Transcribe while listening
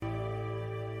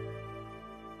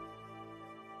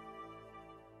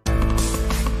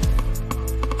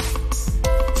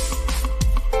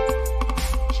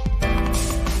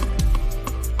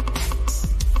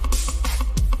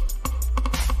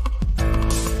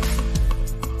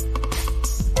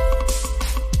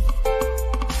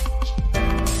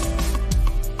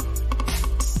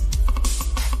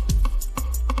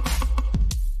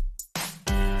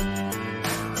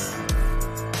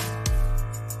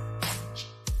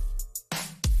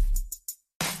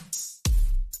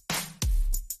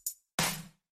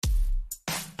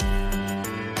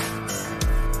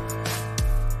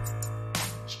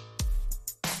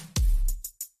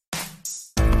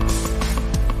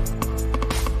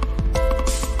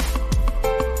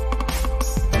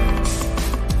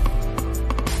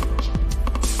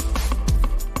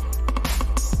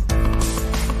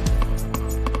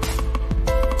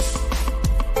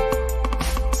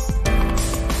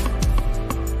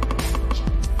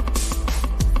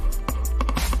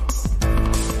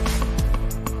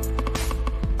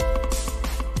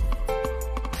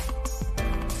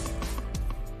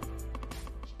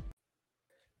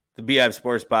Beehive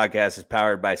Sports Podcast is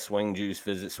powered by Swing Juice.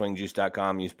 Visit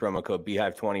swingjuice.com. Use promo code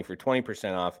Beehive20 for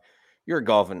 20% off your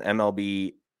golf and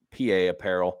MLB PA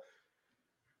apparel.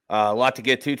 A lot to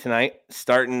get to tonight.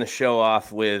 Starting the show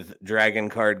off with Dragon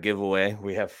Card giveaway.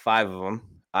 We have 5 of them.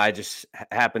 I just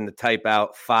happened to type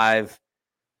out 5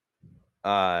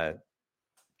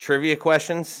 trivia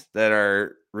questions that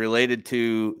are related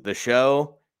to the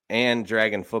show and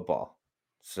Dragon football.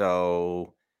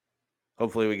 So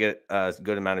hopefully we get a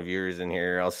good amount of viewers in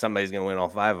here, or else somebody's going to win all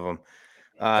 5 of them.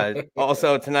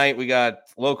 Also tonight we got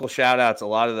local shout outs, a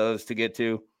lot of those to get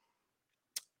to.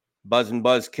 Buzz and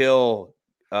Buzz Kill,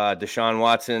 Deshaun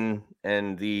Watson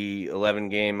and the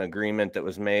 11-game agreement that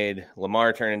was made,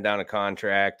 Lamar turning down a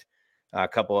contract, a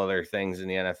couple other things in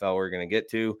the NFL we're going to get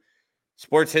to.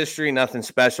 Sports history, nothing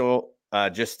special,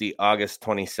 just the August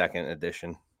 22nd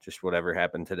edition, just whatever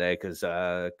happened today, because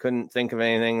couldn't think of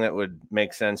anything that would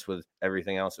make sense with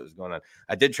everything else that was going on.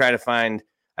 I did try to find,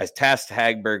 I tasked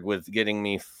Hagberg with getting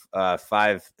me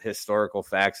 5 historical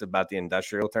facts about the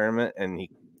industrial tournament, and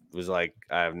he was like,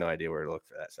 I have no idea where to look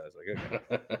for that. So I was like,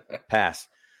 okay, pass.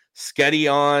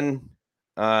 Sketty on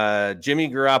Jimmy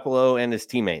Garoppolo and his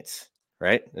teammates,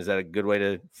 right? Is that a good way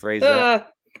to phrase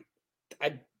that?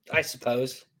 I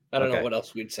suppose. I don't know what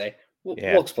else we'd say. We'll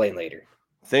explain later.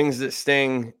 Things that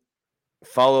sting.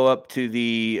 Follow up to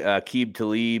the Aqib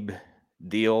Talib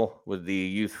deal with the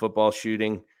youth football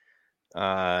shooting.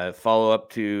 Follow up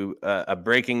to a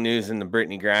breaking news in the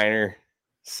Brittany Griner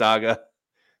saga.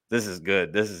 This is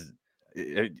good.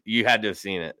 You had to have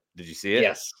seen it. Did you see it?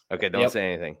 Yes. Okay, don't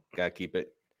say anything. Gotta keep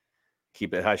it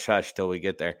hush hush till we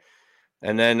get there.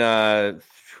 And then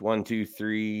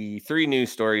 3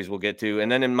 news stories we'll get to.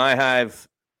 And then in my hive,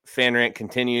 fan rant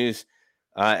continues.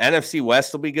 NFC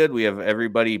West will be good. We have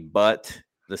everybody but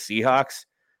the Seahawks.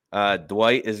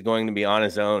 Dwight is going to be on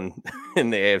his own in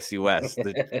the AFC West.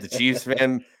 The Chiefs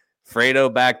fan,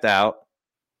 Fredo backed out.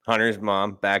 Hunter's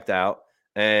mom backed out.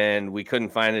 And we couldn't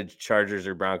find a Chargers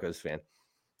or Broncos fan.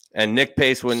 And Nick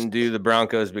Pace wouldn't do the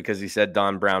Broncos because he said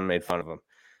Don Brown made fun of him.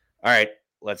 All right,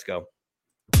 let's go.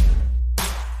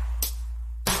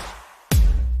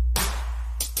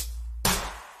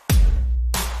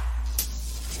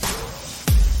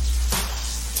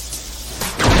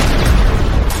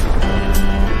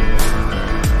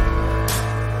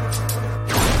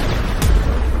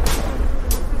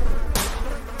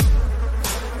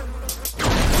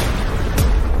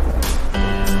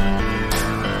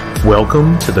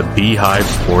 Welcome to the Beehive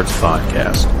Sports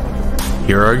Podcast.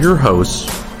 Here are your hosts,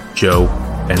 Joe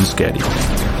and Sketty.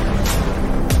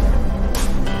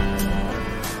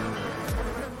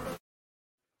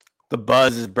 The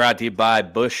buzz is brought to you by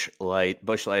Busch Light.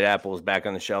 Busch Light Apple is back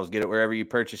on the shelves. Get it wherever you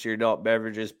purchase your adult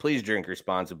beverages. Please drink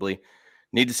responsibly.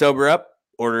 Need to sober up?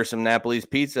 Order some Napoli's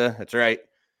pizza. That's right.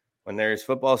 When there's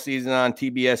football season on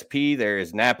TBSP, there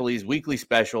is Napoli's weekly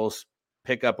specials.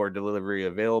 Pickup or delivery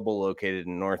available, located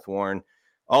in North Warren.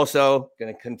 Also,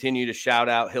 going to continue to shout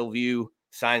out Hillview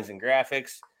Signs and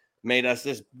Graphics. Made us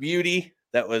this beauty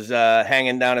that was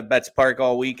hanging down at Betts Park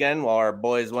all weekend while our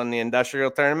boys won the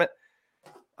industrial tournament.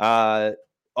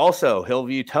 Also,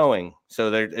 Hillview Towing.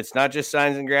 So it's not just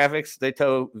signs and graphics. They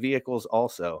tow vehicles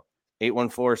also.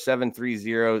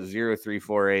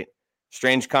 814-730-0348.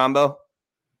 Strange combo?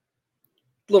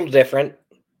 A little different.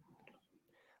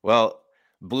 Well,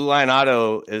 Blue Line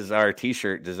Auto is our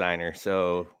t-shirt designer,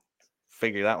 so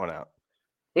figure that one out.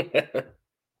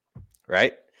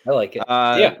 Right? I like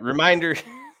it. Reminder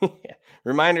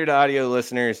to audio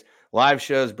listeners, live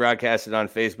shows broadcasted on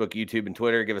Facebook, YouTube, and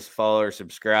Twitter. Give us a follow or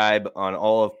subscribe on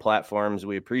all of platforms.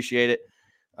 We appreciate it.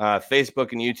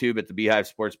 Facebook and YouTube at the Beehive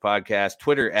Sports Podcast,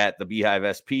 Twitter at the Beehive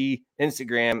SP,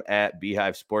 Instagram at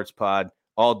Beehive Sports Pod.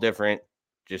 All different,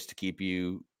 just to keep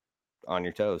you on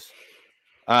your toes.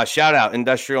 Shout out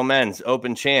Industrial Men's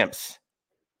Open Champs.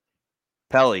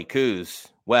 Pelly, Coos,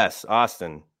 Wes,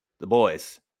 Austin, the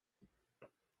boys.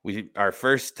 Our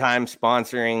first time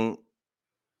sponsoring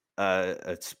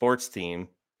a sports team.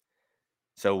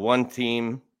 So one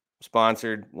team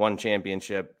sponsored, one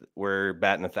championship. We're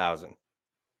batting 1,000.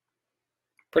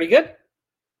 Pretty good.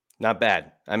 Not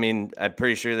bad. I mean, I'm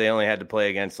pretty sure they only had to play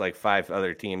against like 5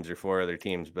 other teams or 4 other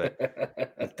teams, but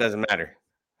it doesn't matter.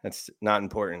 That's not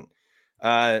important.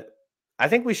 I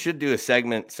think we should do a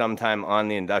segment sometime on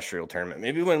the industrial tournament.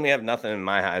 Maybe when we have nothing in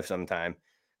my hive sometime,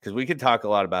 because we could talk a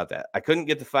lot about that. I couldn't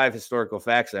get the 5 historical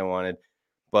facts I wanted,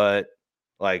 but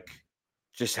like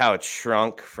just how it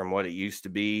shrunk from what it used to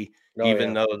be,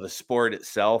 though the sport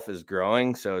itself is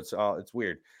growing. So it's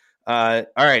weird. All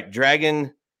right.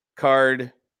 Dragon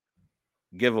card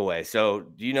giveaway. So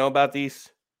do you know about these?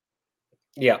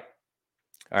 Yeah.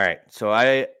 All right. So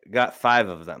I got 5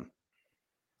 of them,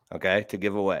 okay, to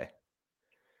give away.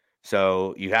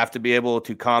 So you have to be able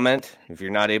to comment. If you're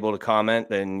not able to comment,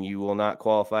 then you will not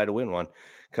qualify to win one.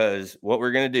 Because what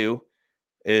we're going to do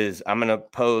is I'm going to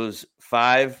pose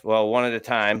 5, one at a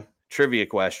time, trivia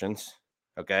questions,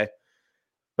 okay?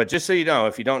 But just so you know,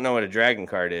 if you don't know what a Dragon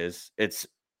card is, it's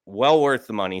well worth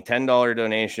the money. $10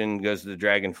 donation goes to the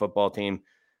Dragon football team.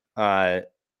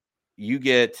 You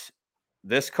get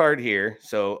this card here.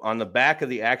 So on the back of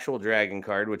the actual Dragon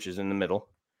card, which is in the middle,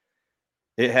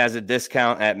 it has a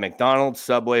discount at McDonald's,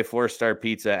 Subway, 4-Star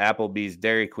Pizza, Applebee's,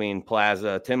 Dairy Queen,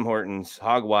 Plaza, Tim Hortons,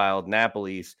 Hog Wild,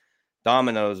 Napoli's,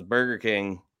 Domino's, Burger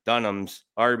King, Dunham's,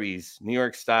 Arby's, New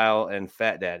York Style, and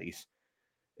Fat Daddy's.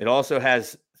 It also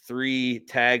has 3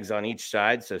 tags on each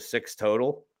side, so 6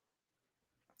 total.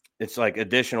 It's like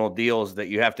additional deals that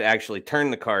you have to actually turn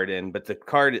the card in, but the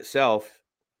card itself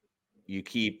you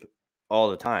keep all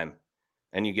the time,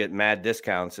 and you get mad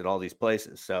discounts at all these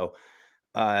places. So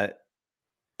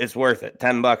it's worth it.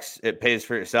 $10. It pays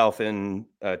for itself in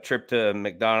a trip to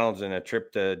McDonald's and a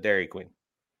trip to Dairy Queen.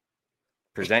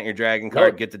 Present your Dragon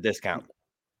card, get the discount.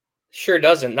 Sure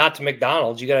doesn't. Not to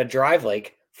McDonald's. You got to drive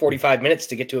like 45 minutes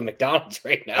to get to a McDonald's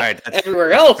right now. All right,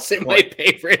 everywhere else, it might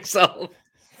pay for itself.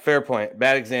 Fair point.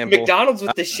 Bad example. McDonald's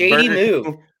with the shady move.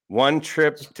 King, 1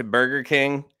 trip to Burger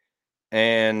King,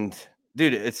 and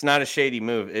dude, it's not a shady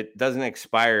move. It doesn't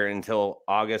expire until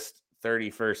August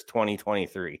 31st,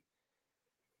 2023.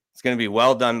 It's going to be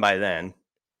well done by then.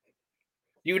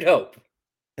 You'd hope.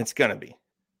 It's going to be.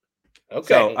 Okay.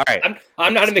 So, all right.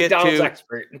 I'm not a McDonald's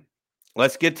expert.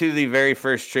 Let's get to the very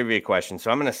first trivia question. So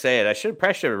I'm going to say it. I should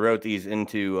have wrote these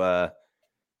into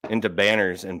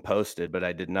banners and posted, but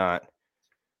I did not.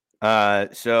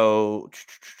 So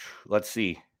let's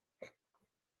see.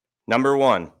 Number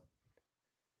 1.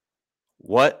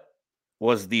 What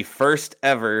was the first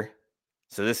ever?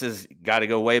 So this has got to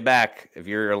go way back. If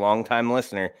you're a longtime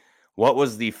listener, what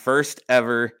was the first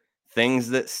ever Things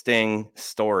That Sting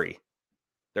story?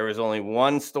 There was only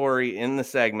one story in the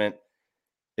segment.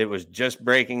 It was just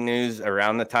breaking news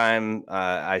around the time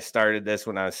I started this,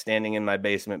 when I was standing in my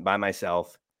basement by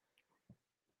myself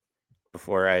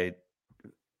before I,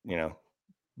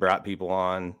 brought people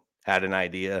on, had an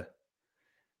idea.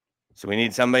 So we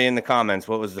need somebody in the comments.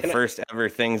 What was the first ever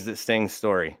Things That Sting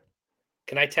story?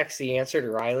 Can I text the answer to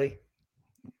Riley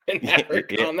and have her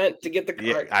comment to get the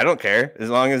card? I don't care, as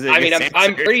long as it.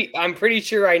 I'm pretty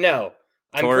sure I know.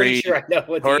 Pretty sure I know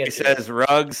what the answer says.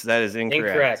 Rugs. That is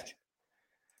incorrect.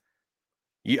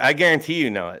 I guarantee you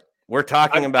know it. We're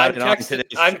talking about it on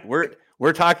today's.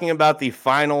 We're talking about the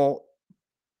final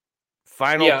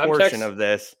portion of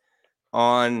this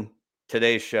on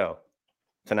tonight's show.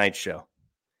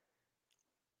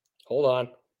 Hold on.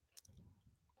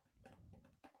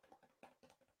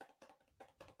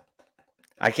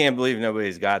 I can't believe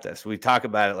nobody's got this. We talk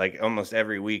about it like almost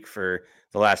every week for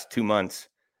the last 2 months.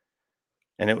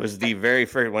 And it was the very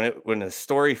first, when the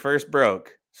story first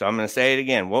broke. So I'm going to say it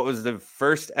again. What was the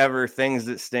first ever Things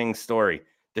That Sting story?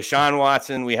 Deshaun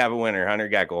Watson, we have a winner, Hunter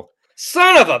Geckel.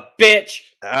 Son of a bitch.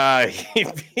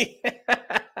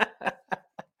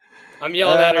 I'm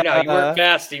yelling at her now. You weren't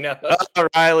fast enough. Oh,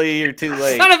 Riley, you're too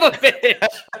late. Son of a bitch.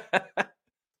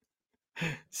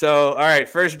 So, all right,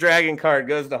 first Dragon card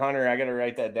goes to Hunter. I got to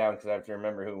write that down because I have to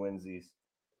remember who wins these.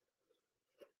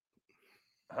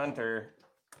 Hunter.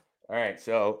 All right,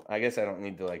 so I guess I don't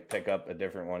need to pick up a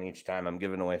different one each time. I'm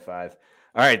giving away 5.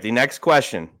 All right, the next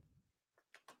question.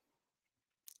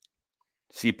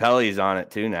 See, Pelly's on it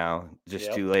too now.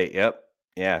 Just too late. Yep.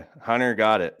 Yeah, Hunter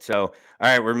got it. So, all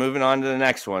right, we're moving on to the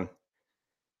next one.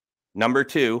 Number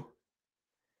 2.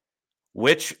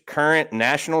 Which current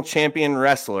national champion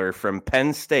wrestler from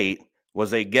Penn State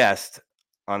was a guest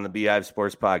on the Beehive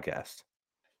Sports Podcast?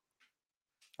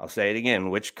 I'll say it again.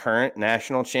 Which current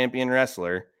national champion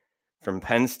wrestler from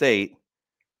Penn State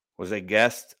was a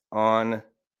guest on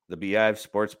the Beehive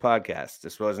Sports Podcast?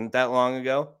 This wasn't that long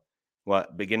ago.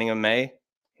 What, beginning of May?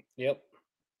 Yep.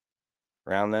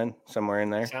 Around then, somewhere in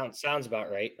there. Sounds about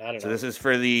right. I don't know. So this is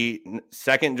for the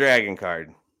second Dragon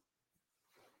card.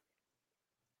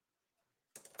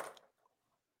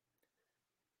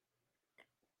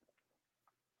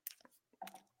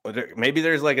 Maybe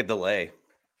there's a delay.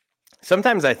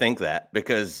 Sometimes I think that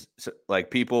because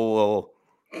people will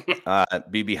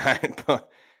be behind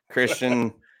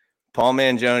Christian Paul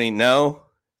Mangione. No.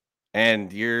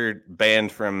 And you're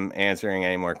banned from answering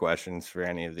any more questions for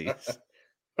any of these.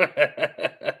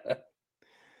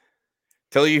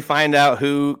 Till you find out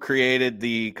who created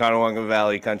the Conowanga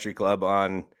Valley Country Club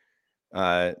on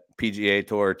PGA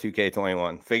Tour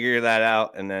 2K21. Figure that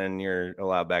out, and then you're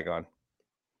allowed back on.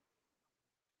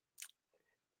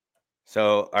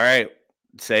 So, all right,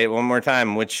 say it one more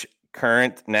time. Which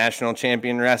current national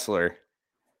champion wrestler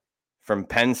from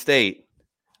Penn State?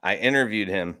 I interviewed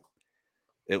him.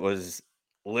 It was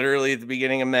literally at the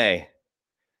beginning of May.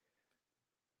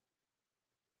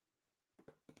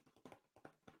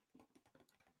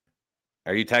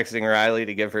 Are you texting Riley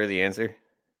to give her the answer?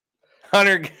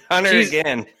 Hunter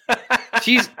again.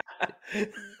 She's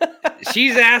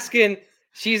asking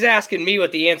me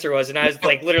what the answer was, and I was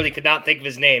like, literally could not think of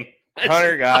his name.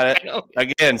 Hunter got it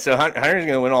again. So Hunter's going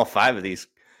to win all 5 of these.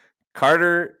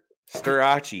 Carter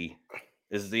Starachi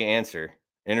is the answer.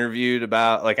 Interviewed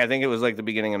about, I think it was the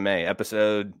beginning of May.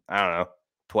 Episode, I don't know,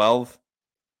 12,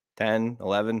 10,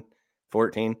 11,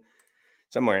 14,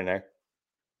 somewhere in there.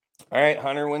 All right,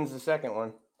 Hunter wins the second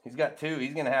one. He's got 2.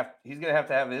 He's gonna have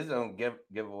to have his own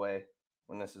giveaway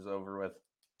when this is over with.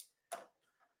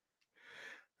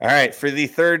 All right, for the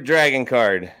third dragon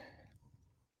card.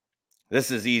 This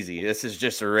is easy. This is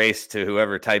just a race to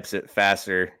whoever types it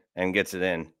faster and gets it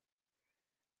in.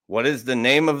 What is the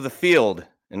name of the field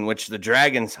in which the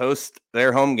Dragons host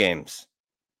their home games?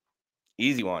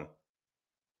 Easy one.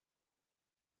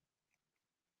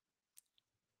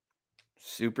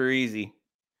 Super easy.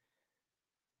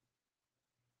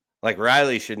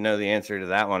 Riley should know the answer to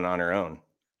that one on her own.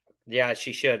 Yeah,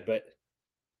 she should, but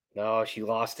no, she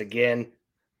lost again.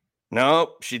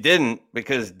 Nope, she didn't,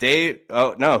 because Dave.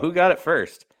 Oh no, who got it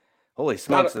first? Holy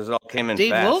smokes, those all came in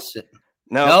Dave fast. Wilson.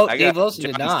 No, Dave Wilson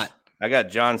did not. I got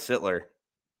John Sittler.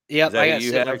 Yep, I got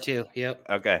Sittler too. Yep.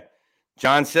 Okay,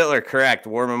 John Sittler, correct.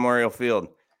 War Memorial Field.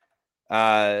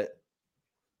 Very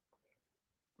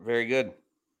good.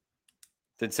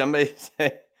 Did somebody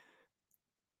say?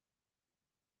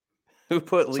 Who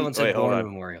put Someone said War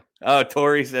Memorial. Oh,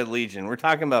 Tori said Legion. We're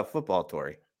talking about football,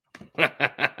 Tori.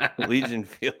 Legion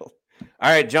Field.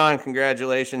 All right, John,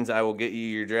 congratulations. I will get you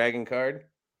your dragon card.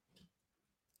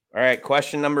 All right,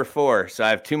 question number 4. So I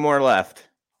have 2 more left.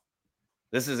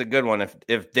 This is a good one.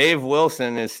 If Dave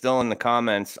Wilson is still in the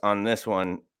comments on this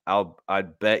one,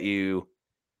 I'd bet you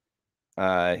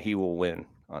he will win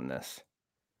on this.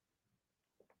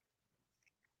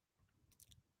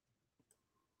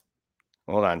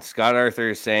 Hold on. Scott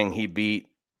Arthur is saying he beat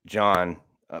John.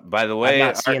 By the way,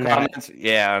 our comments,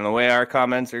 on the way our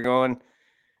comments are going,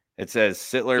 it says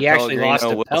Sittler, he actually lost to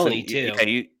Wilson. Pelly too.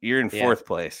 Yeah, you're in 4th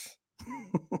place.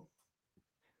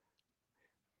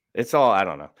 It's all, I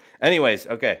don't know. Anyways,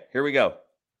 okay, here we go.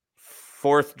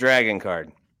 4th dragon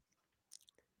card.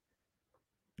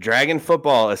 Dragon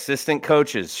football assistant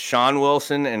coaches Sean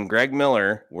Wilson and Greg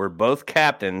Miller were both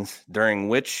captains during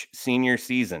which senior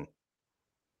season?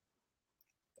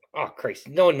 Oh, crazy.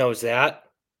 No one knows that.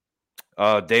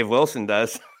 Oh, Dave Wilson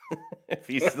does. If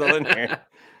he's still in here.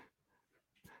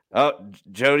 Oh,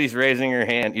 Jody's raising her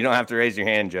hand. You don't have to raise your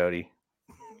hand, Jody.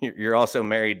 You're also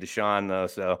married to Sean, though.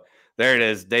 So there it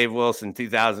is. Dave Wilson,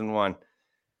 2001.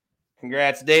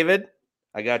 Congrats, David.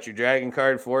 I got your dragon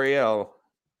card for you. I'll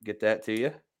get that to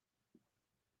you.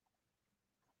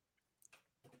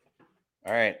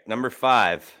 All right, number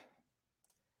 5.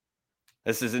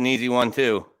 This is an easy one,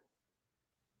 too.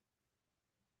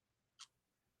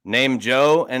 Name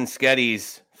Joe and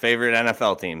Sketty's favorite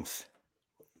NFL teams.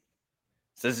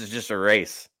 So this is just a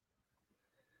race.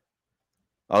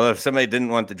 Although if somebody didn't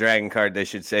want the dragon card, they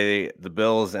should say the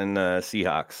Bills and the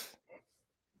Seahawks.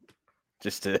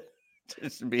 Just to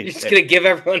be. You're just gonna give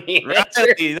everyone the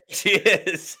answer. Riley, she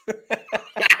is.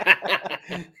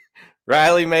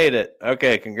 Riley made it.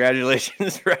 Okay,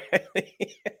 congratulations,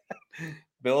 Riley.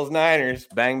 Bills Niners,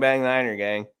 bang bang Niner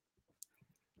gang.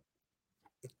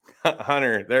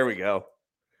 Hunter, there we go.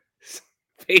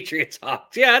 Patriots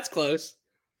Hawks. Yeah, that's close.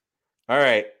 All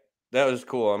right. That was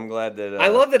cool. I'm glad that I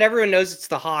love that everyone knows it's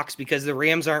the Hawks because the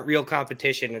Rams aren't real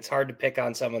competition. It's hard to pick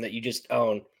on someone that you just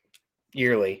own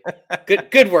yearly.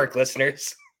 Good work,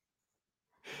 listeners.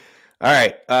 All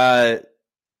right. That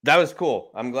was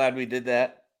cool. I'm glad we did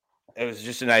that. It was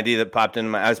just an idea that popped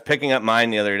into I was picking up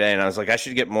mine the other day and I was like, I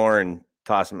should get more and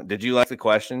toss them. Did you like the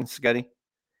questions, Scotty?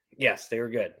 Yes, they were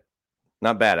good.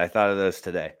 Not bad. I thought of those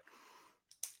today.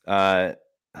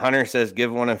 Hunter says,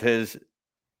 give one of his.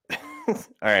 All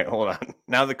right, hold on.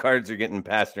 Now the cards are getting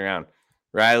passed around.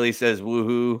 Riley says,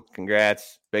 woohoo,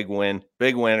 congrats, big win,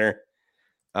 big winner.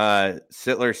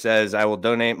 Sittler says, I will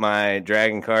donate my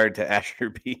dragon card to Asher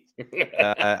B.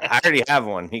 I already have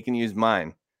one. He can use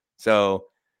mine. So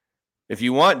if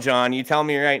you want, John, you tell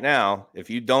me right now. If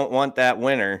you don't want that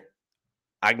winner,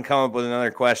 I can come up with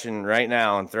another question right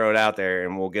now and throw it out there,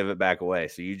 and we'll give it back away.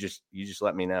 So you just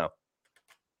let me know.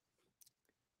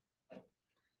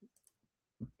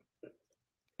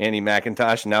 Andy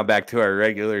McIntosh, now back to our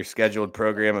regular scheduled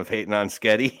program of hating on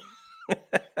Sketty.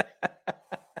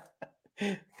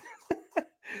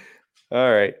 All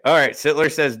right.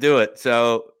 Sittler says do it.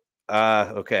 So,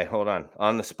 okay, hold on.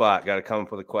 On the spot, got to come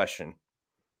up with a question.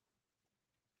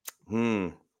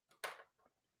 Who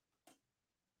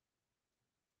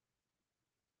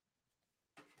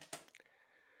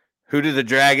do the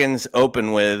Dragons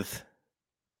open with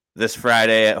this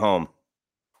Friday at home?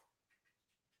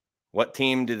 What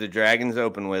team do the Dragons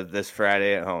open with this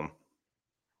Friday at home?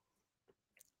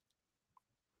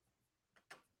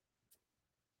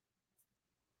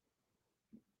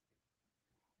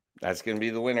 That's going to be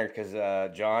the winner because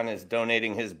John is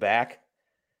donating his back.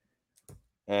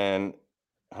 And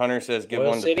Hunter says give Oil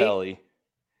one City? to Pelly.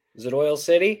 Is it Oil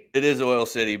City? It is Oil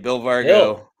City. Bill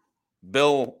Vargo.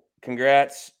 Bill,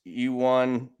 congrats. You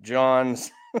won John's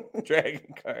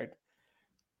Dragon card.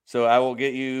 So I will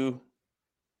get you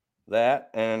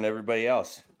that and everybody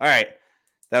else. All right.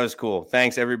 That was cool.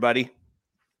 Thanks, everybody.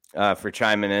 For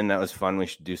chiming in. That was fun. We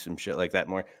should do some shit like that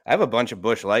more. I have a bunch of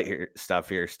Busch Light stuff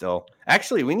here still.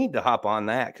 Actually, we need to hop on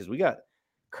that because we got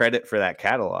credit for that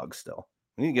catalog still.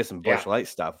 We need to get some Busch Light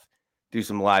stuff. Do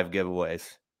some live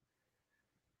giveaways.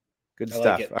 Good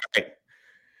stuff. All right.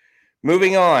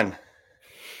 Moving on.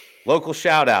 Local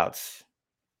shout outs.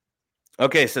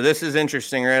 Okay, so this is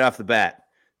interesting right off the bat.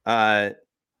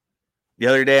 The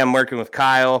other day I'm working with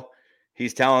Kyle.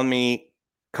 He's telling me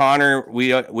Connor,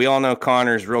 we all know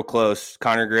Connor's real close.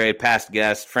 Connor Gray, past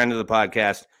guest, friend of the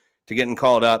podcast, to getting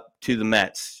called up to the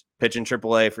Mets, pitching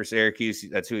AAA for Syracuse.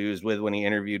 That's who he was with when he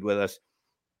interviewed with us.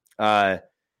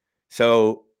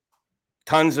 So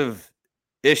tons of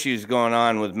issues going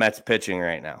on with Mets pitching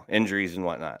right now, injuries and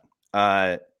whatnot.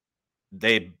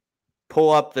 They pull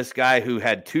up this guy who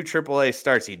had 2 AAA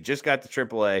starts. He just got to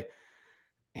AAA.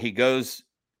 He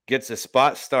gets a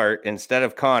spot start instead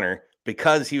of Connor,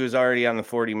 because he was already on the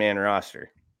 40-man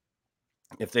roster.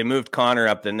 If they moved Connor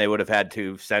up, then they would have had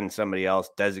to send somebody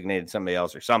else, designated somebody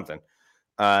else or something.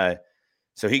 So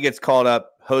he gets called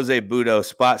up. Jose Budo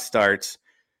spot starts.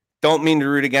 Don't mean to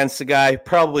root against the guy.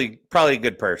 Probably a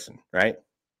good person, right?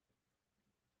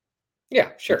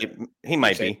 Yeah, sure. He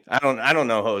might be. I don't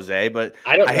know Jose, but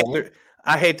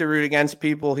I hate to root against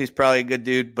people. He's probably a good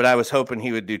dude, but I was hoping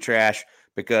he would do trash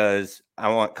because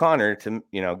I want Connor to,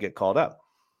 get called up.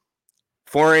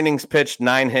 4 innings pitched,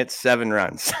 9 hits, 7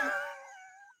 runs.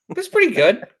 That's pretty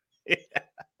good. Yeah.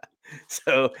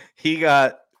 So he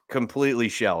got completely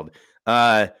shelled.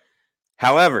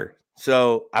 However,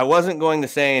 so I wasn't going to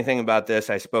say anything about this.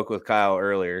 I spoke with Kyle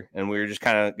earlier, and we were just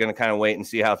going to wait and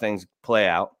see how things play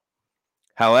out.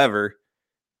 However,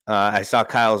 I saw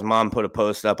Kyle's mom put a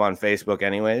post up on Facebook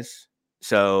anyways.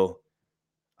 So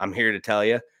I'm here to tell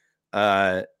you,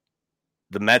 the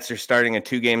Mets are starting a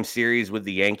 2-game series with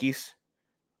the Yankees.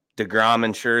 DeGrom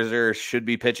and Scherzer should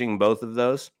be pitching both of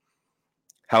those.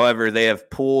 However, they have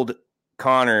pulled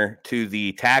Connor to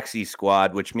the taxi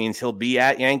squad, which means he'll be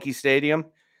at Yankee Stadium,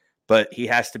 but he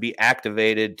has to be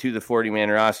activated to the 40-man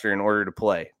roster in order to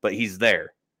play. But he's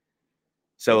there.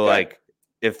 So,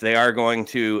 if they are going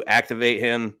to activate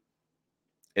him,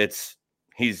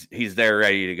 he's there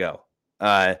ready to go.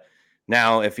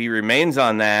 Now, if he remains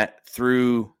on that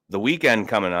through the weekend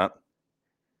coming up,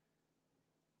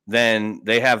 then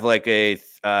they have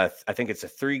I think it's a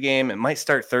 3-game. It might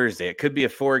start Thursday. It could be a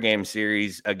 4-game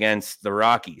series against the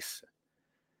Rockies,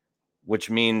 which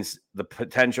means the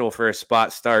potential for a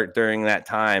spot start during that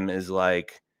time is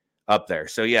up there.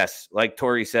 So yes, like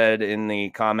Tori said in the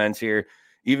comments here,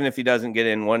 even if he doesn't get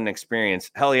in, what an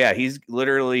experience. Hell yeah, he's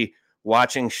literally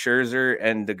watching Scherzer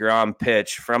and DeGrom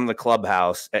pitch from the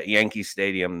clubhouse at Yankee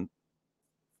Stadium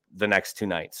the next 2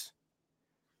 nights.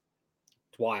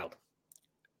 It's wild.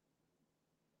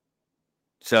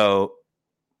 So,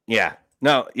 yeah.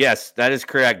 No, yes, that is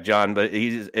correct, John, but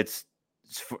it's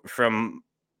from,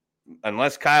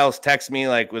 unless Kyle's texted me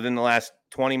within the last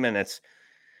 20 minutes,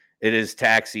 it is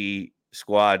taxi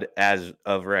squad as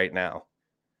of right now.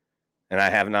 And I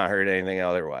have not heard anything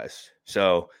otherwise.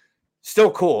 So,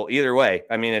 still cool either way.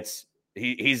 I mean,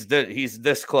 he's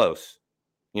this close.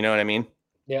 You know what I mean?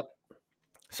 Yep.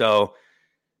 So,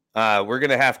 we're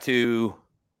going to have to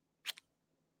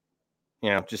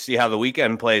just see how the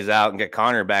weekend plays out and get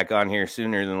Connor back on here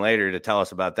sooner than later to tell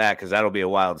us about that, because that'll be a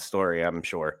wild story, I'm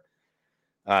sure.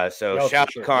 Shout out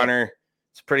to Connor. Yeah.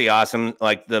 It's pretty awesome.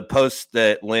 The post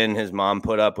that Lynn, his mom,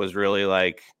 put up was really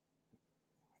like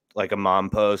a mom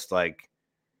post.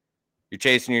 You're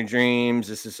chasing your dreams.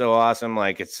 This is so awesome.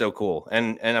 It's so cool.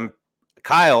 And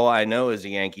Kyle, I know, is a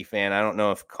Yankee fan. I don't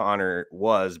know if Connor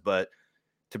was, but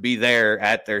to be there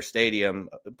at their stadium,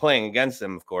 playing against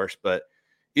them, of course, but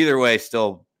either way,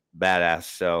 still badass.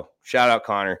 So shout out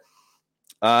Connor.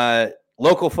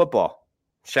 Local football.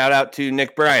 Shout out to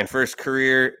Nick Bryan, first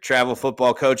career travel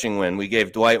football coaching win. We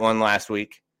gave Dwight one last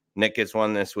week. Nick gets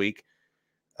one this week.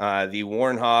 The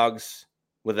Warren Hogs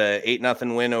with a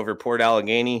 8-0 win over Port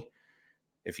Allegheny.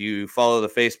 If you follow the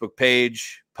Facebook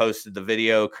page, posted the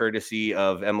video courtesy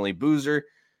of Emily Boozer.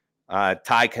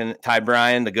 Ty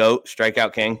Bryan, the GOAT,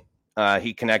 strikeout king.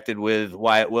 He connected with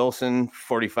Wyatt Wilson,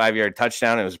 45-yard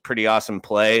touchdown. It was a pretty awesome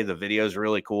play. The video is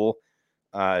really cool.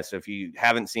 So if you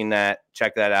haven't seen that,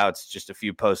 check that out. It's just a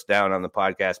few posts down on the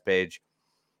podcast page.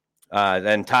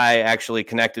 Then Ty actually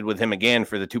connected with him again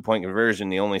for the 2-point conversion.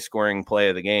 The only scoring play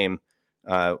of the game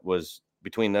was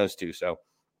between those two. So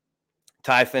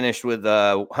Ty finished with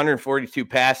 142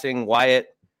 passing. Wyatt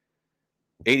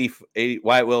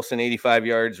Wilson, 85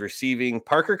 yards receiving.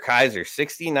 Parker Kaiser,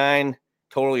 69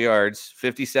 total yards,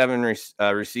 57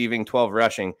 receiving, 12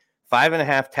 rushing,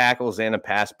 5.5 tackles, and a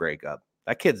pass breakup.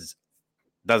 That kid's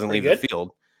doesn't leave the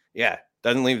field. Yeah,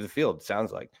 doesn't leave the field,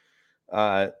 sounds like.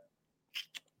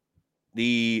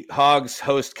 The Hogs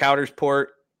host Coudersport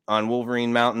on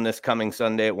Wolverine Mountain this coming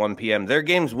Sunday at 1 p.m. Their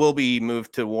games will be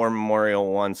moved to War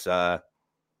Memorial once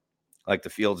like the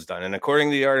field's done. And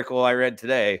according to the article I read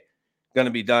today, going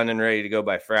to be done and ready to go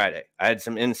by Friday. I had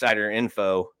some insider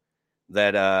info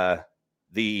that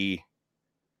the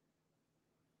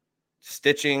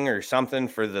stitching or something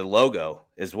for the logo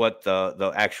is what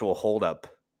the actual holdup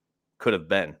could have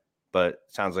been, but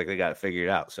sounds like they got it figured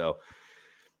out. So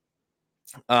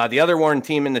the other Warren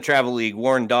team in the Travel League,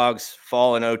 Warren Dogs,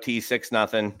 fall in OT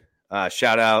 6-0.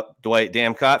 Shout out Dwight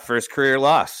Damcott, first career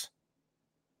loss.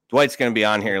 Dwight's going to be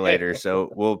on here later,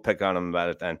 so we'll pick on him about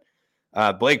it then.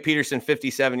 Blake Peterson,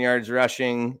 57 yards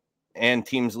rushing and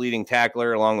team's leading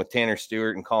tackler, along with Tanner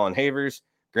Stewart and Colin Havers.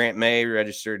 Grant May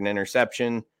registered an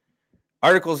interception.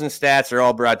 Articles and stats are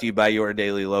all brought to you by Your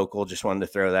Daily Local. Just wanted to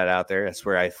throw that out there. That's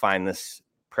where I find this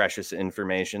precious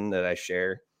information that I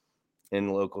share in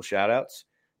local shout-outs.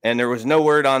 And there was no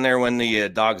word on there when the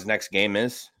Dogs' next game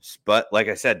is. But like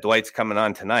I said, Dwight's coming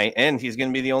on tonight, and he's going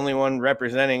to be the only one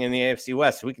representing in the AFC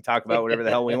West. So we can talk about whatever the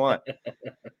hell we want.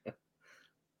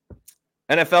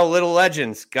 NFL Little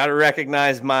Legends. Got to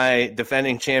recognize my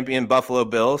defending champion Buffalo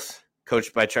Bills,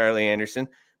 coached by Charlie Anderson.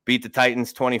 Beat the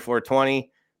Titans 24-20.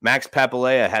 Max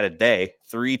Papalea had a day.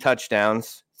 3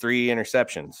 touchdowns, 3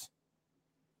 interceptions.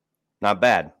 Not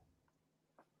bad.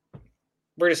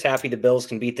 We're just happy the Bills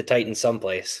can beat the Titans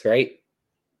someplace, right?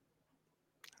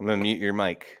 I'm going to mute your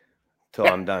mic till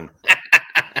I'm done.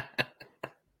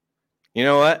 You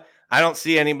know what? I don't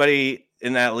see anybody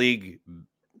in that league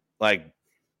like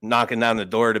knocking down the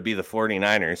door to be the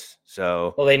 49ers.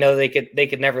 So, well, they know they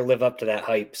could never live up to that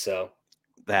hype. So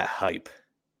that hype.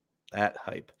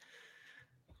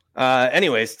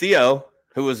 Anyways, Theo,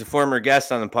 who was a former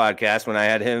guest on the podcast when I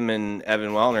had him and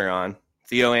Evan Wellner on,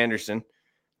 Theo Anderson,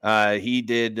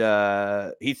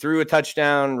 he threw a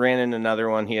touchdown, ran in another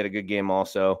one. He had a good game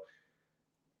also.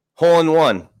 Hole in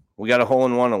one. We got a hole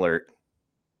in one alert.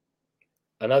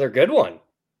 Another good one.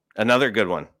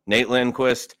 Nate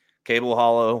Lindquist, Cable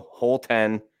Hollow, hole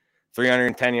 10,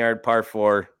 310-yard par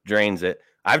 4, drains it.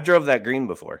 I've drove that green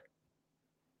before.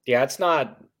 Yeah, it's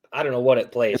not, I don't know what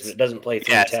it plays, but it doesn't play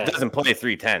 310. Yeah, it doesn't play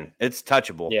 310. It's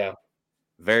touchable. Yeah.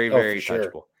 Very, very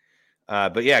touchable. Sure.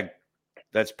 But yeah,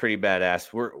 that's pretty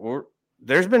badass.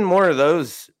 There's been more of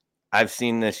those I've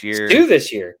seen this year. It's 2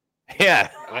 this year. Yeah.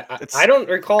 I don't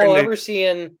recall ever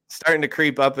seeing. Starting to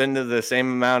creep up into the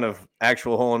same amount of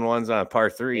actual hole-in-ones on a par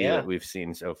 3 that we've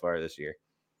seen so far this year.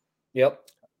 Yep.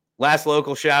 Last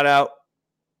local shout out,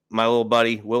 my little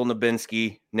buddy, Will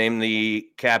Nabinski, named the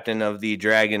captain of the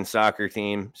Dragon soccer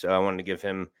team. So I wanted to give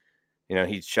him,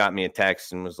 he shot me a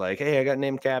text and was like, hey, I got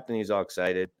named captain. He's all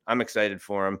excited. I'm excited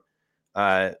for him.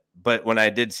 But when I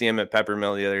did see him at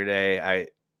Peppermill the other day,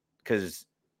 because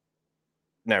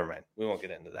never mind, we won't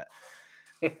get into that.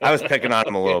 I was picking on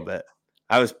him a little bit.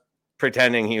 I was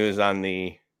pretending he was on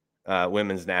the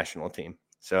women's national team.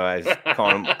 So I was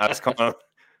calling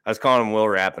him Will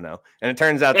Rapinoe. And it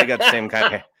turns out they got the same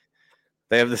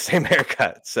they have the same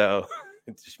haircut. So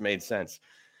it just made sense.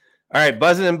 All right,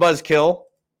 Buzzin' and Buzzkill.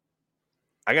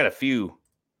 I got a few,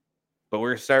 but we're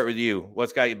going to start with you.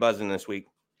 What's got you buzzing this week?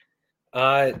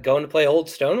 Going to play Old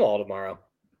Stonewall tomorrow.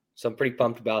 So I'm pretty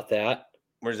pumped about that.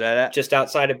 Where's that at? Just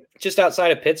outside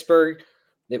of Pittsburgh.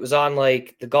 It was on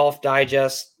like the Golf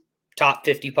Digest top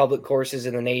 50 public courses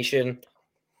in the nation.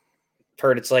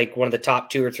 Heard it's like one of the top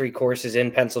 2 or 3 courses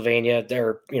in Pennsylvania.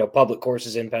 They're, public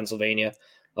courses in Pennsylvania.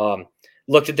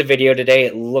 Looked at the video today.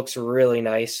 It looks really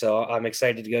nice. So I'm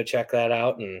excited to go check that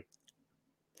out. And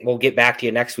we'll get back to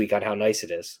you next week on how nice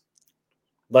it is.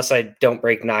 Unless I don't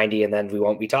break 90, and then we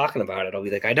won't be talking about it. I'll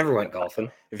be like, I never went golfing.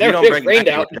 If Never, you don't break rained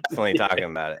 90, out. we're definitely talking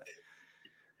about it.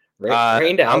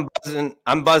 Rained out.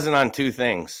 I'm buzzing on two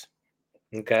things.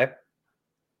 Okay.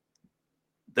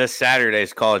 This Saturday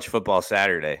is college football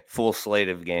Saturday, full slate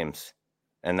of games,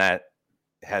 and that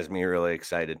has me really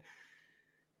excited.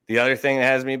 The other thing that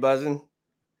has me buzzing,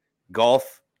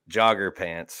 golf jogger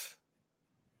pants.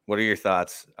 What are your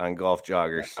thoughts on golf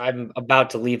joggers? I'm about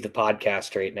to leave the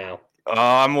podcast right now.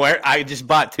 Oh, I just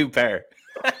bought 2 pair.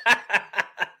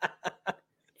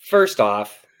 First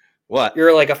off, What?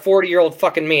 you're like a 40-year-old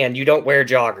fucking man. You don't wear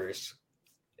joggers.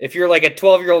 If you're like a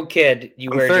 12-year-old kid, you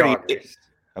wear joggers.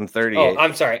 I'm 38. Oh,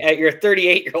 I'm sorry. You're a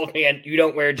 38-year-old man. You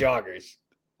don't wear joggers.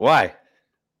 Why?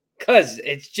 Because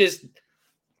it's just,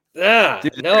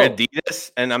 Dude, no.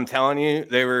 Adidas, and I'm telling you,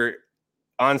 they were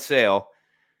on sale.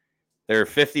 They're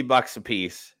 $50 a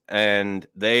piece, and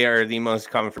they are the most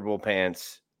comfortable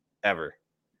pants ever.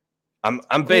 I'm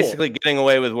cool. Basically getting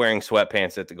away with wearing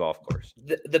sweatpants at the golf course.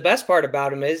 The best part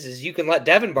about them is you can let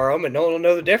Devin borrow them, and no one will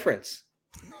know the difference.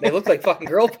 They look like fucking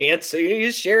girl pants, so you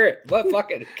just share it. What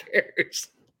fucking cares?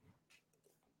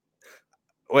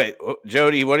 Wait,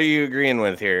 Jody, what are you agreeing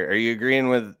with here? Are you agreeing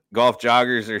with golf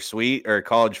joggers are sweet, or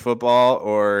college football,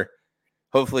 or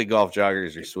hopefully golf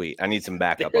joggers are sweet? I need some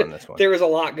backup on this one. There was a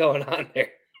lot going on there.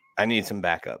 I need some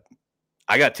backup.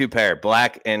 I got 2 pair,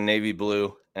 black and navy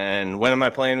blue. And when am I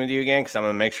playing with you again? Because I'm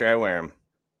going to make sure I wear them.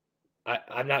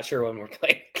 I'm not sure when we're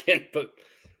playing again, but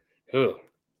who?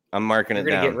 I'm marking it down.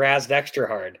 You're going to get razzed extra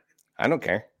hard. I don't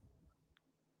care.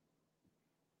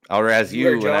 I'll razz you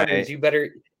when joggers,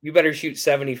 You better shoot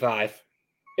 75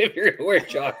 if you're going to wear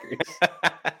joggers.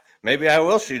 Maybe I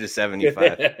will shoot a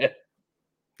 75.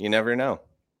 You never know.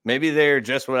 Maybe they're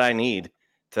just what I need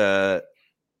to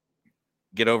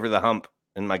get over the hump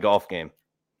in my golf game.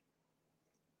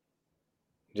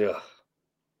 Yeah.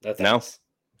 No? All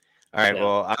right. No.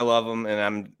 Well, I love them, and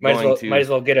I'm might as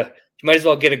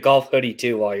well get a golf hoodie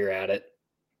too while you're at it.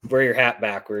 Wear your hat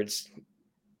backwards.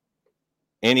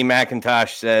 Andy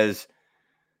McIntosh says,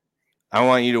 I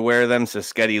want you to wear them so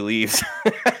Sketty leaves.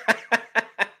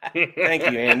 Thank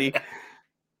you, Andy.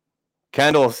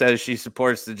 Kendall says she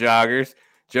supports the joggers.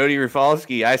 Jody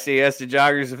Rafalski, I say yes to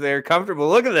joggers if they're comfortable.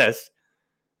 Look at this.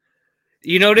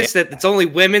 You notice that it's only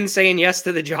women saying yes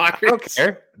to the joggers? I don't care.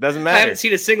 It doesn't matter. I haven't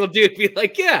seen a single dude be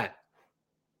like, yeah.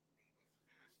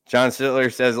 John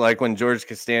Sittler says, like when George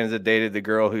Costanza dated the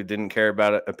girl who didn't care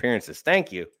about appearances.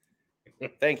 Thank you.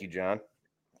 Thank you, John.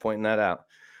 Pointing that out.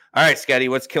 All right, Sketty,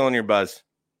 what's killing your buzz?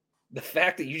 The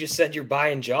fact that you just said you're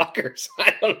buying joggers.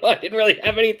 I don't know. I didn't really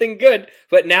have anything good,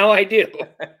 but now I do.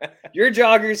 Your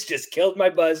joggers just killed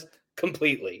my buzz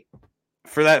completely.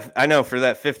 For that, I know for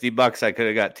that $50, I could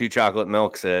have got 2 chocolate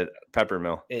milks at Pepper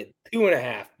Mill.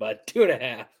 2.5, bud.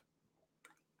 2.5.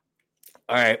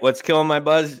 All right, what's killing my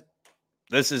buzz?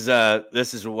 This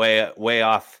is way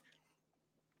off.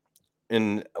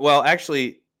 And well,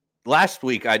 actually, last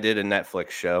week I did a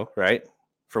Netflix show, right?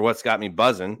 For what's got me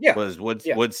buzzing was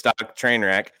Woodstock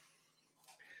Trainwreck.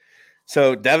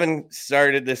 So Devin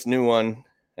started this new one,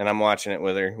 and I'm watching it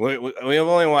with her. We've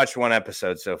only watched 1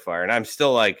 episode so far, and I'm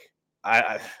still like,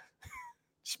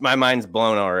 my mind's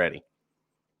blown already.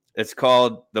 It's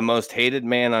called The Most Hated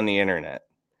Man on the Internet.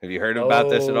 Have you heard about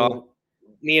this at all?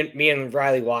 Me and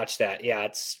Riley watched that. Yeah,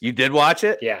 You did watch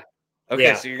it? Yeah. Okay,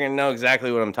 yeah. So you're gonna know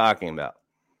exactly what I'm talking about.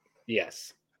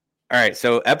 Yes. All right,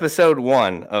 so episode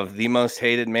 1 of The Most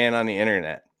Hated Man on the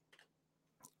Internet.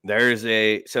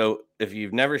 So if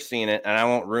you've never seen it, and I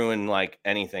won't ruin like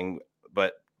anything,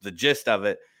 but the gist of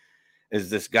it is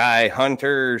this guy,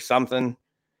 Hunter or something.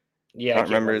 Yeah, I can't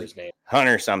remember his name.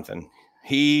 Hunter something.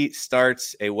 He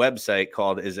starts a website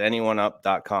called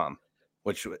isanyoneup.com,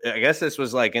 which I guess this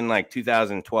was like in like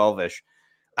 2012-ish.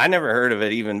 I never heard of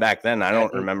it even back then. I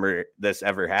don't remember this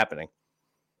ever happening.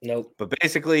 Nope. But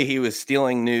basically, he was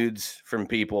stealing nudes from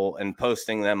people and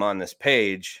posting them on this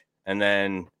page, and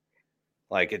then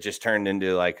like it just turned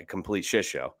into like a complete shit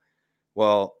show.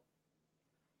 Well,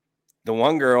 the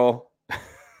one girl,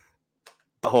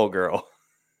 Butthole Girl.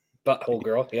 Butthole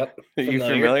Girl, yep. Are you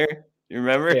familiar? You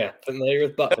remember? Yeah, familiar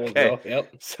with Butthole Girl,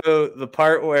 yep. So the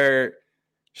part where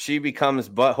she becomes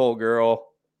Butthole Girl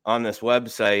on this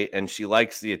website and she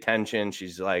likes the attention,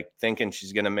 she's like thinking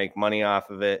she's going to make money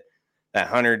off of it. That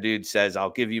Hunter dude says, I'll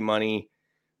give you money,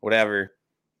 whatever.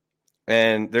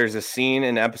 And there's a scene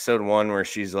in episode 1 where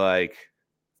she's like,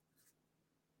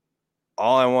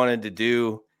 all I wanted to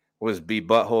do was be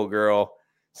Butthole Girl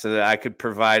so that I could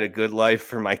provide a good life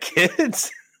for my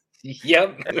kids.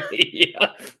 Yep.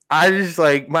 Yeah. I just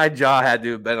like, my jaw had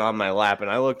to have been on my lap. And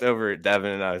I looked over at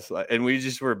Devin and I was like, and we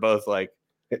just were both like,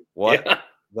 what?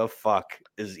 the fuck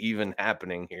is even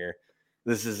happening here?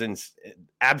 This is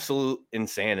absolute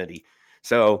insanity.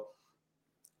 So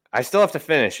I still have to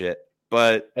finish it,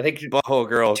 but I think Butthole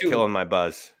Girl killing my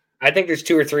buzz. I think there's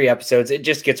 2 or 3 episodes. It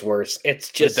just gets worse.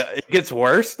 It's just it gets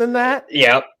worse than that.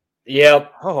 Yep.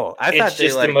 Oh, I thought they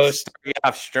start you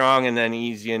off strong and then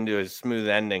ease you into a smooth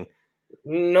ending.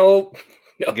 Nope.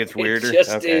 It gets weirder. It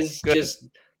just is good. Just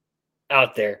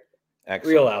out there.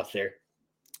 Excellent. Real out there.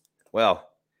 Well,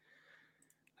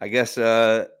 I guess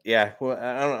yeah. Well,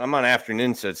 I'm on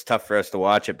afternoon, so it's tough for us to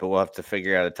watch it, but we'll have to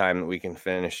figure out a time that we can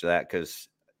finish that because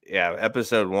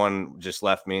episode 1 just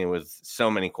left me with so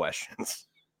many questions.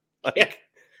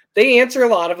 They answer a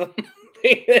lot of them.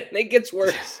 It gets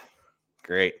worse.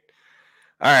 Great.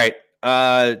 All right.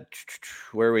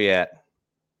 Where are we at?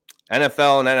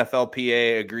 NFL and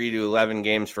NFLPA agree to 11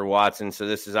 games for Watson. So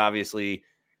this is obviously,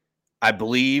 I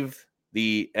believe,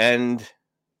 the end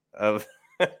of.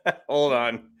 Hold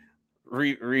on.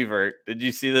 Revert. Did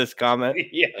you see this comment?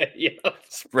 Yeah.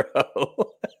 Bro.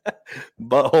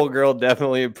 Butthole Girl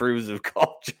definitely approves of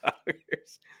golf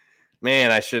joggers.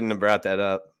 Man, I shouldn't have brought that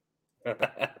up. No,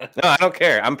 I don't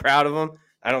care. I'm proud of them.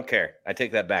 I don't care. I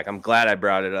take that back. I'm glad I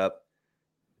brought it up.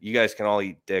 You guys can all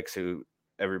eat dicks,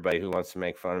 everybody who wants to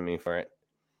make fun of me for it.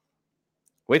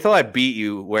 Wait till I beat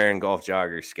you wearing golf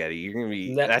joggers, Sketty. You're gonna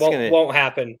be won't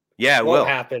happen. Yeah, it won't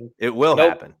happen. It will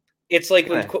happen. It's like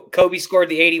when Kobe scored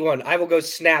the 81. I will go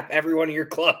snap every one of your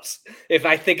clubs if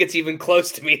I think it's even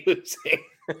close to me losing.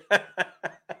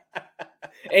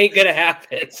 Ain't gonna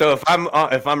happen. So if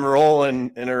I'm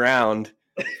rolling in around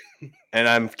and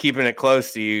I'm keeping it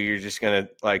close to you, you're just gonna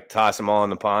like toss them all in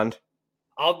the pond.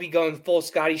 I'll be going full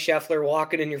Scotty Scheffler,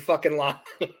 walking in your fucking line,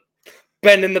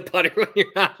 bending the putter when you're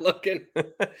not looking.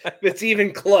 If it's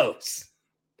even close.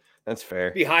 That's fair.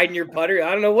 Be hiding your putter.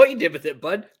 I don't know what you did with it,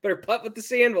 bud. Better putt with the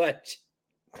sand wedge.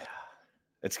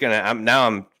 It's gonna.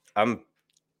 I'm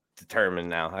determined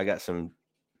now. I got some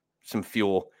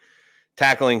fuel,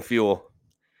 tackling fuel.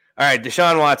 All right,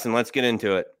 Deshaun Watson. Let's get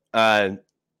into it.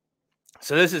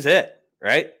 So this is it,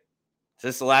 right? Is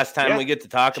this the last time we get to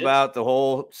talk about the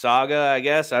whole saga? I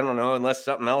guess I don't know, unless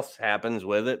something else happens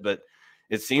with it. But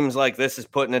it seems like this is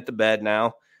putting it to bed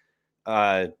now.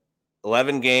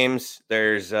 11 games.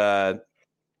 There's a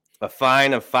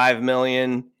fine of $5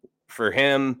 million for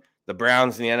him. The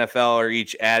Browns and the NFL are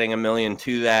each adding $1 million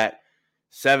to that.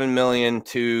 $7 million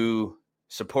to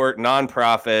support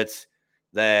nonprofits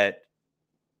that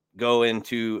go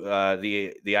into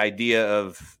the idea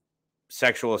of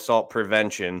sexual assault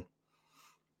prevention.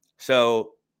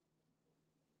 So,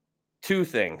 2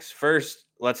 things. First,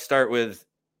 let's start with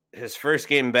his first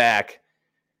game back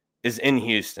is in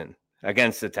Houston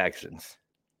against the Texans.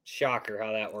 Shocker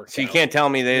how that works. So you can't tell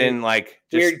me they didn't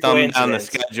just thumb down the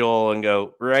schedule and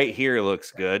go right here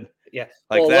looks good. Yeah,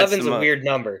 well, 11's a weird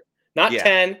number. Not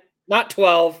 10, not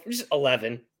 12, just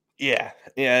 11. Yeah,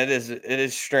 it is. It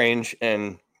is strange.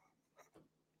 And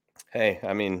hey,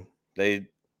 I mean,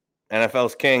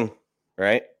 NFL's king,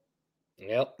 right?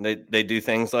 Yep. They do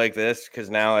things like this because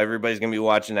now everybody's going to be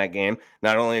watching that game.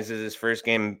 Not only is it his first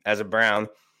game as a Brown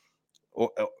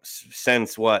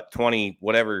since 20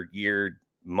 whatever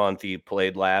month he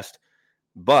played last,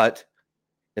 but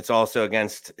it's also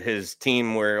against his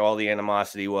team where all the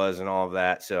animosity was and all of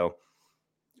that. So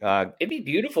it'd be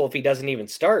beautiful if he doesn't even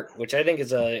start, which I think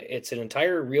it's an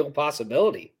entire real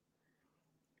possibility.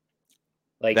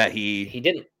 Like that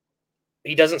he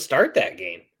doesn't start that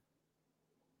game.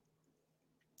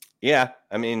 Yeah,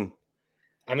 I mean,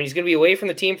 he's going to be away from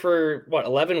the team for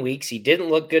 11 weeks. He didn't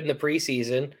look good in the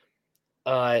preseason.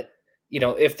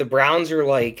 If the Browns are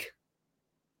like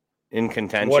in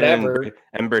contention, whatever,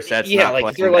 and Brissett's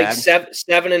if they're like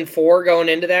 7-4 going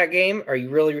into that game,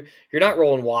 you're not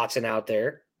rolling Watson out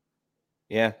there?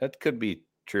 Yeah, that could be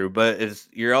true, but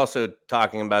you're also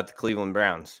talking about the Cleveland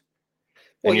Browns.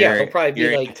 Well, they'll probably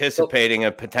be anticipating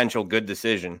a potential good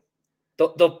decision.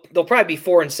 They'll probably be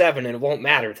 4-7, and it won't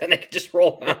matter. Then they can just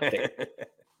roll out there.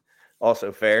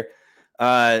 Also fair.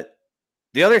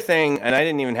 The other thing, and I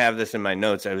didn't even have this in my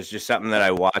notes. It was just something that I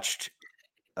watched.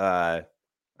 I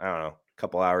don't know, a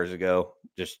couple hours ago.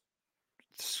 Just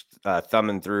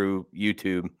thumbing through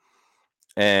YouTube,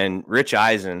 and Rich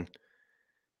Eisen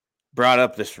brought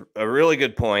up a really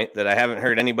good point that I haven't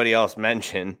heard anybody else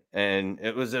mention, and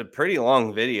it was a pretty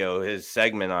long video, his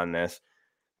segment on this.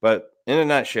 But in a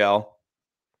nutshell,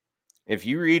 if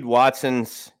you read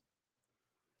Watson's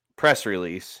press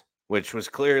release, which was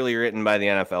clearly written by the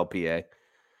NFLPA,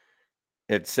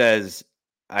 it says,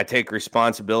 I take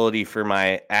responsibility for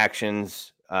my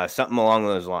actions, something along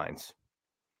those lines.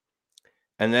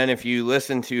 And then if you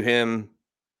listen to him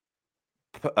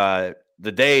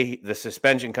the day the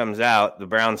suspension comes out, the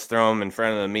Browns throw him in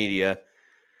front of the media,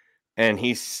 and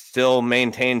he still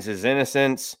maintains his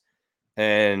innocence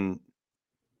and,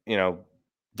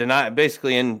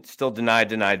 still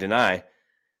deny.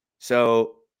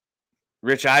 So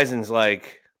Rich Eisen's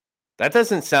like, that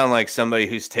doesn't sound like somebody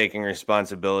who's taking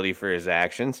responsibility for his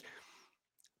actions.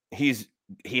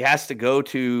 He has to go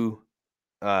to,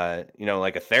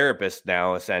 like a therapist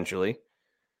now, essentially.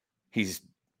 He's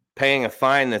paying a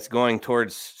fine that's going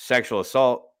towards sexual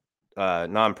assault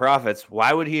nonprofits.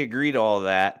 Why would he agree to all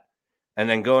that and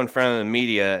then go in front of the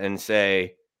media and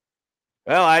say,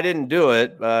 well, I didn't do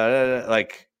it.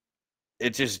 Like,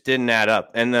 it just didn't add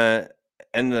up. And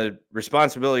the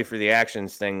responsibility for the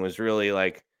actions thing was really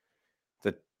like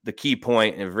the key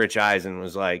point of Rich Eisen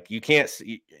was like, you can't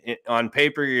see on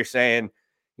paper, you're saying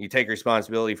you take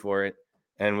responsibility for it.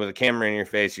 And with a camera in your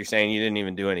face, you're saying you didn't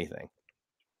even do anything.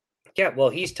 Yeah, well,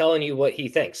 he's telling you what he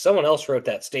thinks. Someone else wrote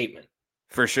that statement.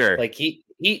 For sure. Like he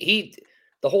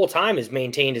the whole time has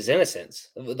maintained his innocence.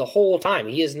 The whole time.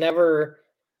 He has never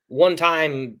one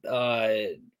time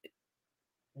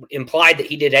implied that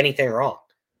he did anything wrong.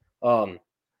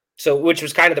 So which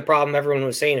was kind of the problem everyone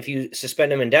was saying, if you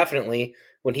suspend him indefinitely,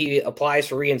 when he applies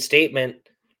for reinstatement,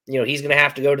 he's going to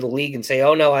have to go to the league and say,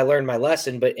 oh no, I learned my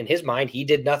lesson. But in his mind, he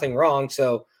did nothing wrong.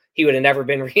 So he would have never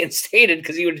been reinstated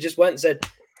because he would have just went and said,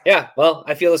 yeah, well,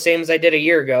 I feel the same as I did a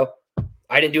year ago.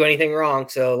 I didn't do anything wrong,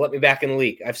 so let me back in the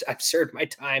league. I've served my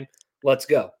time. Let's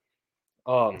go.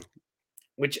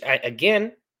 Which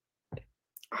I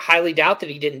highly doubt that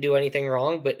he didn't do anything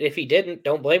wrong. But if he didn't,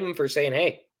 don't blame him for saying,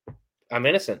 hey, I'm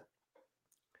innocent.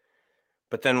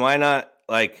 But then why not?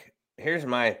 Like, here's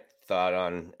my thought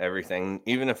on everything.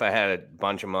 Even if I had a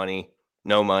bunch of money,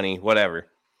 no money, whatever,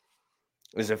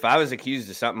 is if I was accused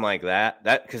of something like that,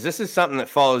 because this is something that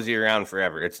follows you around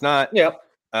forever. It's not. Yep.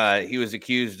 He was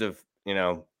accused of,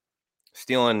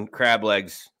 stealing crab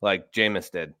legs like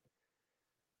Jameis did,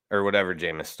 or whatever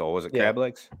Jameis stole. Was it crab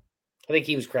legs? I think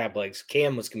he was crab legs.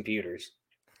 Cam was computers.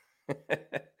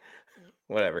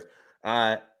 Whatever.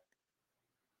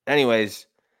 Anyways,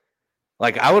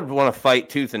 like, I would want to fight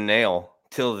tooth and nail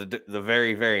till the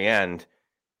very, very end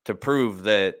to prove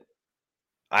that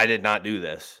I did not do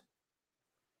this.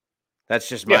 That's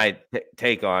just my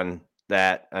take on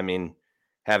that. I mean,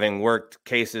 having worked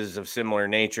cases of similar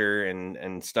nature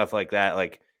and stuff like that,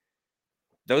 like,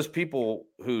 those people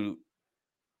who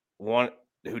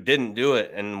didn't do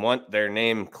it and want their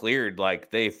name cleared,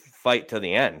 like, they fight to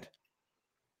the end.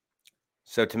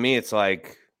 So to me, it's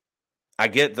like, I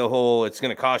get the whole, it's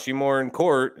going to cost you more in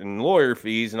court and lawyer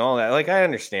fees and all that. Like, I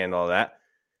understand all that,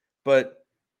 but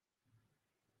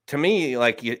to me,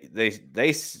 like,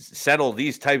 they settle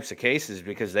these types of cases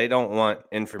because they don't want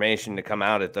information to come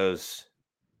out at those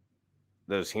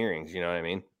hearings. You know what I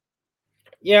mean?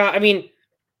 Yeah, I mean,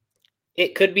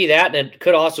 it could be that, and it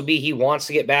could also be he wants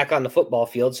to get back on the football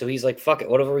field, so he's like, fuck it,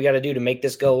 whatever we got to do to make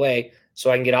this go away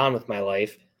so I can get on with my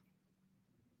life.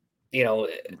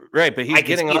 Right, but he's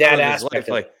getting on with his life.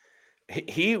 Like,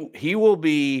 he will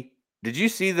be. Did you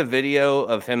see the video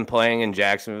of him playing in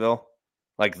Jacksonville?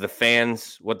 Like, the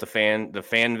fans, the fan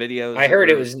videos? I heard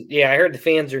I heard the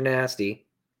fans are nasty.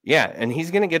 Yeah, and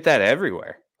he's going to get that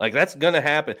everywhere. Like, that's going to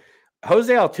happen.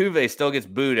 Jose Altuve still gets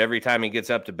booed every time he gets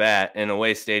up to bat in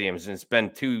away stadiums, and it's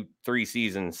been 2-3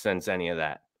 seasons since any of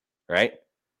that, right?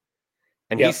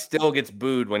 And he still gets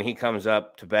booed when he comes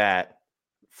up to bat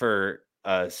for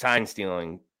a sign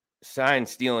stealing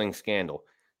scandal,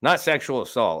 not sexual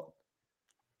assault,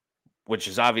 which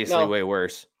is obviously way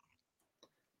worse.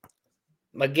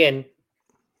 Again,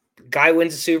 guy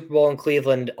wins the Super Bowl in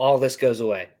Cleveland, all this goes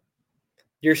away.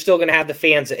 You're still going to have the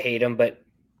fans that hate him, but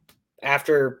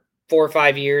after 4 or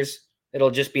 5 years,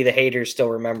 it'll just be the haters still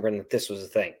remembering that this was a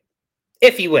thing.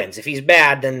 If he wins. If he's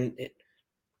bad, then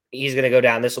he's going to go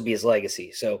down. This will be his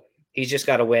legacy. So he's just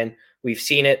got to win. We've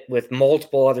seen it with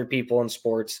multiple other people in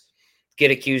sports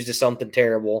get accused of something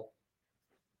terrible,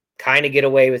 kind of get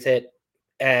away with it,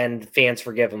 and fans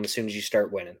forgive them as soon as you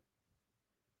start winning.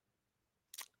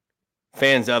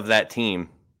 Fans of that team.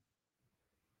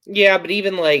 Yeah, but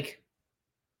even like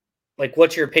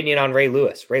what's your opinion on Ray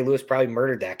Lewis? Ray Lewis probably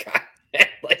murdered that guy.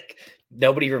 Like,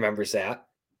 nobody remembers that.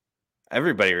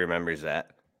 Everybody remembers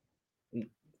that.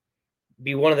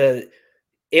 Be one of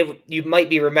you might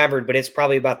be remembered, but it's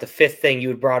probably about the 5th thing you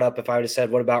would brought up if I would have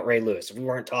said, what about Ray Lewis? If we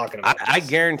weren't talking about I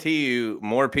guarantee you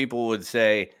more people would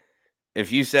say,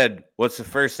 if you said, what's the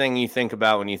first thing you think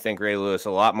about when you think Ray Lewis?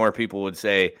 A lot more people would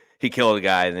say he killed a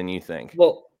guy than you think.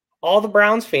 Well, all the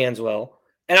Browns fans will.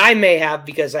 And I may have,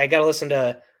 because I got to listen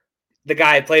to the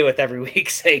guy I play with every week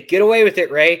say, get away with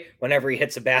it, Ray, whenever he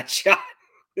hits a bad shot.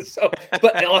 So,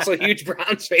 but also a huge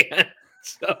Browns fan.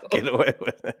 So Get away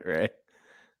with it, right?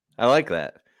 I like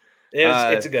that.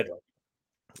 it's a good one.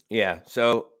 Yeah.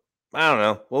 So I don't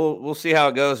know. We'll see how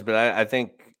it goes, but I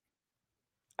think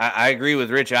I agree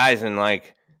with Rich Eisen.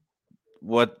 Like,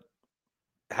 why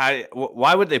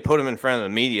would they put him in front of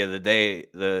the media the day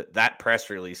that press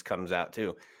release comes out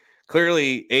too?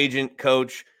 Clearly, agent,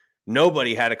 coach,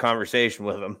 nobody had a conversation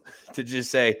with him to just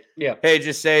say, Yeah, hey,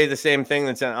 just say the same thing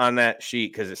that's on that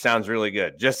sheet because it sounds really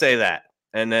good. Just say that,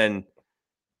 and then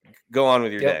go on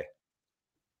with your day.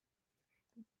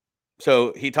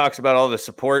 So he talks about all the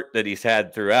support that he's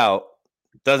had throughout.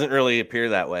 Doesn't really appear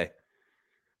that way.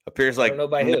 Appears like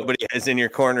nobody is in your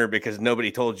corner because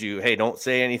nobody told you, hey, don't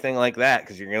say anything like that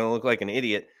because you're going to look like an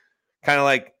idiot. Kind of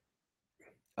like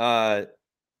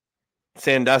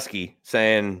Sandusky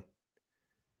saying,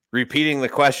 repeating the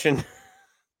question.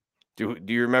 Do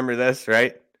you remember this,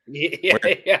 right?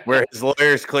 Yeah. Where his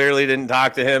lawyers clearly didn't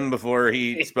talk to him before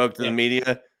he spoke to the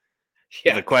media.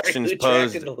 Yeah, the questions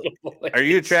posed. Are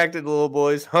you attracted to little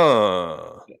boys?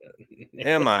 Huh?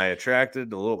 Am I attracted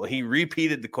to little? He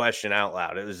repeated the question out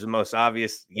loud. It was the most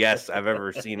obvious yes I've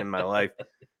ever seen in my life.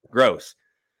 Gross.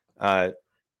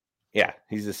 Yeah,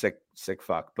 he's a sick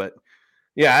fuck. But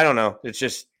yeah, I don't know. It's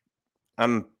just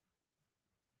I'm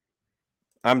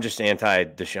just anti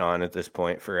Deshaun at this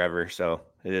point forever. So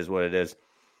it is what it is.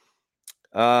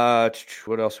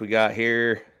 What else we got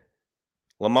here?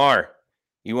 Lamar.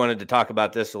 You wanted to talk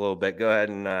about this a little bit. Go ahead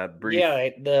and brief. Yeah,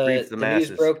 brief the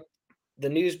masses. The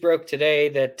news broke today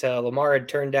that Lamar had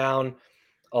turned down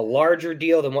a larger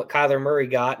deal than what Kyler Murray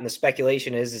got, and the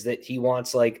speculation is that he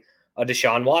wants like a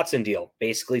Deshaun Watson deal,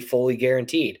 basically fully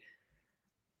guaranteed.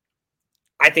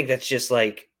 I think that's just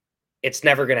like it's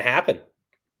never going to happen.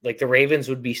 Like the Ravens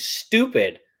would be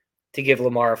stupid to give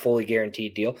Lamar a fully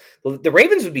guaranteed deal. The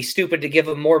Ravens would be stupid to give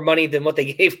him more money than what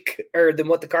they gave or than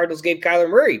what the Cardinals gave Kyler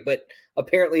Murray, but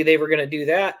apparently they were going to do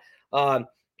that.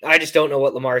 I just don't know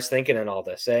what Lamar's thinking in all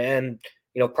this. And,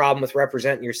 problem with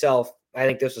representing yourself. I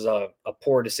think this was a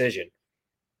poor decision.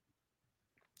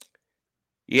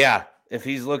 Yeah. If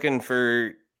he's looking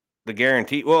for the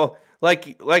guarantee, well,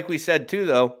 like we said too,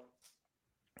 though,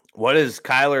 what has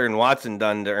Kyler and Watson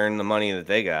done to earn the money that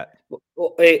they got?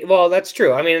 Well, that's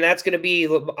true. I mean, and that's going to be,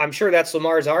 I'm sure that's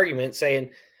Lamar's argument saying,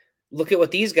 look at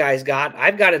what these guys got.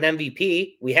 I've got an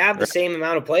MVP. We have the same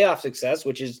amount of playoff success,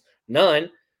 which is none.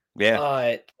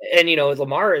 Yeah. And,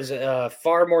 Lamar is a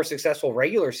far more successful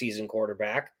regular season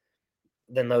quarterback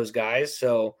than those guys.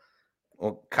 So,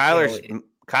 well,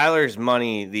 Kyler's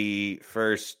money the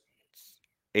first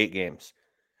 8 games.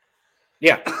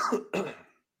 Yeah.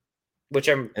 Which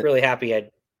I'm really happy.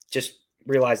 I just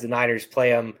realized the Niners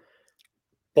play them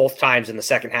both times in the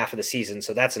second half of the season.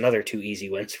 So that's another 2 easy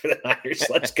wins for the Niners.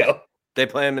 Let's go. They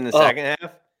play them in the second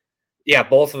half? Yeah,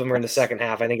 both of them are in the second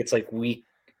half. I think it's like week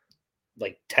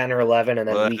 10 or 11 and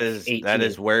then week 18. That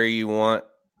is where you want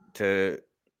to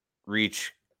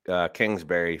reach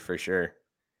Kingsbury for sure.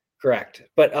 Correct.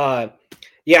 But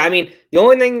yeah, I mean, the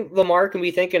only thing Lamar can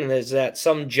be thinking is that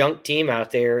some junk team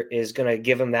out there is going to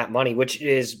give him that money, which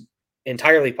is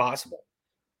entirely possible.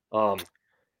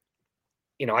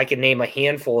 I could name a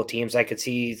handful of teams I could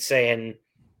see saying,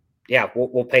 yeah,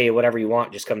 we'll pay you whatever you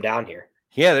want. Just come down here.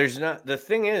 Yeah, the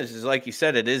thing is like you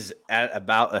said, it is at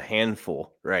about a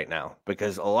handful right now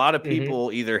because a lot of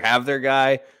people either have their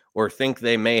guy or think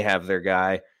they may have their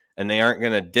guy, and they aren't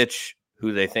going to ditch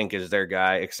who they think is their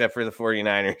guy, except for the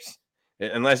 49ers.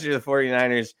 Unless you're the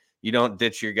 49ers, you don't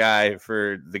ditch your guy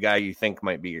for the guy you think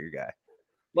might be your guy.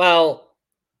 Well,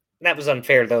 that was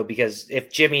unfair, though, because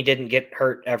if Jimmy didn't get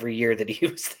hurt every year that he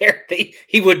was there,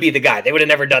 he would be the guy. They would have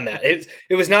never done that.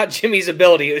 It was not Jimmy's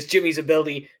ability. It was Jimmy's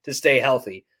ability to stay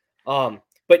healthy. But,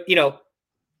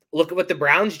 look at what the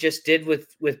Browns just did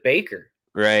with Baker.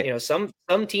 Right. Some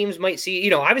teams might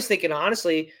see, I was thinking,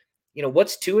 honestly,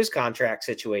 what's Tua's contract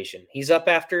situation? He's up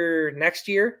after next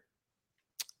year.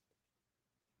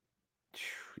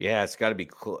 Yeah, it's got to be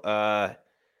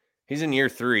he's in year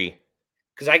 3.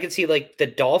 Because I could see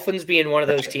the Dolphins being one of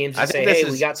those teams that say, hey,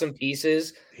 we got some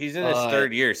pieces. He's in his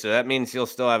 3rd year, so that means he'll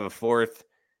still have a 4th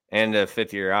and a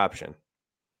 5th-year option.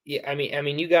 Yeah, I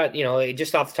mean, you got,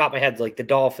 just off the top of my head, like the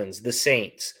Dolphins, the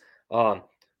Saints,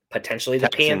 potentially the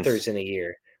Panthers in a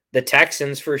year, the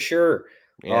Texans for sure.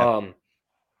 Yeah.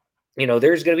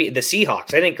 There's going to be the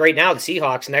Seahawks. I think right now the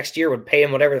Seahawks next year would pay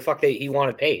him whatever the fuck he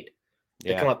wanted paid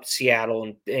to come up to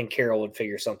Seattle, and Carroll would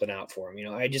figure something out for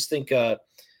him. I just think,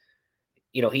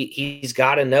 he's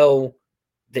got to know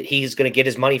that he's going to get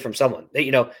his money from someone.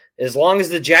 As long as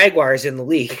the Jaguars in the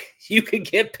league, you can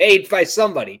get paid by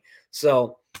somebody.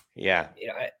 So, yeah,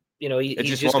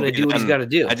 he's just going to do what he's got to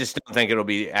do. I just don't think it'll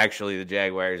be actually the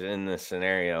Jaguars in this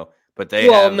scenario. But they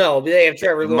have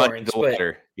Trevor Lawrence.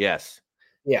 But yes,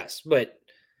 but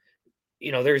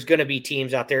there's going to be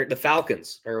teams out there. The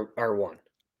Falcons are one.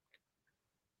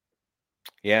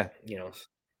 Yeah,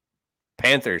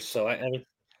 Panthers. So I mean,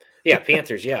 yeah,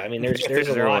 Panthers. Yeah, I mean, there's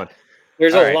a lot.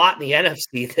 There's a lot in the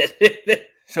NFC that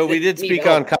so we did speak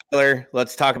on Kyler.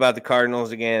 Let's talk about the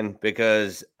Cardinals again,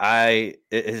 because it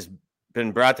has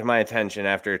been brought to my attention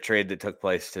after a trade that took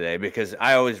place today, because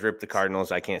I always rip the Cardinals.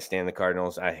 I can't stand the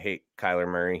Cardinals. I hate Kyler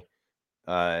Murray.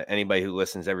 Anybody who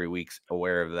listens every week's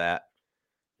aware of that.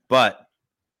 But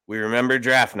we remember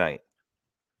draft night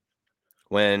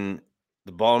when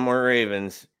the Baltimore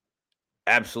Ravens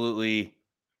absolutely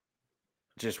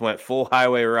just went full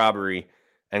highway robbery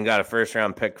and got a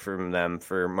first-round pick from them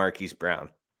for Marquise Brown.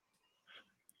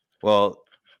 Well,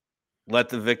 let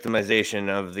the victimization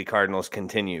of the Cardinals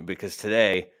continue, because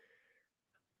today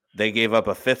they gave up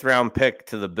a fifth-round pick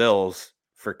to the Bills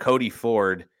for Cody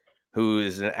Ford, who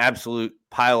is an absolute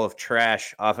pile of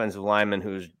trash offensive lineman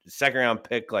who's second-round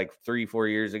pick like 3-4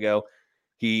 years ago.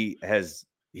 He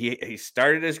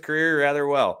started his career rather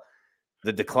well.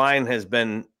 The decline has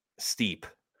been steep,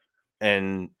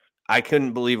 and I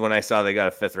couldn't believe when I saw they got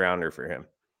a fifth-rounder for him.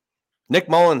 Nick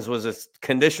Mullins was a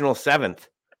conditional seventh.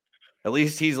 At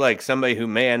least he's like somebody who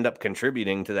may end up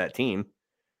contributing to that team.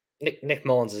 Nick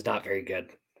Mullins is not very good.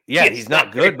 Yeah, he's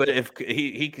not good, but if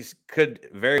he could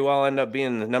very well end up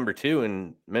being the number 2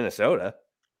 in Minnesota.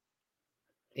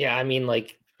 Yeah, I mean,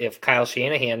 like, if Kyle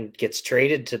Shanahan gets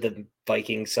traded to the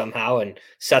Vikings somehow and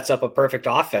sets up a perfect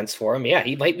offense for him, yeah,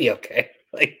 he might be okay.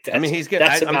 Like, I'm saying he's going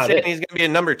to be a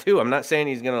number 2. I'm not saying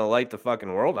he's going to light the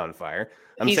fucking world on fire.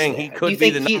 I'm saying he could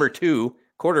be the number 2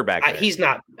 quarterback. He's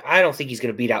not. I don't think he's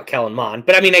going to beat out Kellen Mond,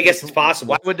 but I mean, I guess it's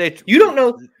possible. Why would they? You don't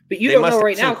know, but you don't know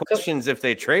right now. Questions if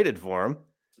they traded for him.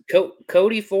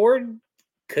 Cody Ford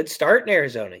could start in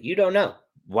Arizona. You don't know.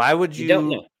 Why would you? Don't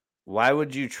know. Why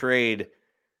would you trade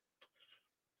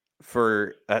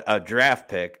for a draft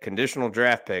pick, conditional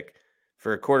draft pick,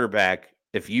 for a quarterback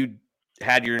if you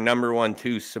had your number 1,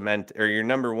 2 cement, or your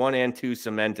number 1 and 2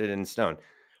 cemented in stone?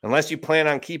 Unless you plan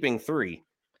on keeping 3.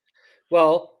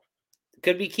 Well,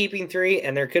 could be keeping 3,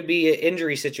 and there could be an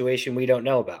injury situation we don't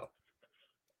know about.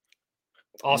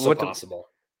 Also possible.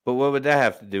 But what would that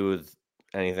have to do with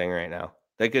anything right now?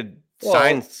 They could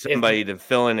sign somebody to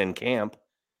fill in camp.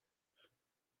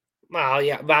 Well,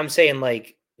 yeah, but I'm saying,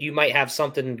 like, you might have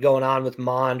something going on with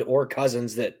Mond or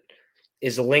Cousins that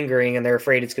is lingering, and they're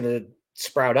afraid it's going to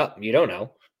sprout up. You don't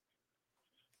know.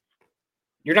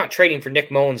 You're not trading for Nick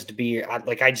Mullins to be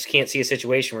like, I just can't see a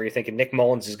situation where you're thinking Nick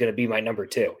Mullins is going to be my number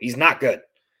 2. He's not good.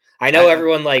 I know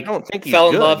everyone fell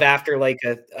in love after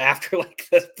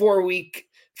the 4-week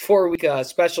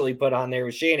special he put on there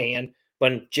with Shanahan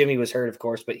when Jimmy was hurt, of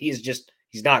course, but he's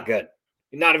not good.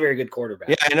 He's not a very good quarterback.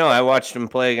 Yeah, I know. I watched him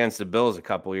play against the Bills a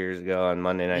couple years ago on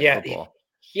Monday Night Football.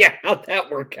 Yeah, how'd that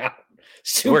work out?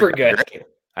 Super good. Great.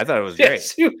 I thought it was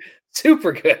great.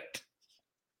 Super good.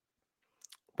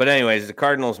 But anyways, the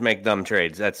Cardinals make dumb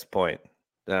trades. That's the point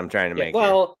that I'm trying to make.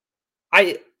 Well,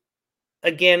 here.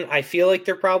 I feel like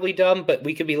they're probably dumb, but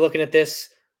we could be looking at this,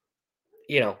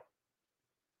 13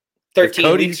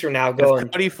 weeks from now going.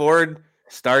 If Cody Ford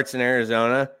starts in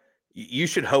Arizona, you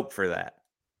should hope for that.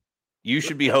 You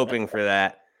should be hoping for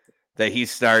that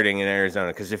he's starting in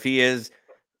Arizona. Because if he is,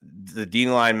 the D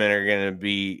linemen are going to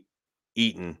be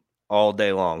eaten all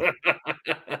day long.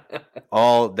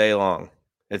 All day long.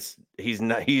 He's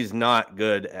not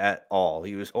good at all.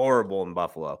 He was horrible in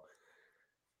Buffalo.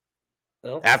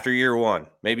 Well, after year 1,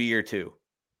 maybe year 2.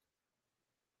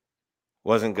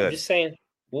 Wasn't good. I'm just saying.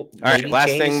 All right, last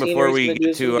thing before we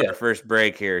get to our first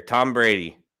break here. Tom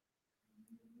Brady.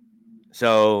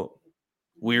 So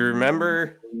we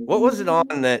remember, what was it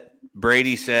on that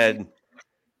Brady said?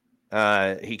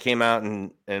 He came out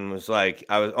and was like,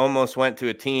 I almost went to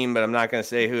a team, but I'm not going to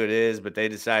say who it is, but they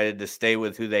decided to stay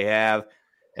with who they have.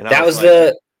 And everyone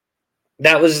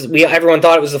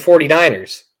thought it was the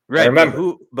 49ers. Right. I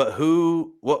remember.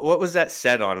 What was that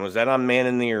set on? Was that on Man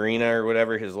in the Arena or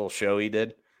whatever, his little show he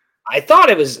did? I thought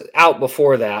it was out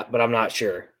before that, but I'm not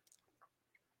sure.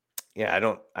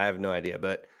 Yeah, I have no idea,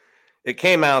 but it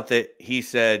came out that he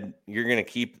said, you're going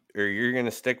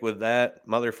to stick with that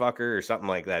motherfucker or something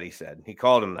like that. He said, he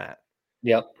called him that.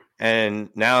 Yep. And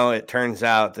now it turns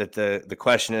out that the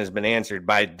question has been answered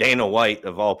by Dana White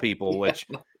of all people, which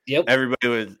everybody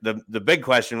was, the big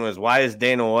question was, why is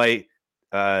Dana White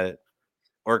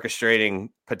orchestrating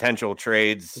potential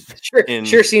trades?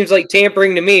 Sure seems like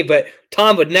tampering to me, but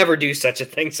Tom would never do such a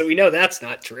thing. So we know that's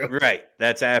not true. Right.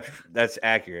 That's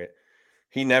accurate.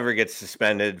 he never gets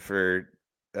suspended for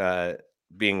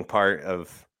being part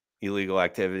of illegal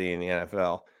activity in the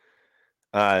NFL.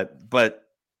 But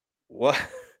what?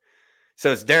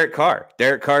 So it's Derek Carr.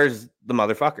 Derek Carr's the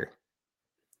motherfucker.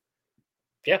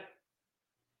 Yeah.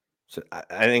 So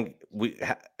I think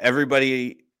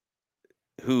everybody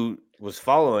who was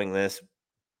following this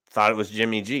thought it was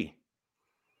Jimmy G.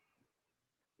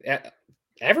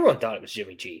 Everyone thought it was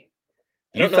Jimmy G.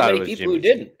 I You don't know thought it many was people Jimmy who G.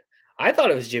 didn't. I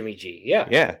thought it was Jimmy G. Yeah.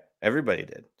 Yeah, everybody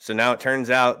did. So now it turns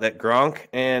out that Gronk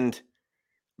and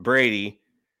Brady,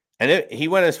 and he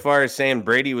went as far as saying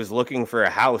Brady was looking for a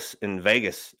house in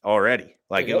Vegas already.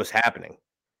 Like it was happening.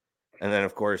 And then,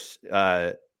 of course,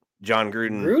 John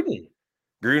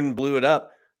Gruden blew it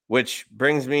up, which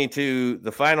brings me to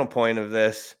the final point of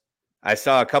this. I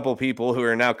saw a couple people who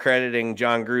are now crediting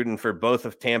John Gruden for both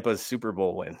of Tampa's Super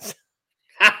Bowl wins.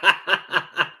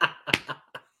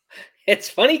 It's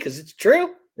funny because it's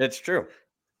true. It's true.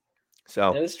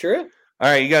 So it's true. All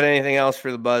right, you got anything else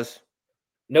for the buzz?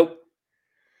 Nope.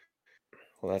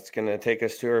 Well, that's going to take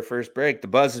us to our first break. The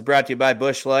buzz is brought to you by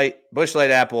Busch Light. Busch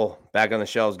Light Apple, back on the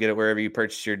shelves. Get it wherever you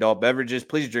purchase your adult beverages.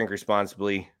 Please drink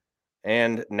responsibly.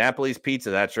 And Napoli's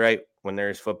Pizza, that's right. When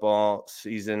there's football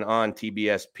season on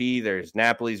TBSP, there's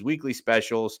Napoli's weekly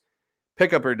specials.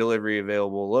 Pickup or delivery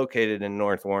available, located in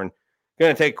North Warren.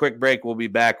 Going to take a quick break. We'll be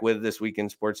back with This Week in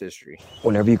Sports History.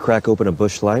 Whenever you crack open a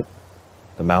Busch Light,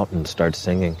 the mountain starts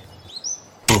singing.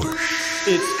 Busch.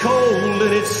 It's cold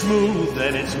and it's smooth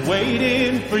and it's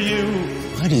waiting for you.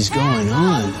 What is going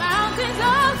on?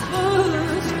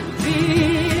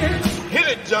 Hit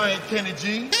it, Giant Kenny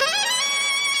G.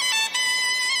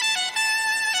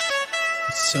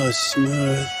 It's so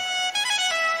smooth.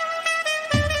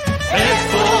 Head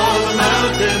for the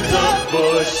mountains of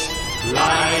Busch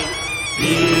Light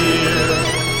Beer.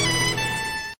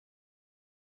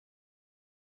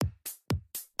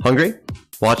 Hungry?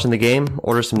 Watching the game?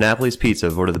 Order some Napoli's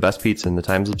Pizza, voted the best pizza in the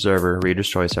Times Observer Reader's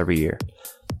Choice every year.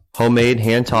 Homemade,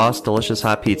 hand-tossed, delicious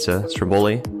hot pizza,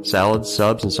 stromboli, salads,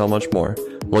 subs, and so much more.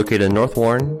 Located in North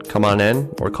Warren, come on in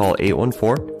or call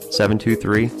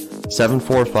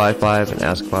 814-723-7455 and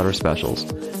ask about our specials.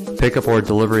 Pickup or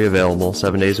delivery available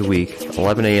 7 days a week,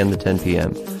 11 a.m. to 10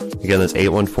 p.m. Again, that's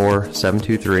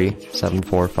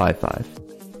 814-723-7455.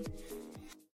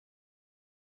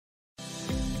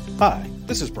 Hi,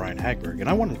 this is Brian Hagberg, and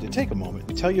I wanted to take a moment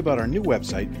and tell you about our new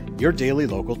website,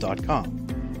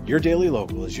 yourdailylocal.com. Your Daily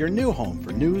Local is your new home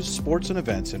for news, sports, and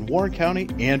events in Warren County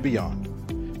and beyond.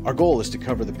 Our goal is to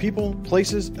cover the people,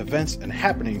 places, events, and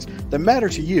happenings that matter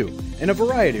to you in a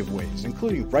variety of ways,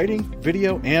 including writing,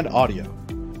 video, and audio.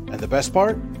 And the best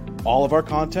part? All of our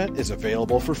content is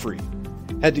available for free.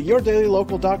 Head to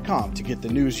yourdailylocal.com to get the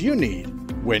news you need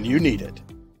when you need it.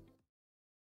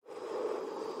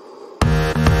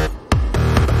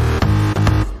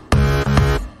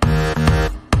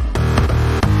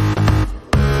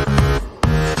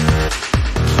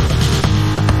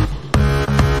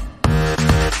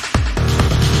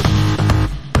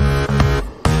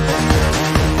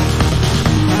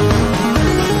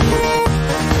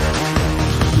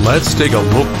 Let's take a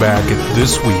look back at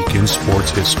this week in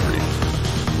sports history.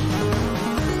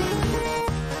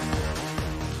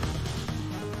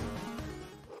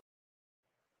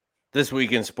 This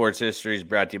Week in Sports History is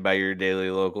brought to you by Your Daily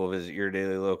Local. Visit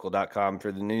yourdailylocal.com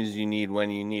for the news you need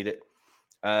when you need it.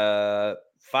 5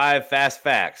 fast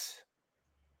facts,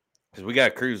 because we got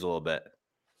to cruise a little bit.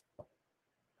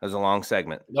 That was a long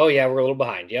segment. Oh, yeah, we're a little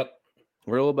behind. Yep.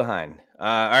 We're a little behind.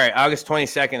 All right, August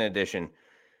 22nd edition.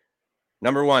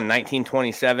 Number 1,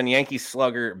 1927, Yankees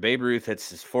slugger Babe Ruth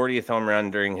hits his 40th home run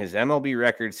during his MLB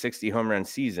record 60 home run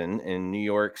season in New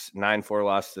York's 9-4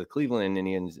 loss to the Cleveland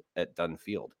Indians at Dunn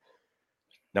Field.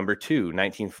 Number 2,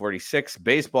 1946,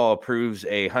 baseball approves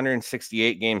a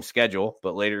 168-game schedule,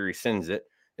 but later rescinds it.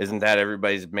 Isn't that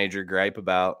everybody's major gripe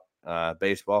about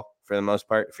baseball for the most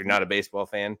part? If you're not a baseball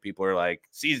fan, people are like,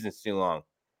 season's too long.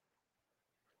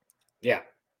 Yeah.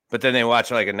 But then they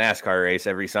watch like a NASCAR race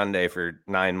every Sunday for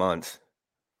 9 months.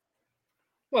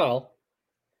 Well,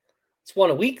 it's one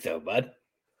a week though, bud.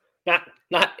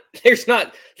 There's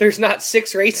not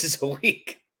 6 races a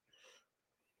week.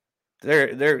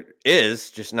 There is,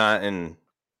 just not in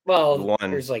Well, one.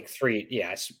 there's like 3.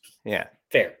 Yeah. Yeah.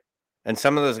 Fair. And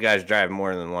some of those guys drive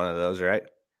more than one of those, right?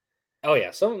 Oh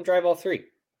yeah, some of them drive all 3.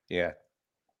 Yeah.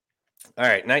 All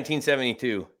right,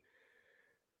 1972.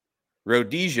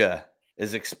 Rhodesia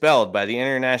is expelled by the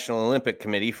International Olympic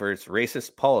Committee for its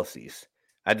racist policies.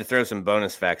 I had to throw some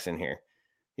bonus facts in here.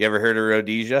 You ever heard of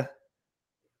Rhodesia?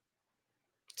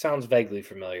 Sounds vaguely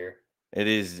familiar.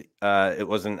 It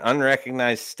was an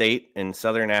unrecognized state in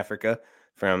southern Africa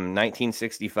from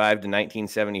 1965 to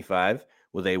 1975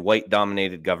 with a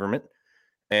white-dominated government,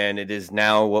 and it is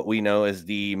now what we know as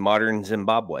the modern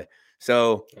Zimbabwe.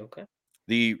 So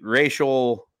the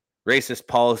racist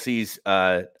policies,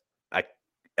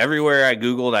 everywhere I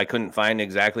Googled, I couldn't find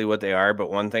exactly what they are, but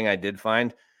one thing I did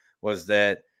find was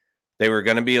that they were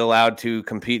going to be allowed to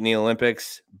compete in the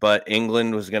Olympics, but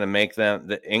England was going to make them,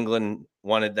 England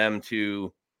wanted them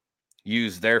to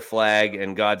use their flag,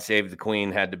 and God Save the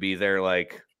Queen had to be their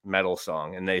like medal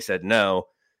song. And they said no.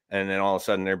 And then all of a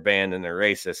sudden they're banned and they're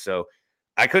racist. So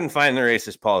I couldn't find the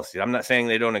racist policies. I'm not saying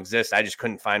they don't exist. I just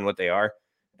couldn't find what they are.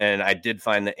 And I did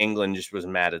find that England just was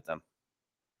mad at them.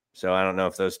 So I don't know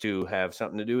if those two have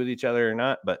something to do with each other or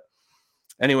not, but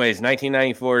anyways,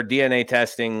 1994 DNA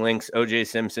testing links O.J.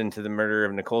 Simpson to the murder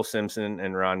of Nicole Simpson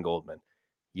and Ron Goldman.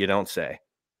 You don't say.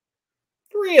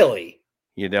 Really?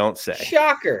 You don't say.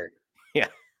 Shocker. Yeah.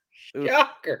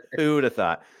 Shocker. Who would have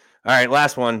thought? All right,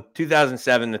 last one.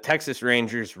 2007, the Texas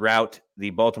Rangers rout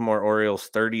the Baltimore Orioles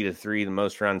 30-3, the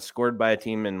most runs scored by a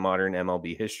team in modern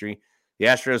MLB history. The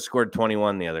Astros scored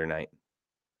 21 the other night.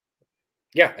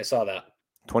 Yeah, I saw that.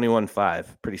 21-5.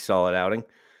 Pretty solid outing.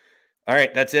 All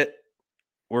right, that's it.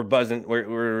 We're buzzing.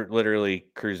 We're literally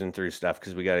cruising through stuff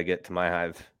because we got to get to my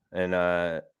hive. And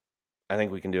I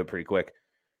think we can do it pretty quick.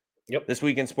 Yep. This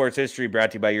week in sports history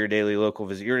brought to you by Your Daily Local.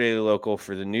 Visit Your Daily Local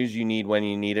for the news you need when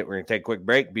you need it. We're going to take a quick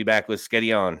break. Be back with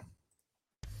Sketty On.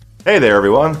 Hey there,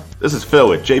 everyone. This is Phil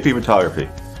with JP Photography.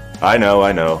 I know.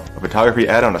 A photography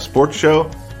ad on a sports show?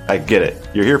 I get it.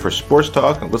 You're here for sports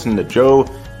talk and listening to Joe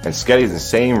and Sketty's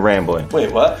insane rambling.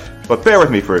 Wait, what? But bear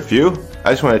with me for a few.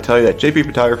 I just want to tell you that JP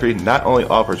Photography not only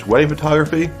offers wedding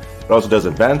photography, but also does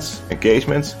events,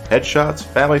 engagements, headshots,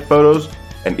 family photos,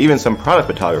 and even some product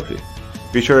photography.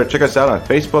 Be sure to check us out on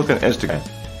Facebook and Instagram.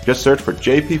 Just search for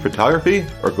JP Photography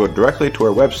or go directly to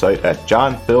our website at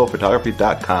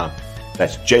johnphilphotography.com.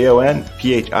 That's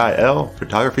JONPHIL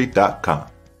photography.com.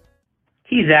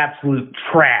 He's absolute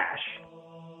trash.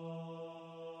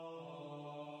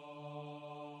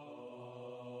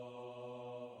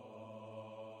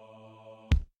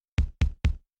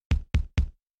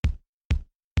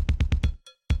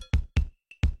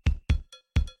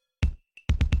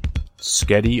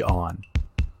 Sketty On.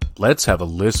 Let's have a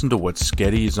listen to what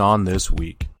Sketty's on this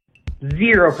week.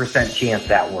 0% chance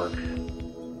that works.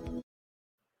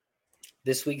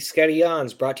 This week's Sketty On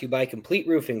is brought to you by Complete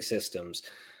Roofing Systems.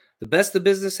 The best the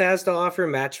business has to offer,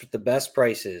 matched with the best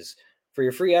prices. For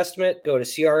your free estimate, go to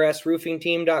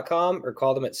crsroofingteam.com or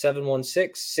call them at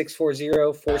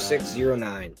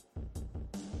 716-640-4609.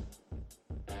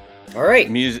 All right.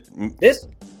 The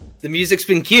music's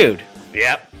been cued.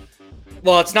 Yep.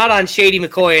 Well, it's not on Shady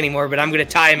McCoy anymore, but I'm going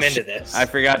to tie him into this. I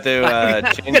forgot to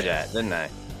change that, didn't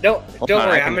I? Don't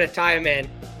worry. I'm going to tie him in.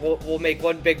 We'll make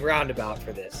one big roundabout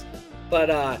for this.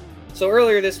 But so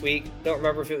earlier this week, don't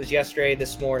remember if it was yesterday,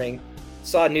 this morning,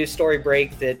 saw a news story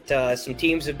break that some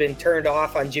teams have been turned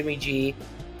off on Jimmy G,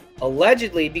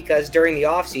 allegedly because during the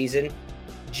offseason,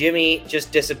 Jimmy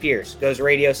just disappears, goes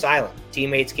radio silent.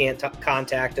 Teammates can't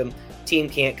contact him. Team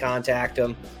can't contact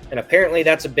him. And apparently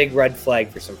that's a big red flag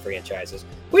for some franchises,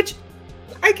 which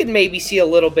I could maybe see a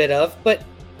little bit of, but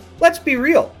let's be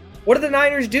real. What do the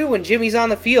Niners do when Jimmy's on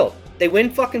the field? They win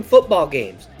fucking football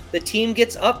games. The team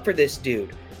gets up for this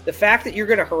dude. The fact that you're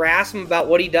going to harass him about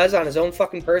what he does on his own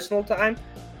fucking personal time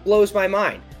blows my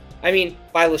mind. I mean,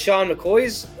 by LaShawn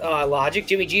McCoy's logic,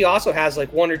 Jimmy G also has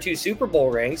like 1 or 2 Super Bowl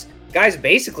rings. Guy's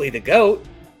basically the GOAT.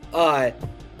 I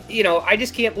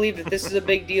just can't believe that this is a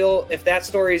big deal. If that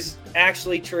story's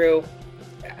actually true,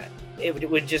 it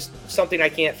would just something I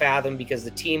can't fathom because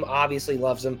the team obviously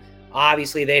loves him.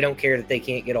 Obviously, they don't care that they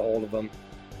can't get a hold of him.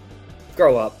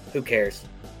 Grow up. Who cares?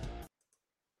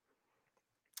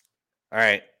 All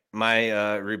right.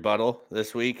 My rebuttal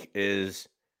this week is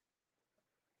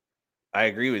I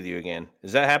agree with you again.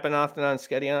 Does that happen often on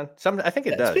Sketty On? I think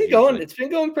it does. It's been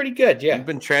going pretty good, yeah. You've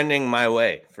been trending my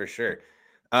way for sure.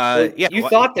 You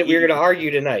thought that we were going to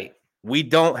argue tonight. We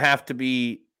don't have to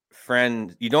be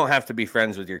friends. You don't have to be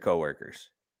friends with your coworkers.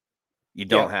 You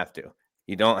don't have to.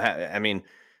 You don't have. I mean,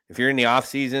 if you're in the off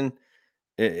season,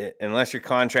 unless your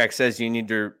contract says you need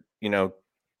to,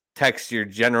 text your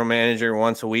general manager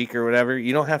once a week or whatever,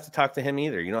 you don't have to talk to him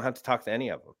either. You don't have to talk to any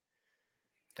of them.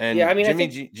 And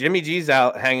Jimmy G's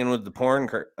out hanging with the porn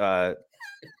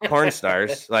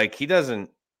stars. Like he doesn't.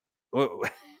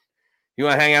 You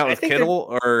want to hang out with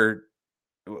Kittle or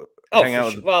hang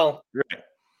out with? Well, right.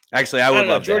 Actually, I would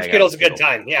love George Kittle's a good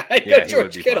time. Yeah,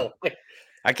 George Kittle.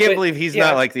 I can't believe he's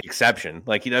not like the exception.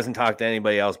 Like he doesn't talk to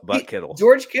anybody else but Kittle.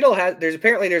 George Kittle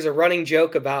there's a running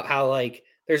joke about how like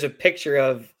there's a picture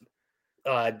of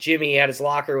Jimmy at his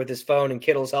locker with his phone and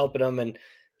Kittle's helping him, and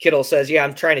Kittle says, yeah,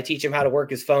 I'm trying to teach him how to work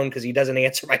his phone because he doesn't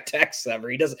answer my texts ever.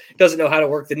 He doesn't know how to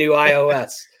work the new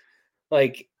iOS.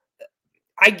 Like,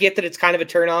 I get that it's kind of a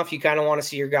turnoff. You kind of want to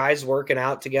see your guys working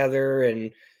out together and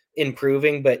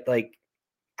improving, but like,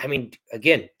 I mean,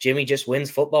 again, Jimmy just wins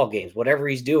football games. Whatever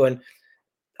he's doing,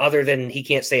 other than he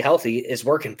can't stay healthy, is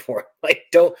working for him. Like,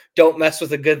 don't mess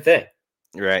with a good thing.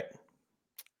 Right.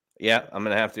 Yeah, I'm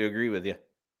gonna have to agree with you.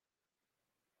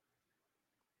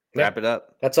 Wrap it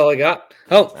up. That's all I got.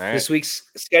 Oh, all right. This week's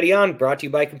Sketty On brought to you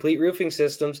by Complete Roofing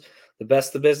Systems. The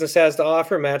best the business has to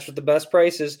offer, matched with the best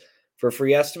prices. For a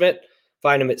free estimate,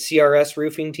 find them at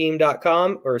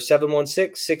crsroofingteam.com or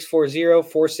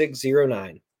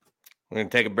 716-640-4609. We're going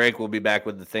to take a break. We'll be back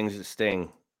with the things that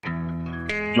sting.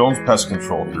 Jones Pest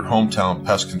Control, your hometown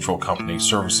pest control company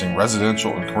servicing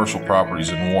residential and commercial properties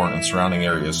in Warren and surrounding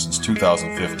areas since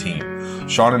 2015.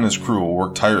 Sean and his crew will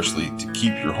work tirelessly to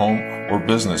keep your home or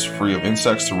business free of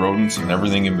insects to rodents and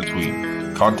everything in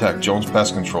between. Contact Jones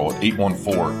Pest Control at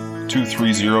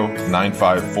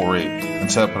 814-230-9548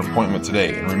 and set up an appointment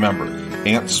today. And remember,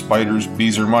 ants, spiders,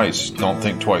 bees, or mice, don't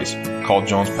think twice. Call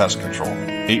Jones Pest Control,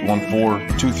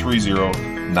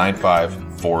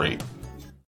 814-230-9548.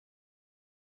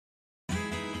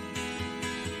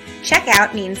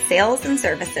 Checkout means sales and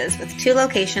services with 2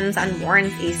 locations on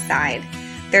Warren's East Side.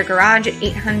 Their garage at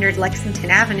 800 Lexington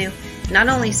Avenue not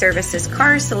only services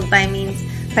cars sold by Means,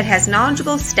 but has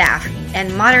knowledgeable staff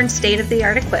and modern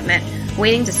state-of-the-art equipment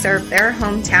waiting to serve their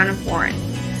hometown of Warren.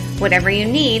 Whatever you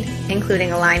need,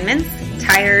 including alignments,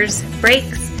 tires,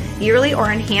 brakes, yearly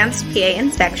or enhanced PA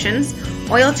inspections,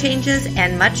 oil changes,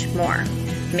 and much more.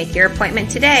 Make your appointment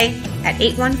today at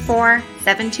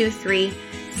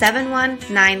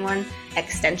 814-723-7191,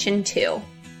 extension 2.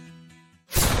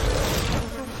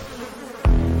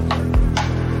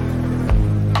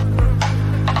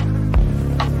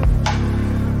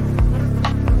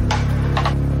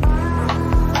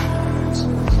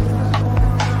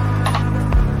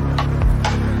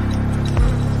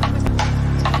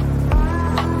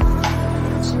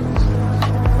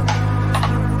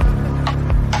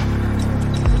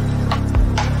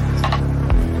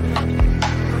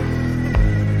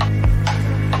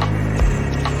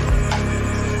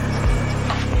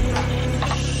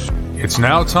 It's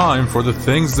now time for the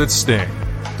things that sting.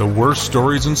 The worst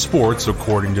stories in sports,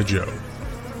 according to Joe.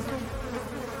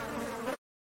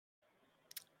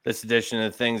 This edition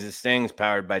of Things That Sting is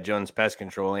powered by Jones Pest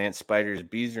Control. Ants, spiders,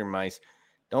 bees, or mice.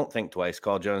 Don't think twice.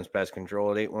 Call Jones Pest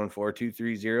Control at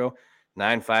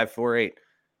 814-230-9548.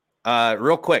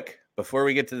 Real quick, before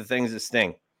we get to the things that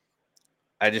sting,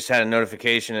 I just had a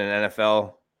notification in an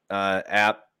NFL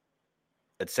app.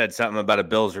 It said something about a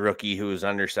Bills rookie who was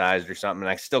undersized or something, and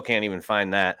I still can't even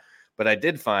find that. But I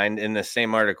did find in the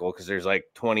same article, because there's like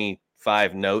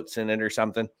 25 notes in it or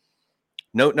something.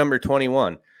 Note number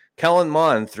 21. Kellen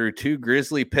Mond threw 2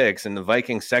 Grizzly picks in the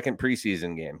Vikings' second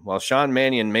preseason game. While Sean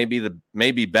Mannion may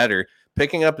be better,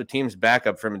 picking up the team's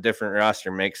backup from a different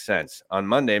roster makes sense. On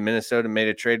Monday, Minnesota made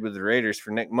a trade with the Raiders for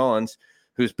Nick Mullins,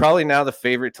 who's probably now the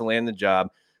favorite to land the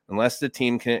job, unless the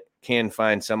team can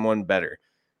find someone better.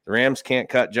 The Rams can't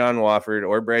cut John Wofford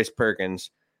or Bryce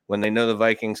Perkins when they know the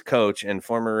Vikings coach and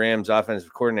former Rams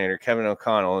offensive coordinator Kevin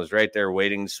O'Connell is right there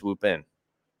waiting to swoop in.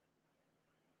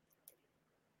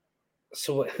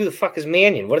 So who the fuck is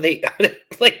Mannion? What are they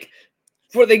like?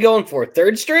 What are they going for?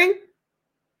 Third string?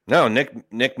 No,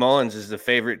 Nick Mullins is the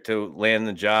favorite to land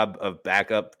the job of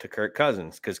backup to Kirk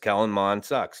Cousins because Kellen Mond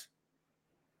sucks.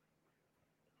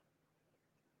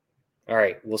 All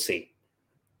right, we'll see.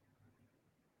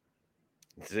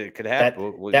 It could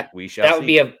happen. We shall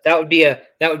see. That would be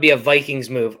a Vikings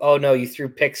move. Oh no, you threw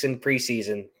picks in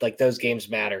preseason. Like those games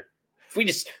matter. If we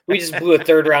just blew a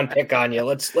 3rd round pick on you.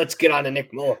 Let's get on to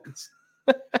Nick Mullins.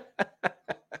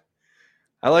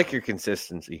 I like your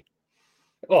consistency.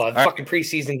 Well, fucking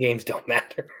preseason games don't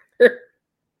matter.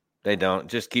 They don't.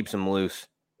 Just keeps them loose.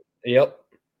 Yep.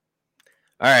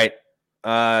 All right.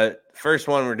 First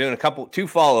one, we're doing 2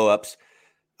 follow-ups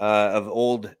of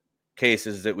old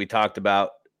cases that we talked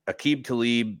about. Aqib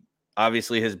Talib,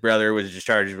 obviously his brother was just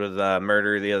charged with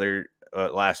murder the other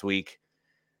last week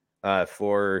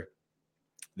for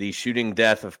the shooting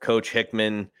death of Coach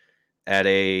Hickman at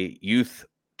a youth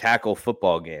tackle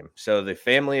football game. So the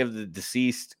family of the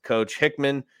deceased Coach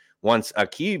Hickman wants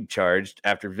Aqib charged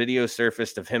after video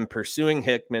surfaced of him pursuing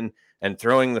Hickman and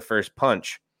throwing the first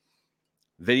punch.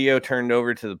 Video turned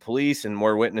over to the police and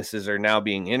more witnesses are now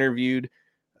being interviewed.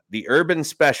 The Urban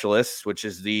Specialists, which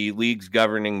is the league's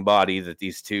governing body that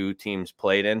these 2 teams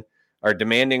played in, are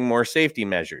demanding more safety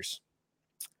measures.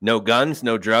 No guns,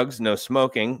 no drugs, no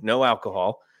smoking, no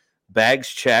alcohol, bags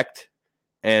checked,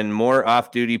 and more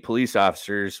off-duty police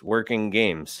officers working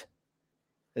games.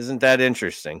 Isn't that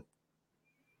interesting?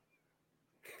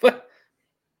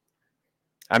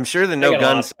 I'm sure the no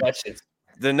guns questions.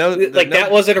 That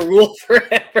wasn't a rule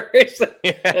forever.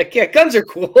 Yeah, guns are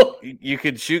cool. You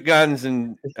could shoot guns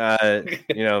and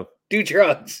do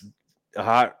drugs,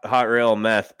 hot rail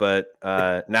meth, but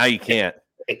now you can't.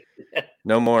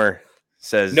 No more,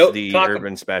 says the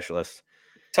urban specialist.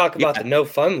 Talk about the no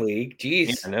fun league.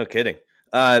 Jeez, yeah, no kidding.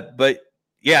 But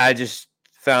yeah, I just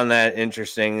found that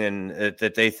interesting, and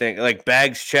that they think like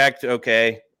bags checked,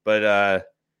 okay, but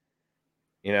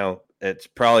it's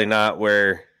probably not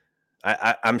where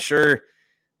I'm sure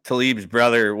Talib's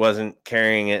brother wasn't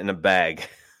carrying it in a bag.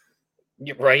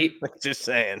 You're right. Just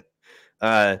saying.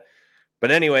 But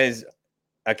anyways,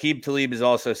 Aqib Talib is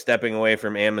also stepping away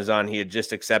from Amazon. He had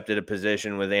just accepted a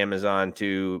position with Amazon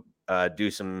to do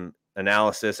some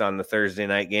analysis on the Thursday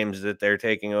night games that they're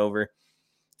taking over.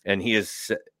 And he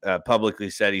has publicly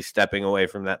said he's stepping away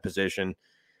from that position.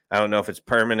 I don't know if it's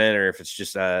permanent or if it's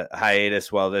just a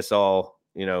hiatus while this all,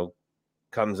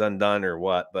 comes undone or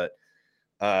what, but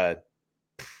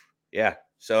yeah.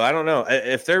 So I don't know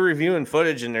if they're reviewing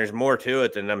footage and there's more to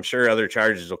it, then I'm sure other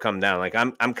charges will come down. Like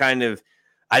I'm kind of,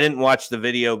 I didn't watch the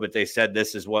video, but they said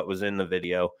this is what was in the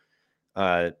video.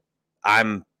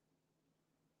 I'm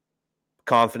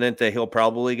confident that he'll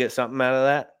probably get something out of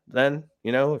that then,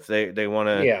 if they want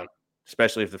to,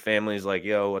 especially if the family's like,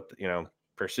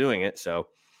 pursuing it. So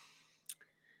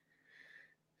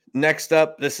next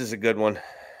up, this is a good one.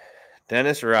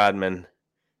 Dennis Rodman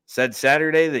said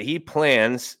Saturday that he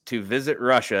plans to visit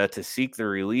Russia to seek the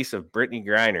release of Brittany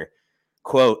Griner.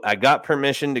 Quote, I got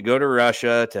permission to go to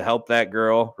Russia to help that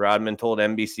girl, Rodman told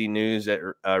NBC News at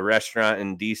a restaurant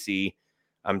in D.C.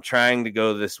 I'm trying to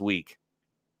go this week.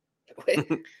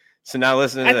 So now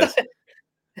listen to this.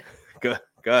 Go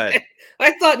ahead.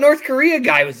 I thought North Korea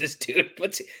guy was this dude.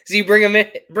 Does he bringing him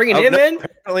in?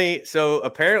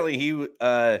 Apparently he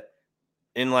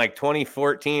in like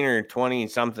 2014 or 20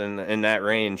 something in that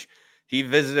range, he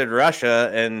visited Russia,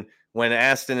 and when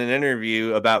asked in an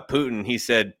interview about Putin, he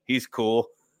said he's cool.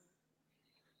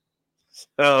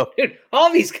 So, dude,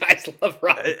 all these guys love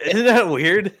Rodman. Isn't that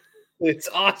weird? It's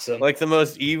awesome. Like the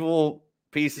most evil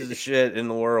pieces of shit in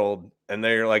the world, and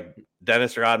they're like,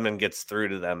 Dennis Rodman gets through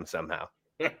to them somehow.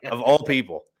 Of all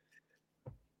people.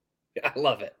 I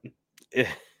love it.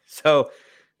 So,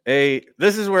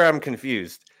 this is where I'm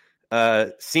confused.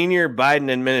 Senior Biden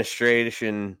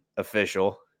administration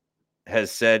official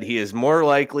has said he is more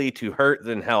likely to hurt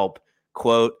than help.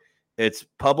 Quote, it's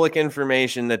public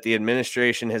information that the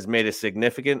administration has made a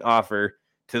significant offer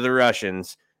to the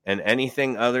Russians, and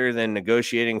anything other than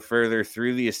negotiating further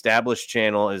through the established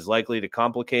channel is likely to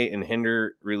complicate and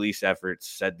hinder release efforts,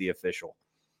 said the official.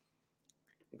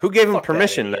 Who gave him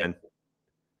permission then?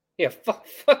 Yeah, fuck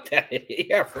that.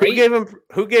 Yeah, right.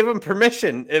 Who gave him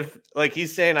permission? If like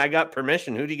he's saying I got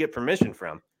permission, who did he get permission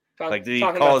from? Did he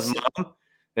call his mom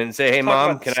and say, "Hey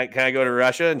mom, can I go to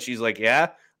Russia?" And she's like, "Yeah."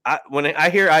 When I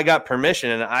hear I got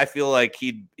permission, and I feel like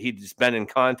he'd just been in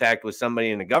contact with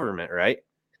somebody in the government, right?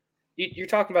 You're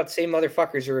talking about the same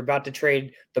motherfuckers who are about to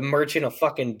trade the merchant of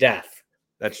fucking death.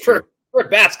 That's true. For a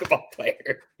basketball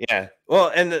player. Yeah.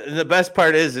 Well, and the best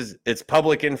part is it's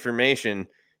public information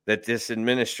that the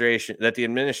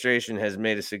administration has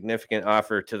made a significant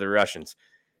offer to the Russians.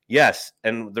 Yes,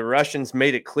 and the Russians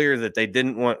made it clear that they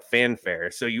didn't want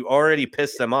fanfare. So you already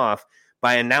pissed them off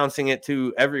by announcing it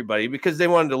to everybody because they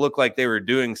wanted to look like they were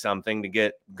doing something to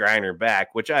get Griner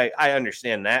back, which I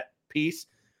understand that piece,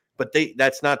 but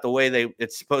that's not the way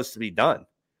it's supposed to be done.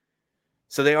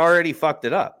 So they already fucked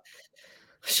it up.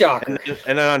 Shocker.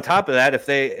 And then on top of that, if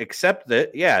they accept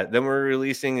it, then we're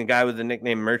releasing a guy with the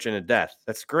nickname Merchant of Death.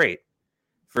 That's great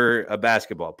for a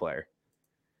basketball player.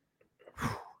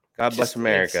 God bless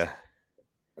America.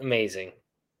 Amazing.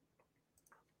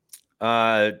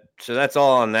 So that's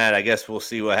all on that. I guess we'll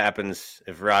see what happens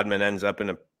if Rodman ends up in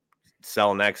a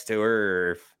cell next to her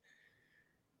or if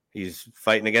he's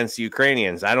fighting against the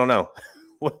Ukrainians. I don't know.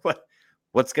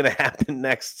 What's going to happen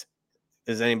next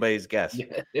is anybody's guess.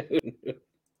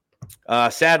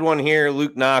 Sad one here.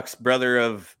 Luke Knox, brother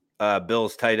of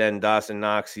Bills tight end Dawson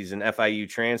Knox. He's an FIU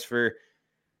transfer.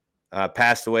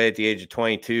 Passed away at the age of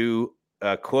 22.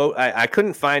 Quote, I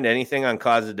couldn't find anything on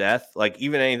cause of death, like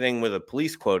even anything with a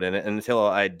police quote in it, until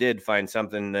I did find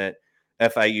something that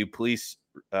FIU police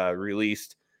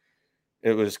released.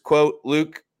 It was, quote,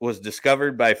 Luke was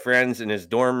discovered by friends in his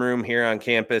dorm room here on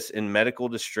campus in medical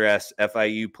distress.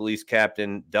 FIU police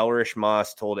captain Delrish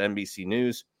Moss told NBC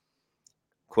News.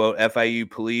 quote, FIU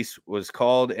police was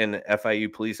called and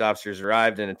FIU police officers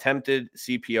arrived and attempted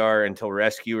CPR until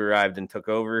rescue arrived and took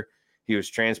over. He was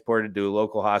transported to a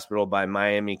local hospital by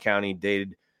Miami-Dade County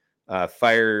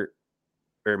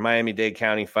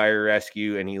Fire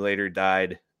Rescue, and he later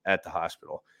died at the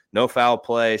hospital. No foul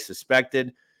play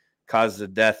suspected. Cause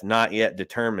of death not yet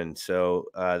determined. So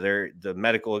the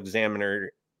medical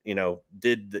examiner,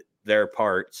 did their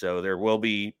part. So there will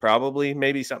be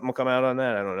maybe something will come out on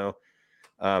that. I don't know.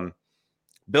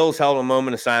 Bills held a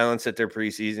moment of silence at their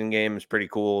preseason game. It was pretty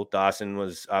cool. Dawson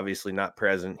was obviously not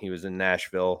present. He was in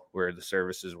Nashville where the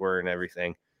services were and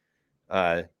everything.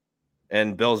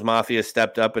 And Bills Mafia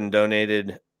stepped up and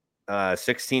donated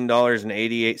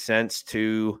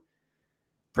 $16.88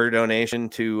 per donation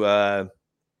to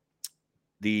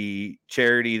the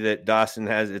charity that Dawson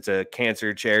has. It's a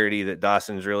cancer charity that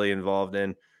Dawson's really involved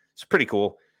in. It's pretty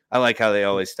cool. I like how they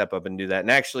always step up and do that.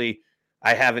 And actually,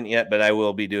 I haven't yet, but I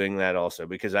will be doing that also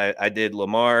because I did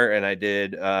Lamar and I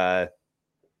did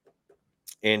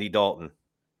Andy Dalton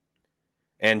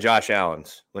and Josh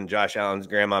Allen's. When Josh Allen's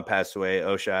grandma passed away,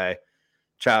 Oshai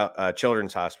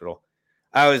Children's Hospital.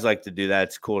 I always like to do that.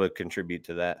 It's cool to contribute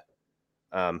to that.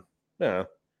 I don't know.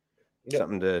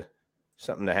 Yep.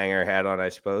 Something to hang our hat on, I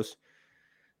suppose.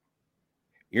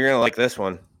 You're going to like this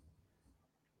one.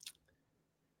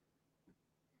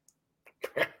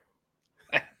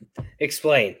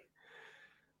 Explain.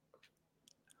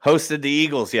 Hosted the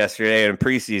Eagles yesterday in a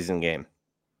preseason game.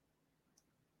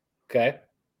 Okay.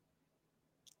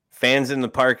 Fans in the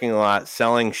parking lot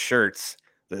selling shirts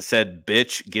that said,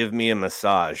 "Bitch, give me a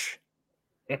massage."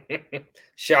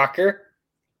 Shocker.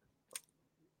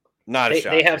 Not a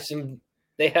shocker.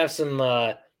 They have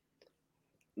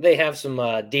some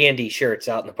dandy shirts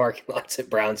out in the parking lots at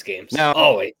Browns games. Now,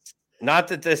 always. Not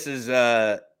that this is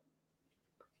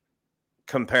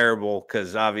comparable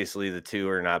because obviously the two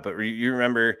are not. But you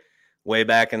remember way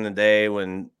back in the day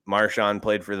when Marshawn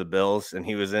played for the Bills and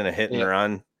he was in a hit and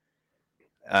run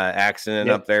accident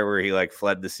up there where he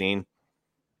fled the scene.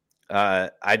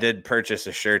 I did purchase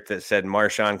a shirt that said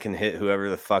Marshawn can hit whoever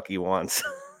the fuck he wants.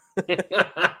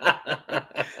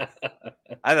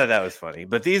 I thought that was funny,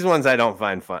 but these ones I don't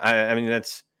find fun. I mean,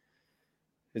 it's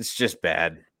just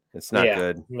bad. It's not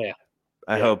good. Yeah.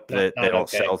 I hope that they don't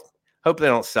sell. Hope they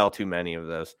don't sell too many of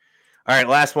those. All right,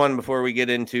 last one before we get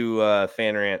into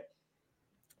fan rant.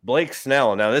 Blake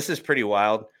Snell. Now this is pretty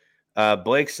wild.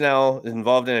 Blake Snell is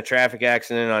involved in a traffic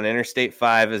accident on Interstate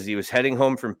 5 as he was heading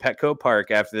home from Petco Park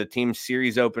after the team's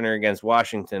series opener against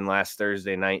Washington last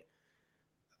Thursday night.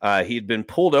 He had been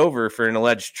pulled over for an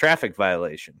alleged traffic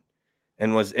violation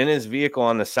and was in his vehicle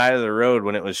on the side of the road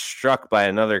when it was struck by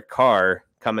another car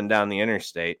coming down the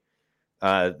interstate.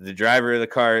 The driver of the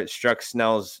car that struck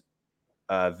Snell's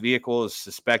vehicle is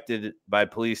suspected by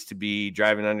police to be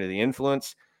driving under the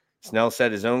influence. Snell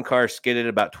said his own car skidded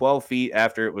about 12 feet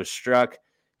after it was struck.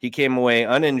 He came away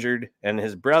uninjured, and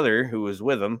his brother, who was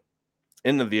with him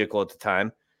in the vehicle at the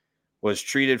time, was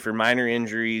treated for minor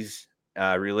injuries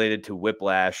related to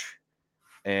whiplash.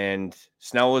 And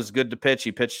Snell was good to pitch.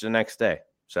 He pitched the next day.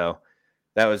 So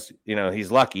that was, he's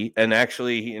lucky. And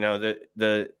actually,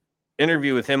 the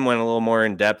interview with him went a little more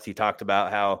in depth. He talked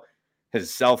about how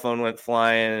his cell phone went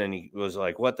flying and he was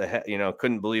like, what the heck,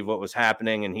 couldn't believe what was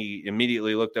happening. And he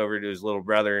immediately looked over to his little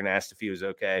brother and asked if he was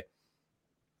okay.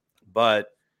 But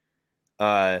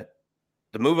the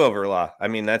move over law, I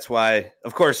mean, that's why,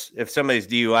 of course, if somebody's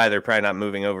DUI, they're probably not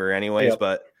moving over anyways,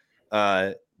 but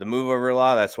the move over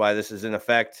law, that's why this is in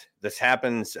effect. This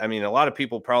happens. I mean, a lot of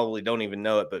people probably don't even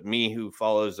know it, but me, who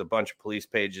follows a bunch of police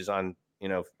pages on,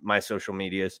 my social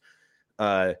medias,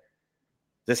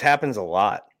 this happens a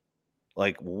lot.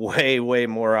 Like way, way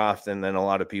more often than a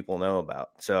lot of people know about.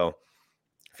 So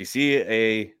if you see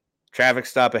a traffic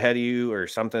stop ahead of you or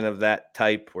something of that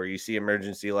type where you see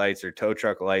emergency lights or tow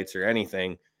truck lights or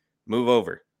anything, move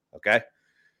over. Okay.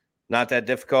 Not that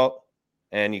difficult.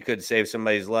 And you could save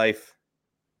somebody's life.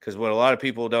 Because what a lot of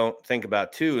people don't think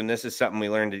about too, and this is something we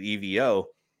learned at EVO,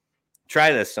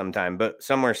 try this sometime, but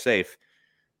somewhere safe.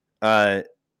 Where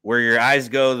your eyes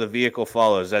go, the vehicle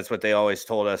follows. That's what they always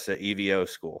told us at EVO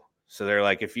school. So they're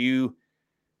like, if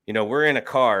we're in a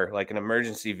car, like an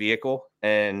emergency vehicle,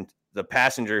 and the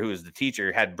passenger who was the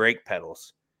teacher had brake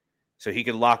pedals. So he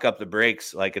could lock up the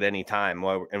brakes like at any time.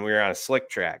 And we were on a slick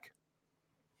track.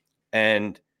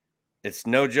 And it's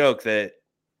no joke that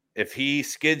if he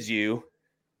skids you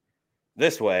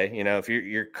this way, if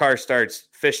your car starts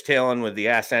fishtailing with the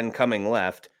ass end coming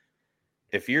left,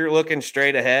 if you're looking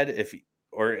straight ahead,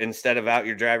 or instead of out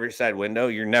your driver's side window,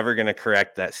 you're never going to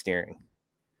correct that steering.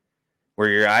 Where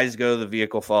your eyes go, the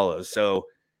vehicle follows. So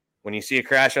when you see a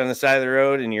crash on the side of the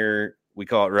road and we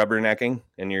call it rubbernecking,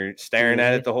 and you're staring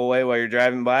at it the whole way while you're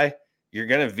driving by, you're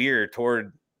going to veer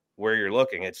toward where you're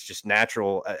looking. It's just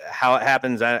natural. How it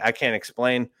happens, I can't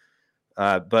explain,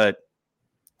 but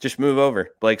just move over.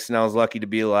 Blake Snell's lucky to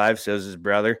be alive. So is his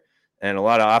brother. And a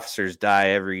lot of officers die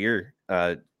every year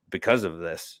because of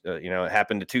this. It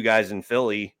happened to 2 guys in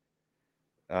Philly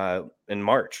in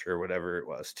March or whatever it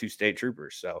was, 2 state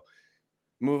troopers. So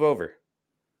move over.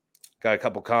 Got a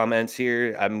couple comments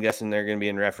here. I'm guessing they're going to be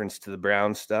in reference to the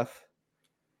Brown stuff.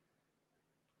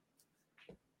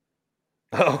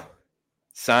 Oh,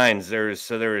 signs. There was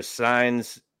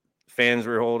signs fans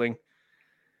were holding.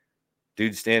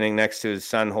 Dude standing next to his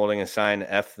son holding a sign,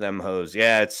 F them hoes.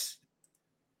 Yeah, it's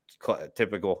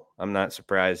typical. I'm not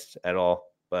surprised at all.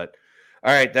 But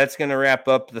all right, that's going to wrap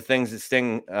up the things that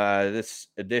sting. This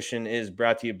edition is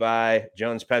brought to you by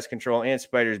Jones Pest Control and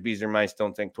Spiders, Bees, or Mice.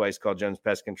 Don't think twice. Call Jones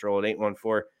Pest Control at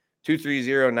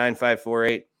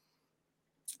 814-230-9548.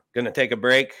 Going to take a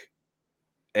break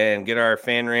and get our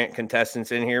fan rant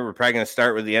contestants in here. We're probably going to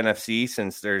start with the NFC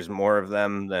since there's more of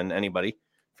them than anybody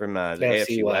from the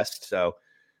AFC West. So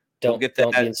don't be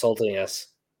insulting us.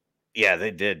 Yeah,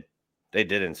 they did. They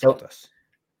did insult us.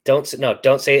 Don't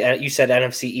say. You said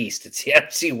NFC East. It's the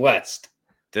NFC West.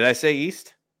 Did I say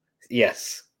East?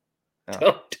 Yes.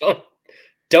 Oh.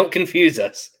 Don't confuse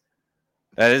us.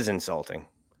 That is insulting.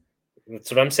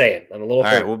 That's what I'm saying. I'm a little.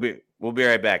 All right, we'll be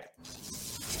right back.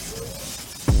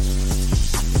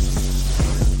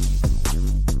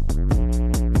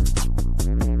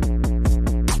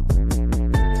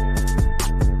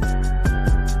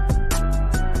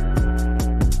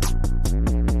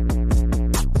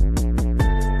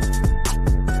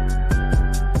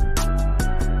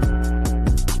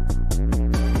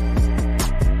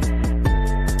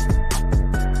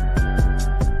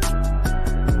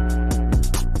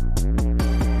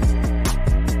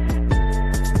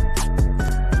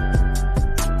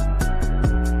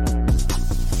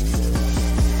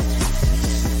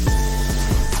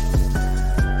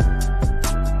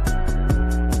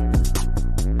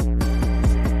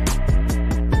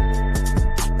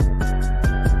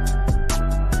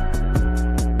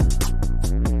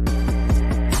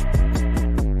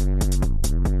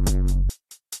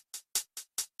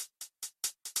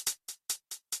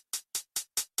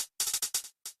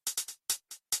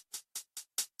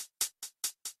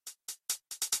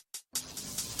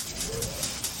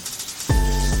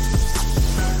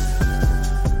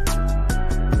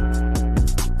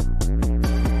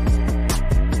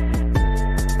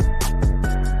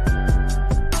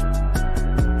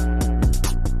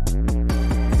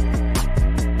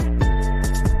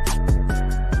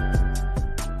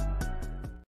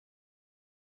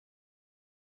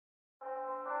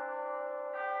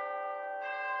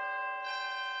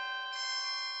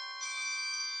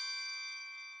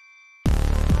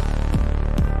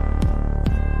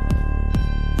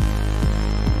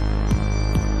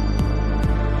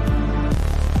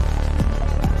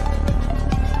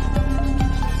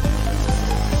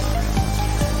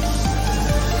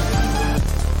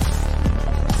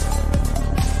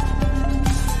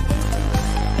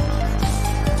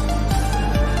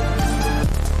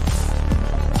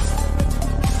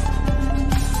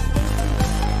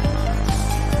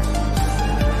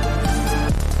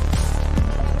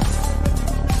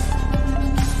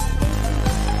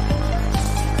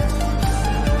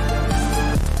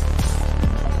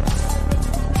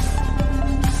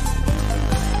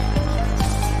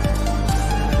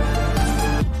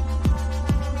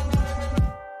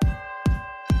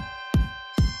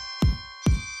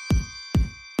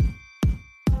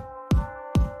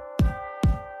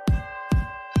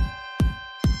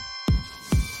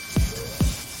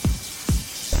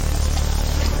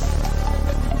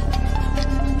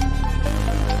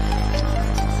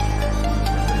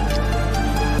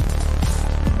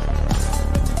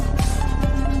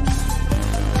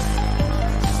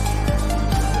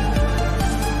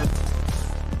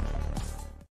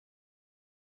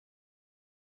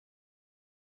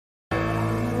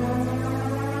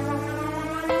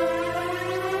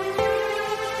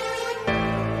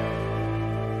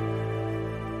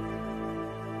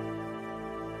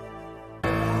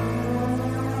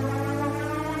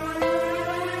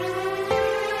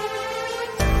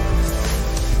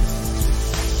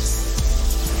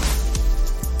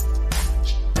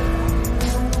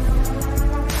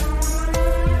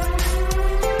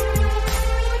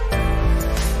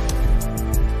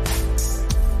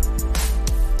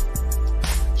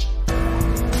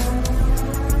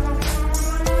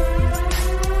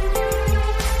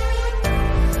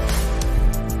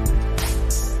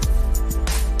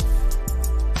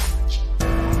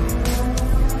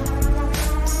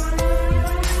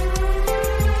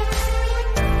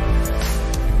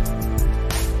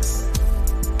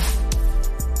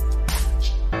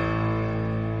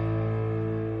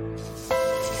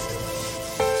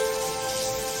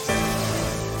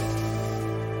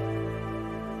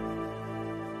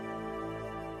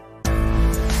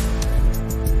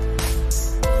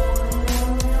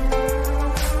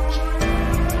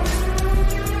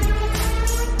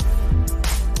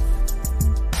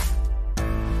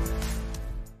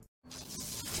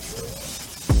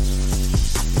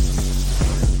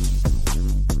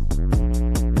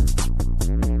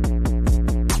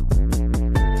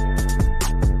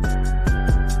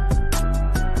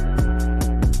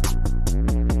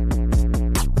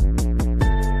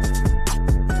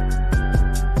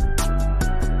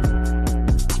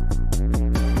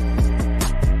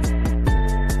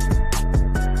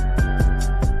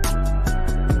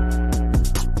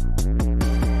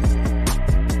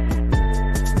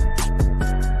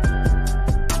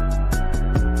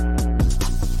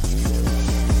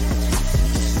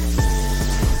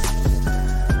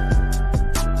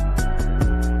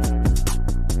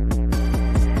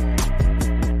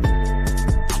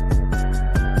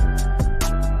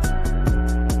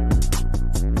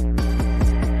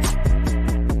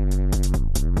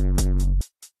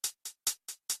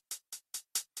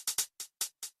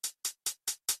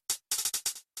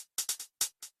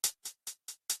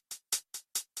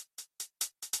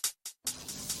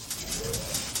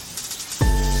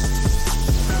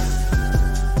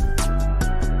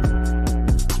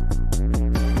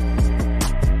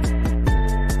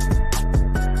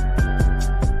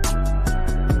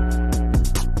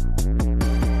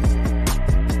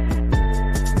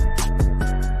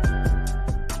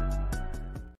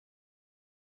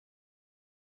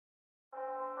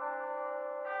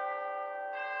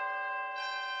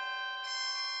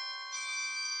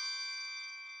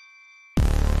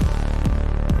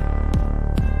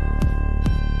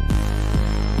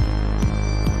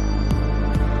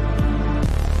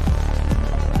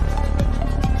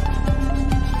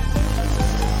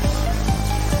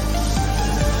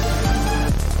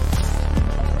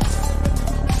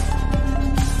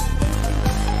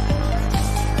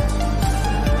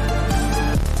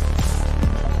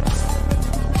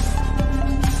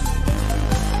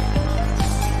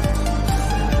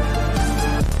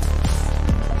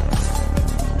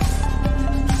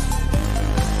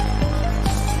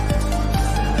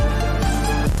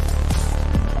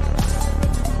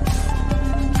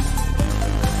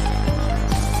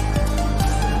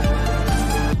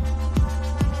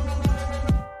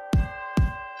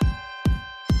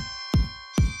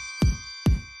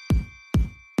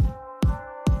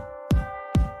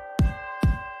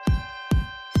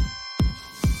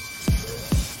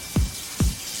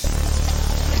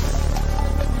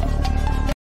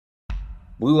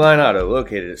 Blue Line Auto,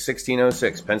 located at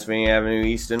 1606 Pennsylvania Avenue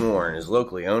East in Warren, is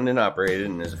locally owned and operated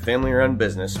and is a family-run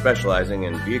business specializing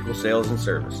in vehicle sales and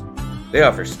service. They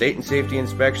offer state and safety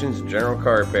inspections and general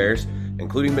car repairs,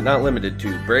 including but not limited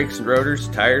to brakes and rotors,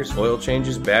 tires, oil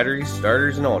changes, batteries,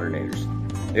 starters, and alternators.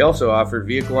 They also offer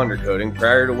vehicle undercoating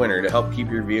prior to winter to help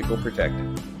keep your vehicle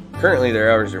protected. Currently,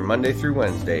 their hours are Monday through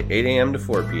Wednesday, 8 a.m. to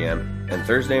 4 p.m., and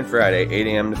Thursday and Friday, 8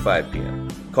 a.m. to 5 p.m.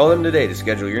 Call them today to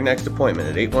schedule your next appointment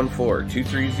at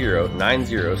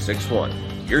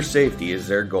 814-230-9061. Your safety is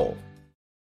their goal.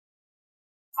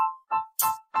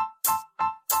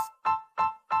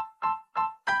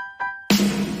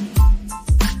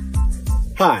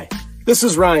 Hi, this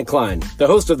is Ryan Klein, the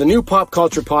host of the new pop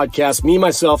culture podcast, Me,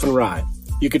 Myself, and Rye.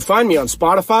 You can find me on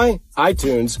Spotify,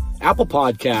 iTunes, Apple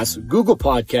Podcasts, Google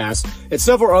Podcasts, and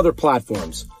several other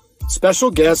platforms.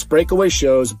 Special guests, breakaway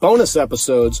shows, bonus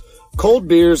episodes, cold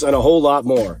beers, and a whole lot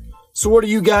more. So what are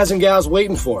you guys and gals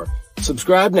waiting for?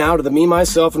 Subscribe now to the Me,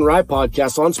 Myself, and Rye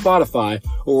podcast on Spotify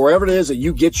or wherever it is that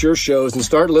you get your shows and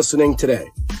start listening today.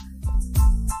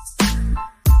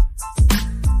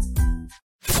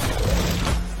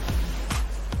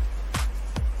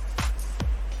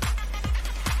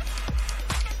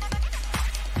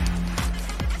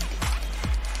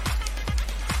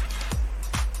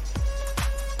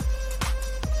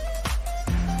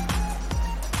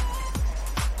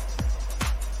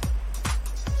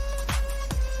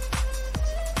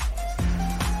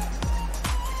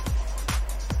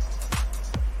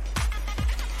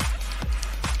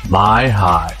 My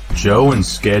High, Joe and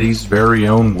Sketty's very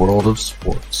own world of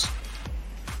sports.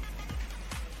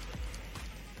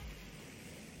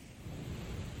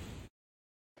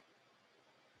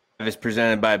 Is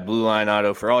presented by Blue Line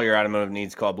Auto. For all your automotive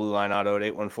needs, call Blue Line Auto at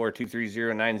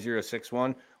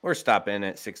 814-230-9061 or stop in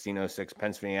at 1606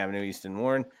 Pennsylvania Avenue East in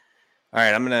Warren. All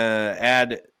right, I'm going to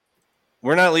add,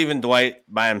 we're not leaving Dwight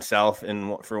by himself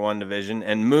for one division,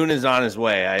 and Moon is on his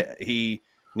way. He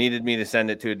needed me to send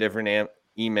it to a different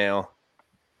email,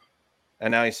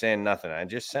 and now he's saying nothing. I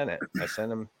just sent it. I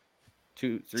sent him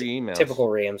 2-3 emails. Typical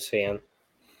Rams fan.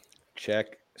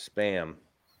 Check spam.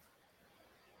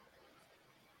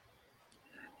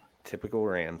 Typical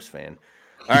Rams fan.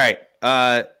 All right.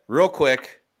 Real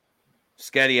quick,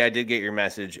 Sketty, I did get your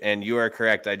message, and you are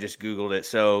correct. I just Googled it.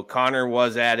 So Connor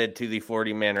was added to the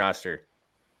 40-man roster.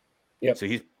 Yep. So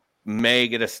he may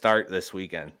get a start this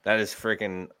weekend. That is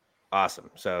freaking awesome.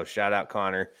 So shout out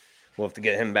Connor. We'll have to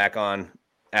get him back on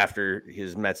after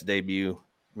his Mets debut.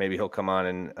 Maybe he'll come on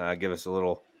and give us a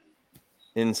little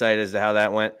insight as to how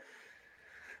that went.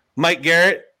 Mike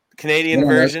Garrett, Canadian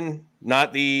version,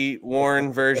 not the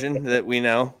Warren version that we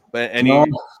know, but you're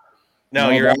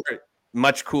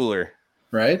much cooler.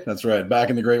 Right? That's right. Back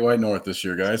in the Great White North this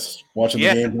year, guys. Watching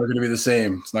the games are going to be the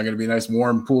same. It's not going to be nice,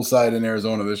 warm poolside in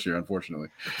Arizona this year, unfortunately.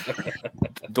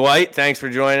 Dwight, thanks for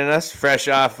joining us. Fresh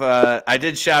off, I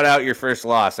did shout out your first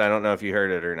loss. I don't know if you heard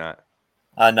it or not.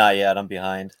 Not yet. I'm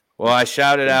behind. Well, I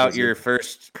shouted out your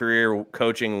first career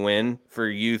coaching win for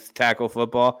youth tackle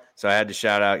football, so I had to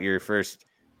shout out your first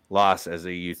loss as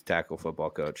a youth tackle football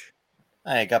coach.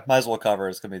 I might as well cover.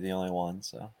 It's going to be the only one.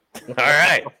 So, all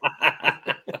right.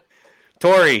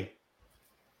 Tori,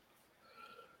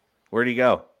 where'd he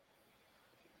go?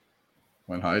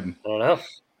 Went hiding. I don't know.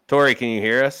 Tori, can you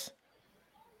hear us?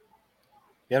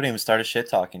 You haven't even started shit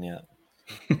talking yet.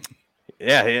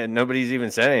 Yeah, nobody's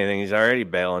even said anything. He's already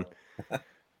bailing.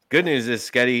 Good news is,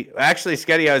 Sketty. Actually,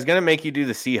 Sketty, I was going to make you do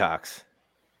the Seahawks.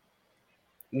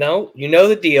 No, you know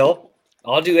the deal.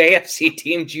 I'll do AFC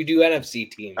teams. You do NFC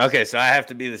teams. Okay, so I have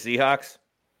to be the Seahawks?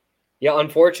 Yeah,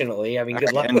 unfortunately. I mean,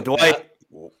 good luck with Dwight, that.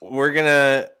 We're going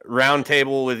to round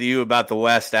table with you about the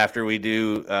West after we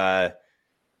do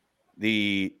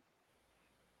the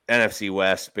NFC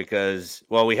West because,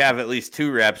 well, we have at least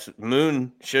 2 reps.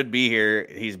 Moon should be here.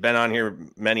 He's been on here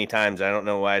many times. I don't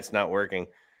know why it's not working.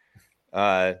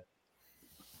 Tori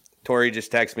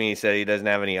just texted me. He said he doesn't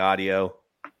have any audio.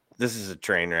 This is a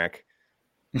train wreck.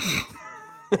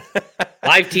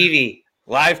 Live TV.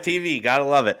 Live TV. Gotta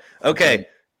love it. Okay.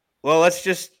 Well, let's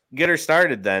just get her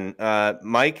started then.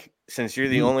 Mike, since you're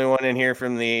the only one in here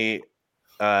from the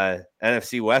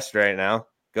NFC West right now,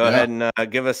 go ahead and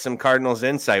give us some Cardinals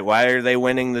insight. Why are they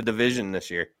winning the division this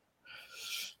year?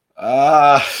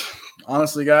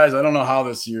 Honestly, guys, I don't know how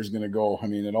this year's going to go. I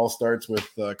mean, it all starts with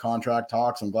contract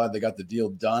talks. I'm glad they got the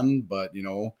deal done, but,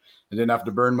 I didn't have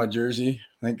to burn my jersey.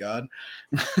 Thank God.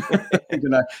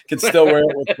 I can still wear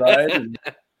it with pride.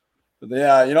 But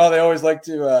yeah, they always like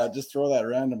to just throw that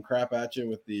random crap at you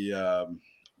with the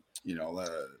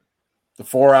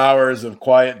 4 hours of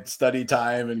quiet study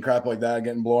time and crap like that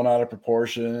getting blown out of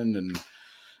proportion. And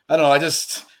I don't know.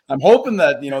 I'm hoping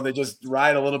that, they just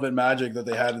ride a little bit magic that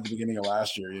they had at the beginning of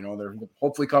last year. They're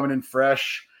hopefully coming in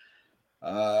fresh.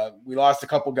 We lost a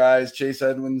couple guys. Chase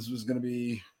Edmonds was going to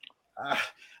be,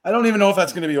 I don't even know if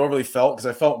that's going to be overly felt,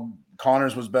 because I felt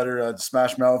Connors was better at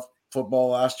smash mouth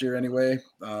football last year anyway.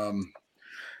 I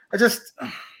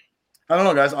don't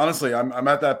know, guys. Honestly, I'm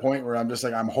at that point where I'm just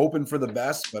like, I'm hoping for the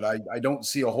best, but I don't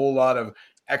see a whole lot of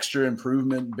extra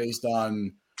improvement based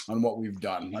on what we've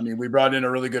done. I mean, we brought in a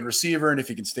really good receiver, and if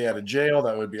he can stay out of jail,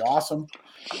 that would be awesome.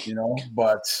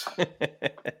 But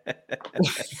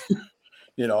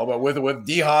but with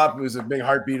D-Hop, who's a big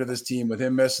heartbeat of this team, with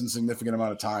him missing a significant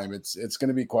amount of time, it's going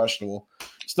to be questionable.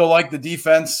 Still like the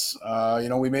defense.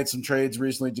 We made some trades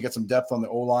recently to get some depth on the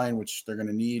O-line, which they're going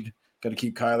to need. Got to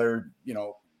keep Kyler, you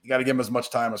got to give him as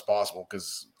much time as possible,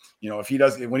 because,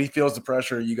 when he feels the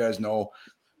pressure, you guys know,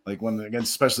 like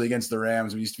especially against the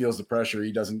Rams, when he feels the pressure,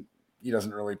 he doesn't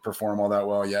really perform all that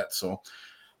well yet. So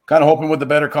kind of hoping with the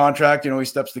better contract, he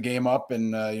steps the game up,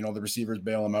 and, the receivers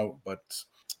bail him out. But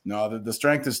no, the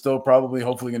strength is still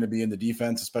hopefully going to be in the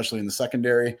defense, especially in the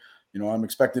secondary. I'm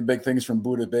expecting big things from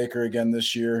Budda Baker again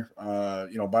this year.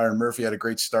 Byron Murphy had a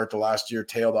great start to last year,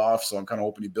 tailed off, so I'm kind of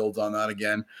hoping he builds on that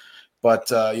again.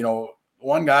 But,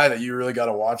 one guy that you really got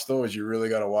to watch, though, is you really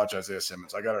got to watch Isaiah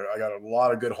Simmons. I got a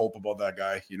lot of good hope about that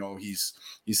guy. He's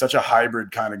such a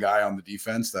hybrid kind of guy on the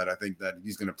defense that I think that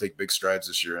he's going to take big strides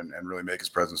this year and really make his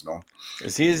presence known.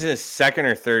 Is he his second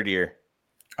or third year?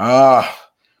 Third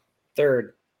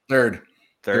year.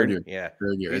 Yeah.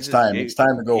 Third year. It's time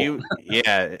to go.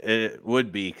 Yeah, it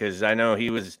would be, because I know he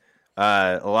was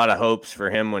a lot of hopes for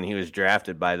him when he was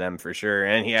drafted by them, for sure.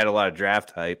 And he had a lot of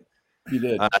draft hype. He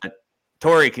did.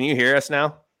 Tori, can you hear us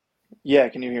now? Yeah,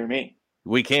 can you hear me?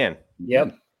 We can.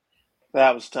 Yep.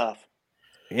 That was tough.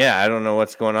 Yeah, I don't know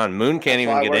what's going on. Moon can't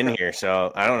even get in here,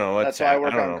 so I don't know what's happening.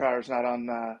 That's why I work on cars, not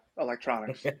on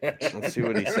electronics. Let's see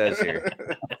what he says here.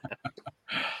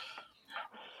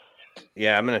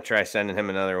 Yeah, I'm going to try sending him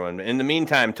another one. In the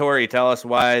meantime, Tori, tell us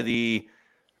why the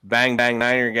Bang Bang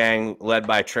Niner gang, led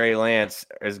by Trey Lance,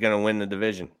 is going to win the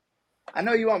division. I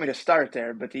know you want me to start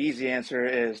there, but the easy answer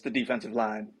is the defensive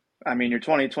line. I mean, your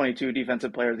 2022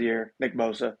 Defensive Player of the Year, Nick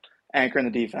Bosa, anchoring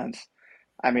the defense.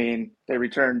 I mean, they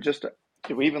returned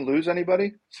did we even lose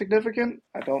anybody significant?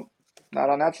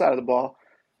 Not on that side of the ball.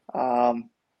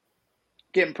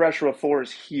 Getting pressure with 4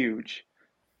 is huge.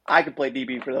 I could play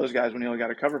DB for those guys when you only got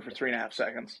to cover for 3.5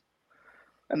 seconds.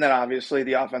 And then obviously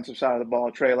the offensive side of the ball,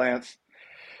 Trey Lance.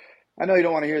 I know you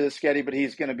don't want to hear this, Sketty, but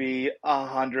he's going to be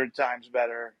 100 times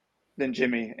better than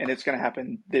Jimmy, and it's going to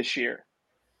happen this year.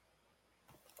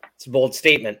 It's a bold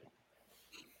statement.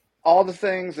 All the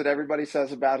things that everybody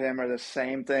says about him are the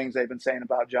same things they've been saying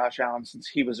about Josh Allen since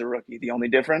he was a rookie. The only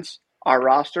difference, our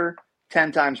roster,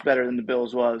 10 times better than the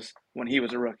Bills was when he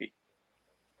was a rookie.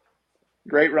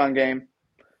 Great run game.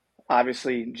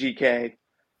 Obviously, GK,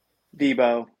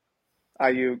 Debo,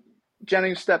 Ayuk.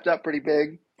 Jennings stepped up pretty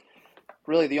big.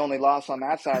 Really, the only loss on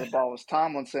that side of the ball was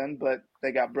Tomlinson, but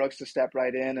they got Brooks to step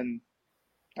right in, and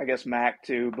I guess Mac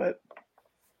too, but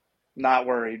not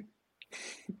worried.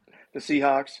 The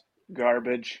Seahawks,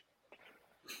 garbage.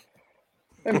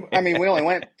 And, I mean, we only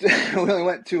went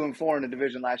 2-4 in the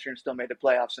division last year and still made the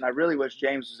playoffs. And I really wish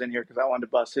James was in here because I wanted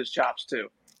to bust his chops too.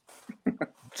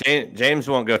 James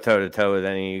won't go toe to toe with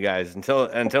any of you guys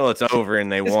until it's over and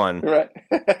they won. Right.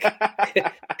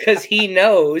 Because he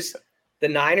knows the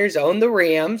Niners own the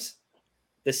Rams.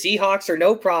 The Seahawks are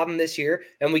no problem this year,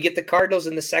 and we get the Cardinals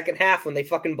in the second half when they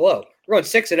fucking blow. We're going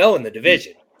 6-0 in the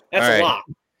division. That's a lot.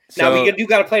 Now we do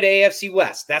got to play the AFC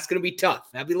West. That's going to be tough.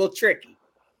 That'd be a little tricky.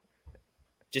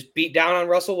 Just beat down on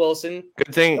Russell Wilson.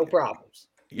 Good thing. No problems.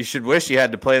 You should wish you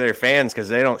had to play their fans because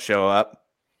they don't show up.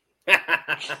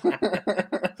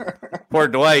 Poor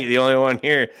Dwight, the only one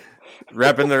here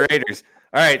repping the Raiders.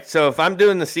 All right, so if I'm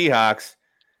doing the Seahawks,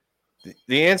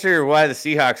 the answer why the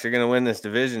Seahawks are going to win this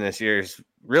division this year is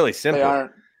really simple. They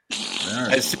aren't.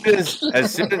 As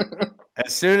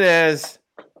soon as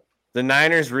the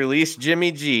Niners release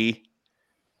Jimmy G,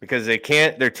 because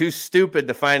they're too stupid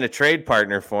to find a trade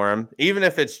partner for him. Even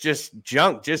if it's just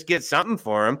junk, just get something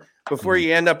for him before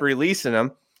you end up releasing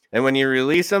him. And when you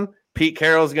release him, Pete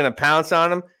Carroll's going to pounce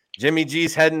on him. Jimmy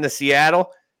G's heading to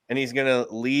Seattle, and he's going to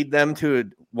lead them to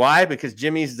why? Because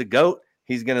Jimmy's the GOAT.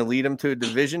 He's going to lead them to a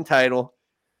division title.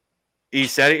 You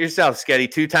said it yourself, Sketty.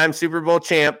 2-time Super Bowl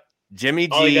champ. Jimmy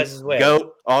G,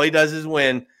 GOAT. All he does is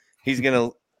win. He's going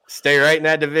to stay right in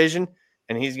that division,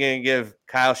 and he's going to give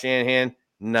Kyle Shanahan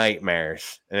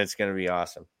nightmares, and it's going to be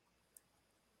awesome.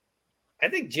 I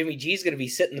think Jimmy G's going to be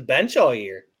sitting the bench all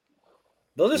year.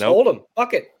 They'll just hold him.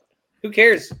 Fuck it. Who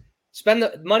cares? Spend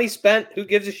the money spent. Who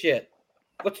gives a shit?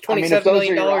 What's I mean, $27 if those are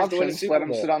million your to win a options, Super let him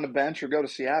Bowl? sit on the bench or go to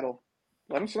Seattle.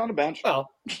 Let him sit on the bench.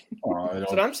 Well, I that's don't-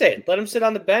 what I'm saying. Let him sit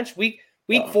on the bench. Week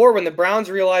 4, when the Browns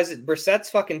realize that Brissett's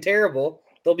fucking terrible,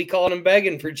 they'll be calling him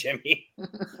begging for Jimmy.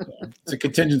 It's a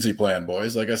contingency plan,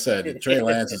 boys. Like I said, Trey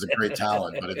Lance is a great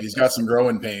talent, but if he's got some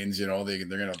growing pains, they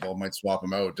might swap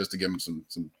him out just to give him some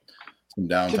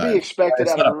downtime. To be expected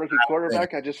It's out of not a rookie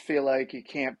quarterback, I just feel like you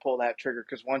can't pull that trigger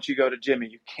because once you go to Jimmy,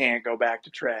 you can't go back to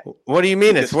Trey. What do you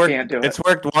mean? You It's just worked. can't do it. It's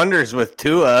worked wonders with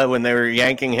Tua when they were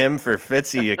yanking him for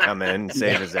Fitzy to come in and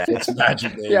save his ass. It's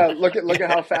magic, baby. Yeah, look at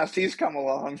how fast he's come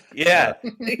along. Yeah,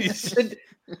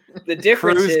 The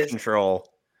difference cruise is control.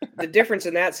 the difference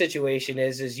in that situation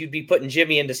is you'd be putting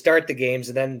Jimmy in to start the games,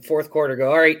 and then fourth quarter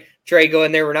go, all right, Trey, go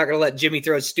in there. We're not going to let Jimmy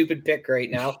throw a stupid pick right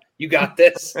now. You got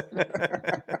this.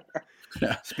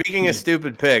 Speaking of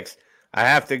stupid picks, I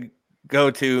have to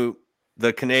go to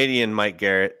the Canadian Mike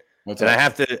Garrett, What's and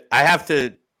up? I have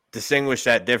to distinguish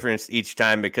that difference each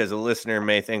time because a listener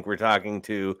may think we're talking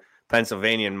to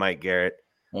Pennsylvanian Mike Garrett,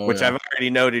 which yeah. I've already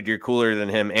noted you're cooler than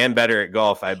him and better at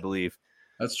golf, I believe.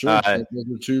 That's true. Those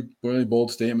are two really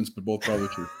bold statements, but both probably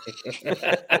true.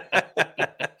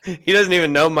 He doesn't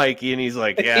even know Mikey, and he's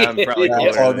like, "Yeah, I'm probably Yeah, cooler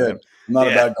it's all than good. him." I'm not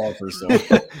Yeah. a bad golfer, so.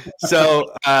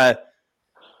 So,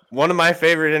 one of my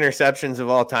favorite interceptions of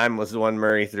all time was the one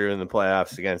Murray threw in the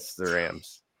playoffs against the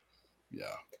Rams. Yeah,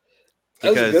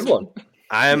 that was a good one.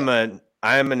 I am an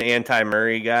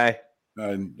anti-Murray guy. I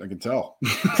can tell.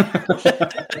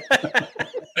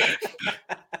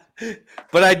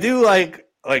 But I do like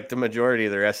the majority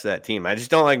of the rest of that team. I just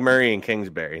don't like Murray and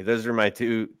Kingsbury. Those are my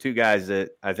two guys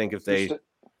that I think if they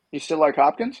You still like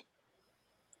Hopkins?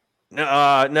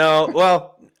 no.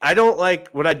 Well, I don't like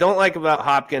what I don't like about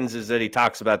Hopkins is that he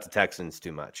talks about the Texans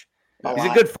too much. He's a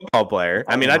good football player.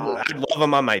 I mean, I'd love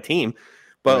him on my team,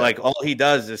 but like all he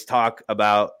does is talk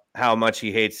about how much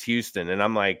he hates Houston, and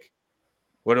I'm like,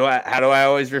 how do I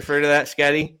always refer to that,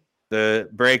 Sketty? The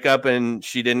breakup and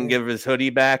she didn't give his hoodie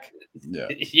back. Yeah.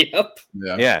 Yep.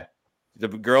 Yeah. The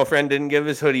girlfriend didn't give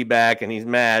his hoodie back, and he's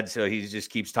mad, so he just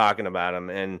keeps talking about him,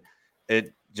 and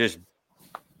it just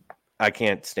I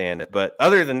can't stand it. But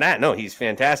other than that, no, he's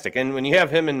fantastic. And when you have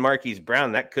him and Marquise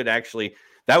Brown,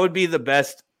 that would be the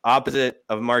best opposite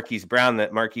of Marquise Brown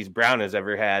that Marquise Brown has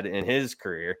ever had in his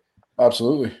career.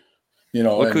 Absolutely.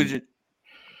 But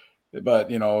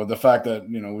the fact that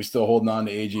we still holding on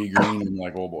to AJ Green and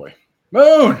like, oh boy,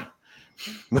 Moon.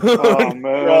 Oh,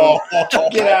 Moon.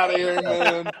 Get out of here,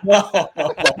 Moon.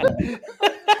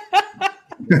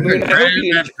 Moon,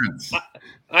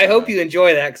 I hope you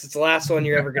enjoy that because it's the last one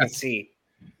you're ever going to see.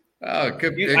 Oh, it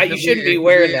could, you shouldn't be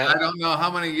wearing that. I don't know how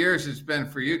many years it's been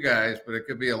for you guys, but it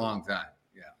could be a long time.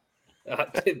 Yeah.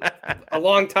 A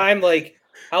long time. Like,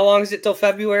 how long is it till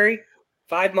February?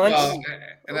 5 months? Well,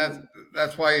 and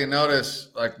that's why you notice,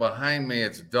 like, behind me,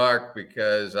 it's dark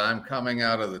because I'm coming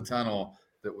out of the tunnel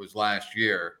that was last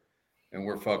year, and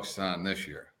we're focused on this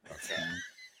year. Okay.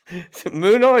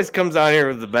 Moon always comes on here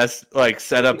with the best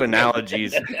setup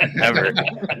analogies ever.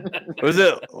 Was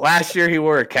it last year he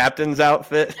wore a captain's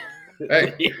outfit?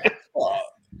 Hey.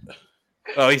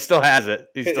 Oh, he still has it.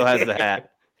 He still has the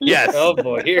hat. Yes. Oh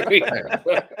boy, here we go.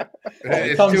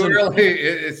 It's too early.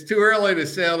 It's too early to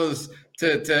sail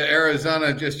to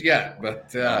Arizona just yet,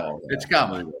 but it's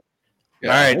coming. Yeah.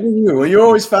 All right. Well, you're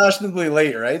always fashionably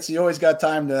late, right? So you always got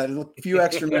time to a few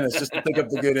extra minutes just to pick up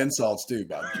the good insults too,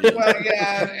 Bob. Well,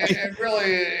 yeah, and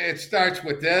really it starts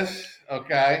with this,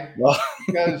 okay?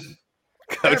 Because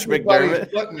Coach everybody's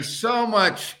McDermott putting so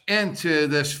much into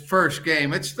this first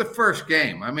game. It's the first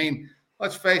game. I mean,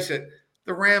 let's face it,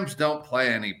 the Rams don't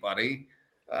play anybody.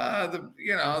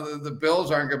 The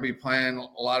Bills aren't going to be playing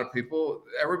a lot of people.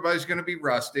 Everybody's going to be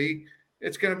rusty.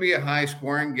 It's going to be a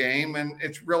high-scoring game, and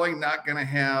it's really not going to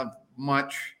have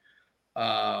much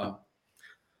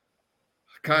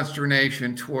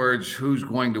consternation towards who's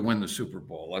going to win the Super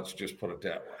Bowl. Let's just put it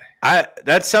that way.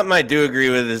 That's something I do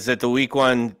agree with is that the week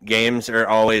one games are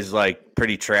always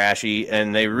pretty trashy,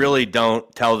 and they really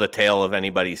don't tell the tale of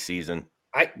anybody's season.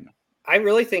 I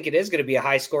really think it is going to be a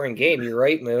high-scoring game. You're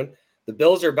right, Moon. The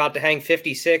Bills are about to hang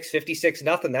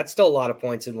 56-0. That's still a lot of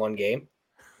points in one game.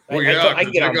 Well, yeah,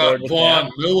 because they got Von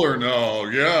Miller now.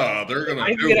 Yeah, they're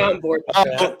going to get on board with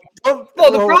that. Well,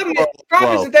 the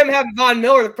problem isn't them having Von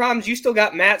Miller. The problem is you still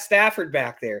got Matt Stafford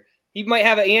back there. He might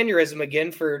have an aneurysm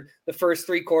again for the first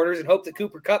 3 quarters and hope that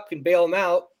Cooper Kupp can bail him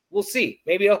out. We'll see.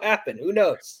 Maybe it'll happen. Who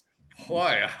knows?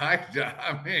 Boy,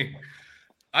 I mean,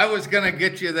 I was going to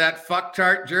get you that fuck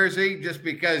chart jersey just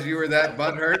because you were that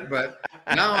butthurt, but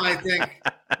I think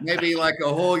maybe like a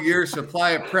whole year's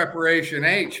supply of preparation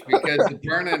H because the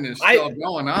burning is still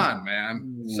going on,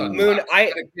 man. So Moon,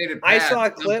 I pad, saw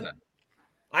a clip. something.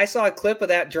 I saw a clip of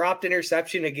that dropped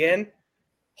interception again.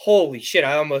 Holy shit,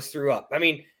 I almost threw up. I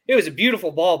mean, it was a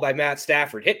beautiful ball by Matt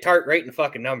Stafford. Hit Tart right in the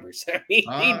fucking numbers. I mean,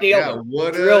 he nailed him.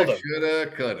 Drilled Woulda, him. shoulda,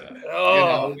 coulda.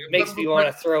 Oh, makes me want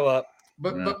to throw up.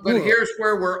 But here's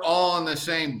where we're all in the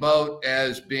same boat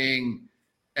as being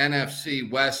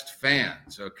NFC West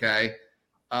fans, okay?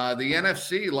 The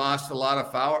NFC lost a lot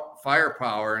of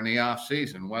firepower in the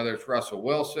offseason, whether it's Russell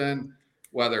Wilson,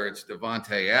 whether it's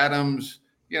Devontae Adams,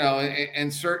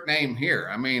 insert name here.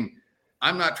 I mean,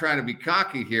 I'm not trying to be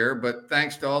cocky here, but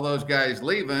thanks to all those guys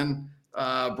leaving,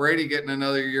 Brady getting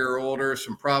another year older,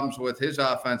 some problems with his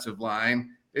offensive line,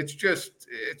 it's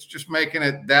just making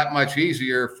it that much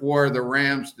easier for the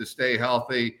Rams to stay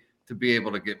healthy to be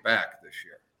able to get back this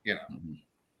year.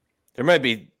 There might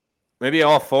be maybe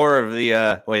all four of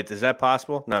the wait, is that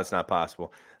possible? No, it's not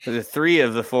possible. The 3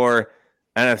 of the 4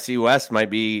 NFC West might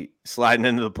be sliding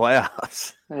into the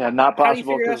playoffs. Yeah, not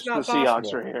possible because the possible?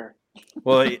 Seahawks are here.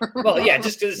 Well, yeah,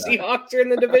 just because the Seahawks are in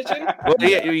the division. Well,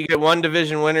 yeah, you get 1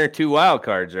 division winner, 2 wild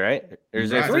cards, right? Or is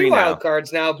there 3 now? wild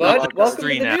cards now, bud. Welcome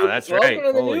 3 to the now. That's right. Welcome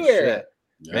to the Holy new shit. era.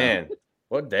 Yeah. Man,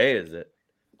 what day is it?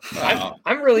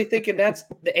 I'm really thinking that's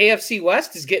the AFC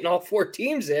West is getting all 4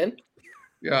 teams in.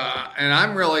 Yeah, and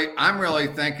I'm really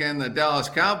thinking the Dallas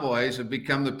Cowboys have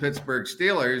become the Pittsburgh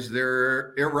Steelers.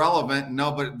 They're irrelevant.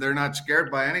 No, but they're not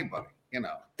scared by anybody.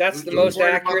 That's the most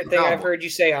accurate thing I've heard you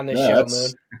say on this show,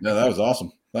 Moon. Yeah, that was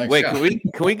awesome. Thanks. Wait,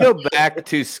 can we go back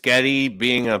to Sketty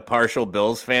being a partial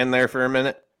Bills fan there for a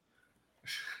minute?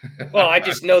 Well, I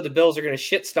just know the Bills are going to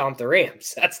shit stomp the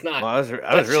Rams. That's not. Well,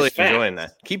 I was really enjoying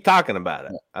that. Keep talking about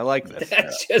it. I like this.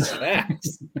 That's just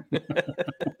facts.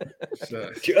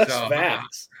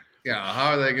 Facts.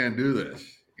 How are they going to do this?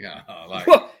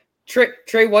 Well,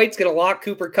 Trey White's going to lock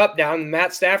Cooper Kupp down, and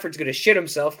Matt Stafford's going to shit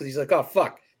himself because he's like, "Oh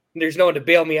fuck, there's no one to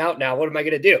bail me out now. What am I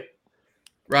going to do?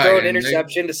 Right, throw an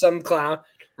interception to some clown."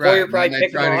 Right, Hoyer probably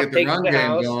pick him off, take him to the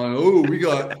house. Oh, we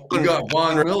got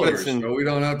Von Miller, so we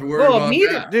don't have to worry about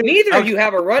that. Neither of you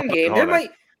have a run game. There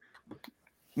might.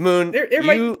 Moon,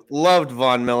 you loved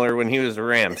Von Miller when he was a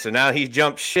Ram, so now he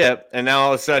jumped ship, and now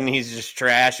all of a sudden he's just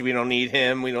trash. We don't need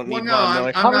him. We don't need Von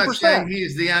Miller. I'm not saying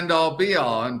he's the end-all,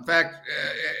 be-all. In fact,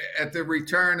 at the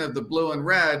return of the blue and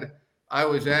red, I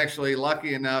was actually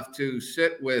lucky enough to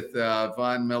sit with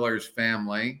Von Miller's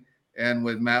family and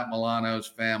with Matt Milano's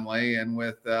family and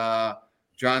with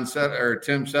Tim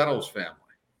Settle's family.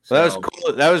 So that was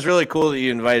cool. That was really cool that you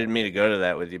invited me to go to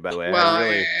that with you, by the way. Well,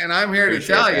 and I'm here to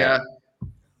tell you,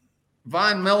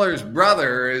 Von Miller's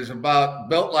brother is about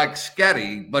built like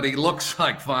Sketty, but he looks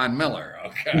like Von Miller.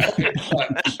 Okay,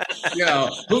 but,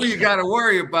 who you got to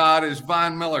worry about is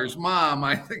Von Miller's mom.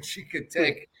 I think she could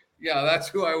take. That's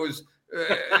who I was.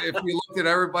 If you looked at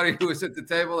everybody who was at the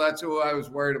table, that's who I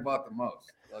was worried about the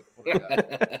most. Let's put it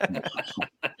that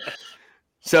way.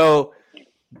 So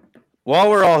while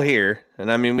we're all here,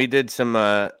 and I mean, we did some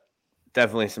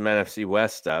definitely some NFC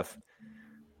West stuff.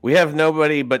 We have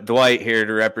nobody but Dwight here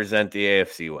to represent the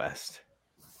AFC West.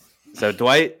 So,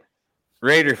 Dwight,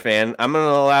 Raider fan, I'm going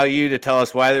to allow you to tell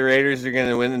us why the Raiders are going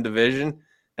to win the division,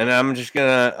 and I'm just going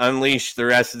to unleash the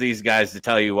rest of these guys to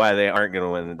tell you why they aren't going to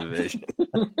win the division.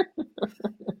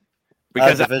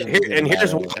 Because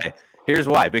here's why. Here's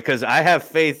why. Because I have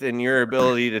faith in your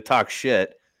ability to talk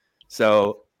shit.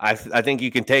 So, I think you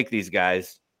can take these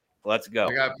guys. Let's go.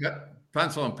 I got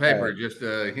pencil and paper, just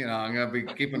I'm gonna be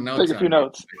keeping notes. Take a few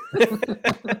notes.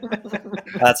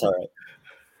 That's all right.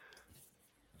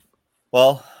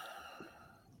 Well,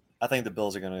 I think the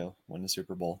Bills are gonna win the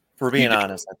Super Bowl. For being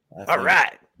honest, all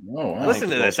right. Listen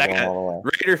to this. I got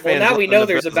Raider fans. Well, now we know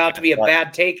there's about to be a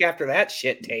bad take after that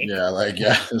shit take. Yeah,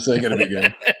 this ain't gonna be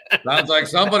good. Sounds like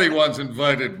somebody wants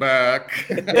invited back.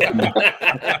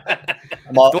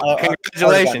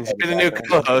 Congratulations, you're the new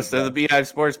co-host of the Beehive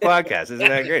Sports Podcast. Isn't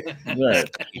that great? Right.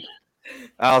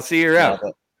 I'll see you around.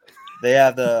 They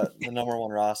have the number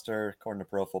 1 roster according to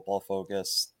Pro Football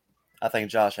Focus. I think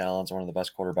Josh Allen's one of the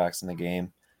best quarterbacks in the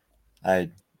game.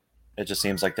 It just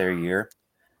seems like their year.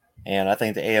 And I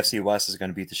think the AFC West is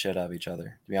going to beat the shit out of each other,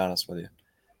 to be honest with you.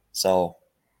 So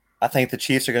I think the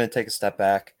Chiefs are going to take a step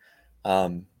back.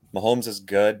 Mahomes is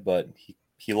good, but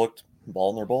he looked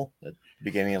vulnerable at the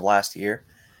beginning of last year.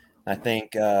 I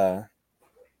think the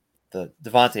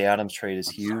Devontae Adams trade is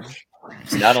huge.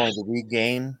 So not only did we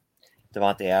gain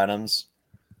Devontae Adams,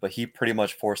 but he pretty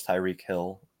much forced Tyreek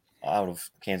Hill out of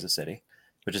Kansas City,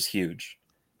 which is huge.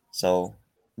 So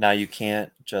now you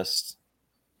can't just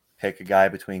pick a guy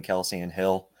between Kelsey and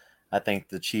Hill. I think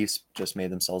the Chiefs just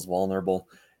made themselves vulnerable,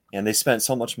 and they spent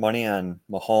so much money on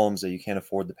Mahomes that you can't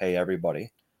afford to pay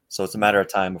everybody. So it's a matter of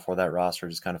time before that roster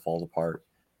just kind of falls apart.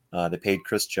 They paid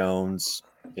Chris Jones.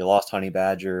 They lost Honey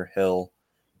Badger, Hill.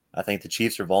 I think the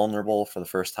Chiefs are vulnerable for the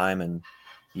first time in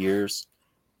years.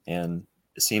 And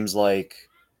it seems like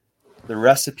the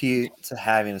recipe to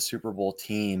having a Super Bowl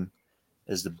team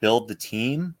is to build the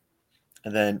team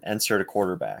and then insert a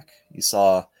quarterback. You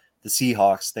saw the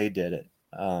Seahawks, they did it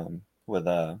with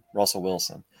Russell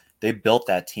Wilson. They built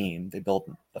that team. They built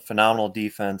a phenomenal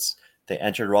defense. They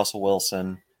entered Russell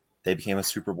Wilson. They became a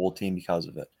Super Bowl team because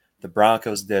of it. The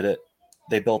Broncos did it.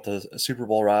 They built a Super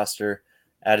Bowl roster,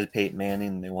 added Peyton Manning,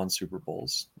 and they won Super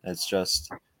Bowls. It's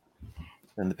just,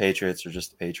 and the Patriots are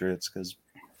just the Patriots because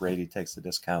Brady takes the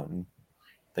discount and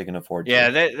they can afford to. Yeah,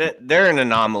 they're an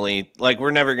anomaly. Like,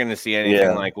 we're never going to see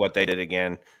anything like what they did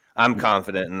again. I'm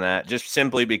confident in that, just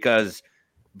simply because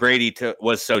Brady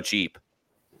was so cheap.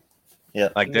 Yeah,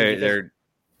 like they're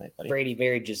Brady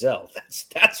married Giselle.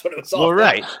 That's what it was all well, about.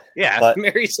 right? Yeah, but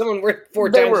marry someone worth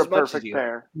 4 They times were as a much as perfect you.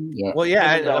 pair. Yeah. Well,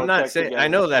 yeah, Him and I'm not Belichick saying. together. I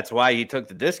know that's why he took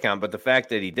the discount, but the fact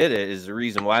that he did it is the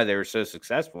reason why they were so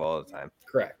successful all the time.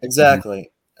 Correct. Exactly.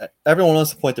 Everyone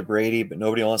wants to point to Brady, but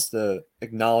nobody wants to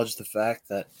acknowledge the fact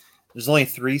that there's only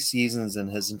 3 seasons in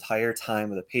his entire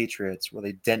time with the Patriots where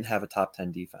they didn't have a top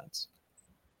 10 defense.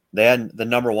 They had the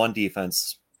number 1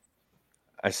 defense.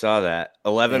 I saw that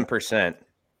 11%.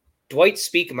 Dwight's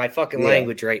speaking my fucking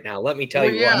language right now. Let me tell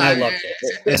you what. I loved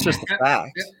it. It's just a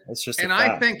fact. It's just and a I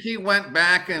fact. think he went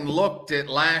back and looked at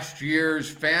last year's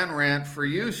fan rant for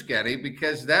you, Sketty,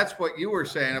 because that's what you were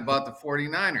saying about the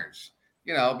 49ers.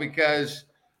 You know, because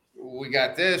we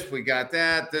got this, we got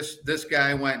that. This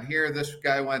guy went here, this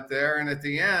guy went there, and at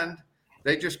the end,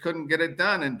 they just couldn't get it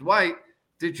done. And Dwight,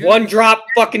 did you one drop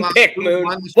fucking pick, Moon?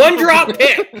 One drop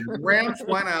pick. The Rams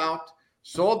went out,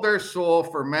 sold their soul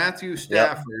for Matthew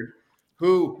Stafford,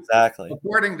 who,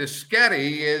 according to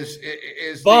Sketty,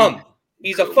 is bum.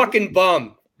 He's a fucking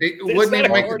bum. He wouldn't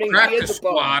even make the practice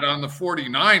squad on the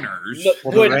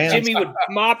 49ers. Jimmy would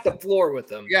mop the floor with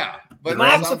them. Yeah, but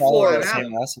mops the floor with the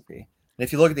same recipe. And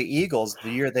if you look at the Eagles,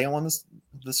 the year they won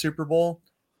the Super Bowl,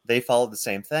 they followed the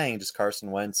same thing. Just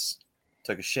Carson Wentz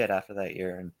took a shit after that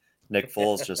year, and Nick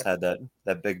Foles just had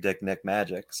that big dick Nick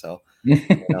magic. So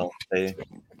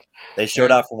they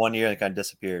showed out for 1 year and kind of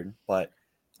disappeared. But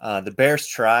the Bears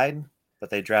tried, but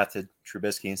they drafted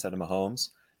Trubisky instead of Mahomes,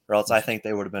 or else I think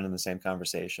they would have been in the same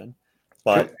conversation.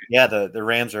 But yeah, the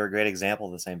Rams are a great example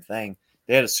of the same thing.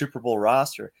 They had a Super Bowl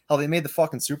roster. Hell, they made the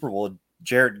fucking Super Bowl with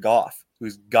Jared Goff,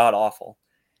 who's god awful,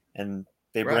 and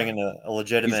they bring in a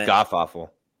legitimate. He's Goff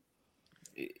awful.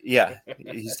 Yeah,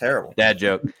 he's terrible. Dad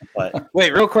joke. But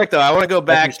wait, real quick though, I want to go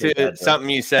back to something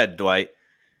you said, Dwight.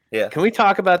 Yeah, can we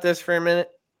talk about this for a minute?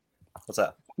 What's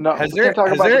that? No, we can't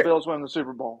talk about the Bills winning the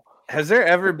Super Bowl. Has there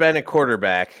ever been a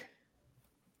quarterback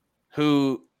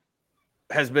who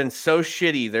has been so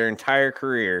shitty their entire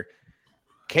career,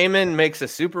 came in, makes a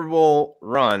Super Bowl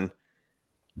run,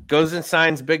 goes and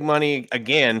signs big money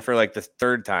again for like the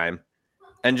 3rd time,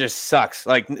 and just sucks?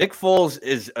 Like, Nick Foles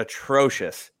is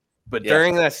atrocious, but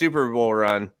during that Super Bowl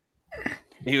run,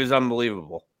 he was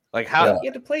unbelievable. Like, how he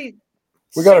had to play?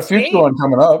 We got a future one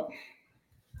coming up.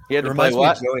 He had to play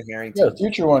what? Joey Harrington. Yeah, a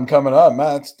future one coming up.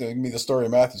 Matt's giving me the story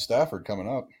of Matthew Stafford coming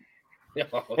up.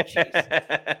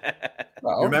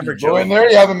 Oh, Remember, you go Joey in there,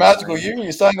 you have a magical year,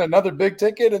 you sign another big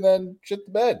ticket, and then shit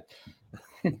the bed.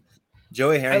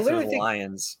 Joey Harrington of the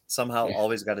Lions somehow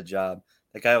always got a job.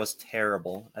 That guy was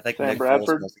terrible. I think Nick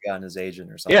Foles must have gotten his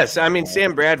agent or something. Yes, I mean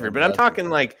Sam Bradford, but I'm talking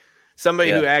like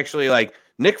somebody who actually, like,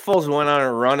 Nick Foles went on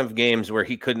a run of games where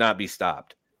he could not be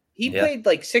stopped. He played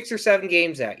like 6 or 7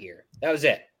 games that year. That was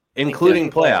it,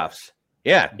 including playoffs.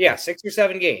 Yeah, 6 or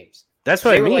 7 games. That's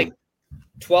what I mean. Like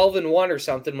 12-1 or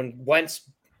something when Wentz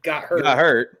got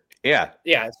hurt. Yeah.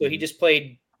 So he just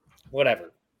played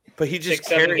whatever. But he just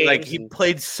carried, like, he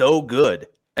played so good,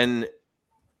 and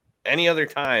any other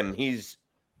time he's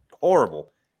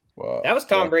horrible. Wow. That was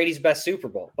Tom Brady's best Super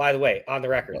Bowl, by the way, on the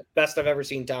record. Best I've ever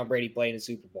seen Tom Brady play in a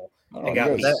Super Bowl. And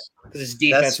got beat because his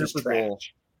defense was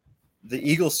trash. The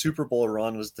Eagles' Super Bowl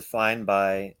run was defined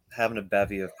by having a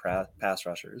bevy of pass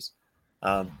rushers.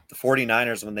 The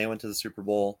 49ers, when they went to the Super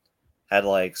Bowl, had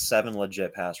like 7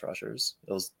 legit pass rushers.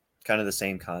 It was kind of the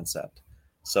same concept.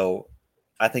 So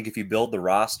I think if you build the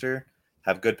roster,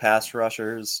 have good pass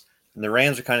rushers, and the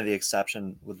Rams are kind of the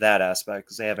exception with that aspect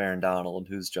because they have Aaron Donald,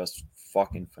 who's just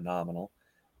fucking phenomenal.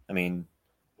 I mean,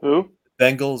 who?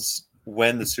 Bengals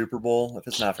win the Super Bowl if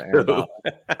it's not for Aaron Donald.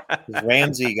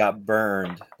 Ramsey got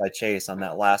burned by Chase on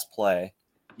that last play.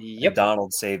 Yep.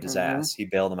 Donald saved his ass. He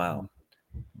bailed him out.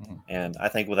 And I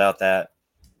think without that,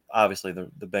 obviously the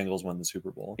Bengals win the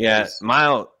Super Bowl. Yeah,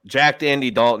 Jack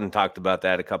Andy Dalton talked about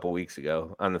that a couple weeks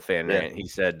ago on the Fan Rant. He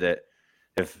said that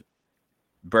if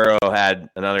Burrow had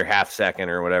another half second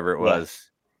or whatever it was,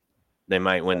 they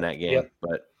might win that game.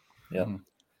 But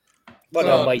But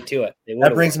no bite to it.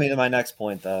 That brings me to my next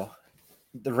point, though.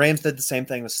 The Rams did the same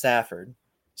thing with Stafford.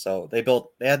 So they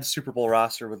had the Super Bowl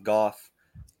roster with Goff.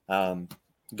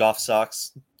 Goff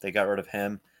sucks. They got rid of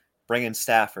him. Bring in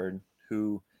Stafford,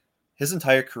 who his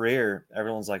entire career,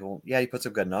 everyone's like, well, yeah, he puts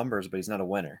up good numbers, but he's not a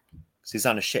winner because he's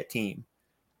on a shit team.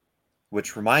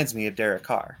 Which reminds me of Derek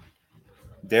Carr.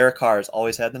 Derek Carr has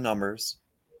always had the numbers,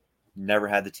 never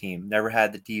had the team, never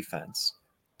had the defense.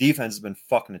 Defense has been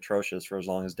fucking atrocious for as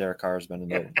long as Derek Carr has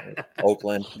been in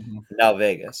Oakland, now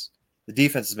Vegas. The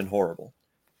defense has been horrible.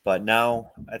 But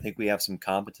now I think we have some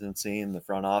competency in the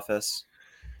front office,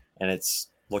 and it's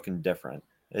looking different.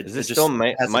 Is this still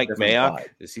Mike Mayock?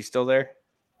 Is he still there?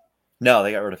 No,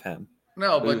 they got rid of him.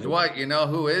 No, but Dwight, you know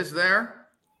who is there?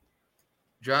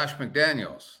 Josh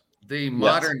McDaniels, the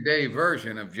modern day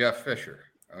version of Jeff Fisher.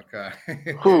 Okay.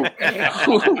 Who?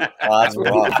 That's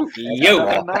rough. Yo.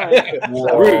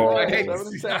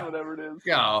 7-10, whatever it is.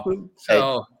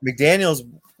 So McDaniels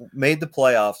made the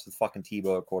playoffs with fucking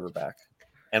Tebow at quarterback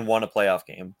and won a playoff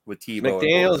game with Tebow.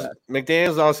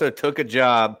 McDaniels also took a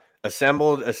job,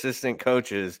 assembled assistant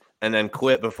coaches, and then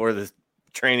quit before the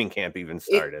training camp even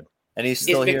started. And he's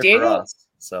still here for us,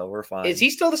 so we're fine. Is he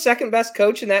still the second best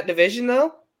coach in that division,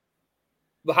 though?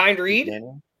 Behind Reed?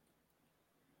 McDaniel?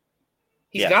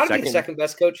 He's got to be the second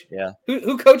best coach. Yeah.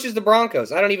 Who coaches the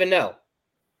Broncos? I don't even know.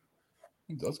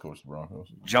 He does coach the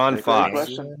Broncos. John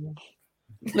Fox.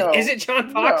 No. Is it John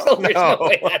Fox? No. Oh, there's no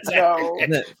way that's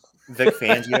Isn't it Vic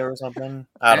Fangio or something?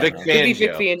 I don't know. Could be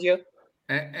Vic Fangio.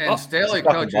 And Staley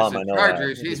coaches the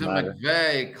Chargers. He's a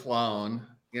McVay clone.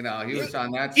 You know, he was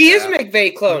on that. He is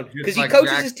McVay clone because he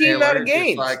coaches Jack his team Taylor, out of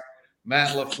games. Just like Matt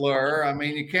LaFleur. I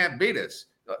mean, you can't beat us.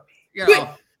 You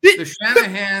know, the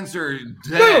Shanahans are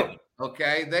dead.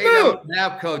 Okay, they don't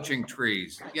have coaching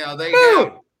trees. You know,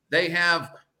 they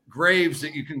have graves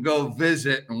that you can go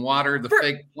visit and water the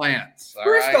fake plants.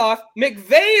 First off,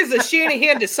 McVay is a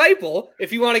Shanahan disciple,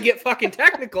 if you want to get fucking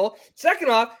technical. Second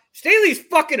off, Staley's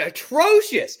fucking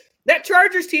atrocious. That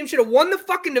Chargers team should have won the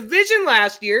fucking division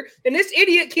last year, and this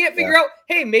idiot can't figure out,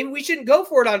 hey, maybe we shouldn't go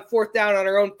for it on fourth down on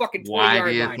our own fucking 20-yard line.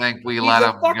 Why do you think we let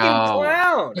him go? He's a fucking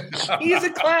clown. He's a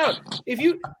clown.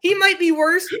 He might be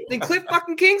worse than Cliff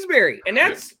fucking Kingsbury, and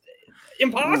that's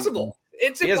impossible.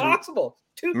 It's impossible.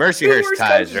 Mercyhurst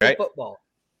ties, right? Football.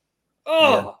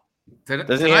 Oh. Yeah.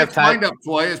 Doesn't he have time? Find Up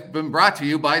for you has been brought to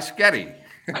you by Sketty.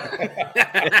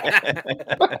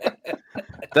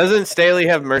 Doesn't Staley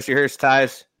have Mercyhurst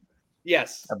ties?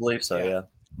 Yes. I believe so, yeah.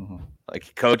 Like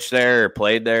he coached there or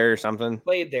played there or something?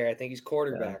 Played there. I think he's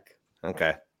quarterback.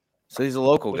 Okay. So he's a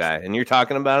local guy. And you're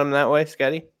talking about him that way,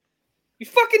 Sketty? He's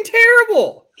fucking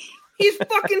terrible. He's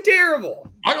fucking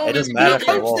terrible. I don't doesn't matter.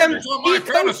 coach them on my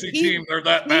fantasy team. They're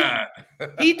that bad.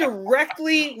 He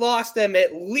directly lost them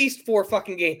at least 4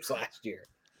 fucking games last year.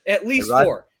 At least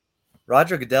 4.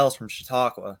 Roger Goodell's from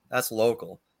Chautauqua. That's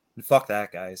local. And fuck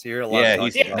that guy. So you're allowed Yeah,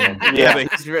 to talk about him. but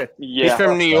he's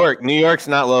from New York. New York's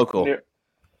not local. And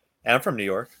I'm from New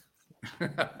York.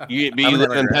 You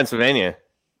live in Pennsylvania.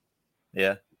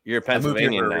 Yeah. You're a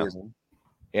Pennsylvanian now.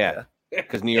 Yeah,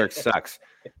 because New York sucks.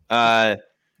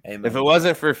 If it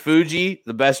wasn't for Fuji,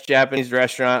 the best Japanese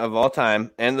restaurant of all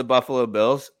time, and the Buffalo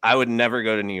Bills, I would never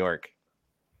go to New York.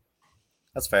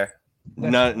 That's fair.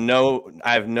 No,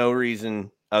 I have no reason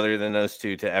other than those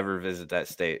two to ever visit that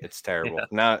state. It's terrible.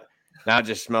 Yeah. Now it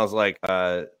just smells like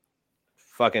a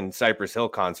fucking Cypress Hill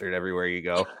concert everywhere you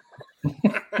go.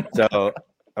 So,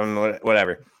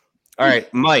 whatever. All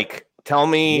right, Mike, tell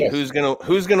me who's gonna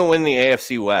win the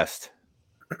AFC West.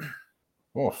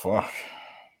 Oh fuck.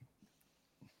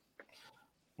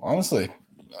 Honestly,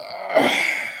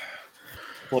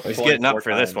 he's getting up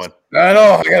for this one. I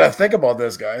know. I gotta think about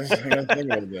this, guys. I gotta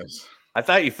think about this. I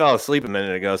thought you fell asleep a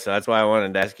minute ago, so that's why I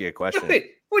wanted to ask you a question.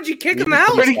 Wait, would you kick him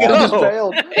out? Where'd he go? Just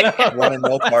failed. I want to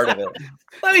know part of it.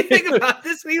 Let me think about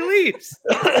this when he leaves.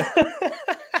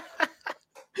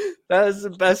 That is the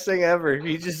best thing ever.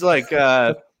 He just like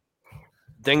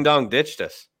ding dong ditched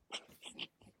us.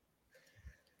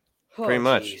 Pretty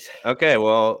much. Geez. Okay,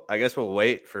 well, I guess we'll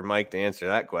wait for Mike to answer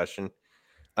that question.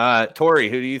 Tori,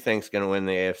 who do you think's going to win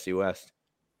the AFC West?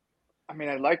 I mean,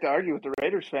 I'd like to argue with the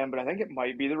Raiders fan, but I think it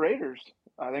might be the Raiders.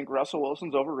 I think Russell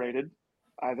Wilson's overrated.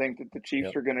 I think that the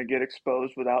Chiefs are going to get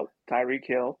exposed without Tyreek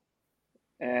Hill,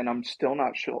 and I'm still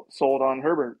not sold on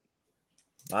Herbert.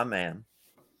 My man.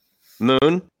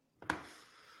 Moon?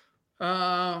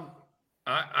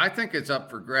 I think it's up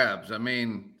for grabs. I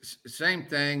mean, same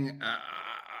thing.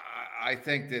 I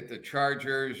think that the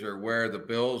Chargers are where the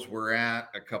Bills were at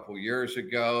a couple years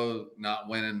ago, not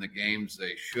winning the games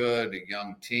they should, a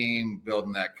young team,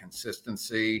 building that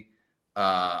consistency.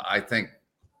 I think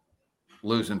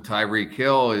losing Tyreek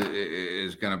Hill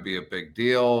is going to be a big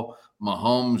deal.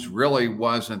 Mahomes really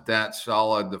wasn't that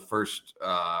solid the first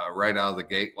right out of the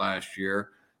gate last year.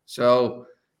 So,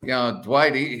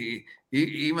 Dwight,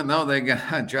 even though they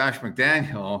got Josh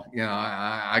McDaniel,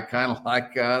 I kind of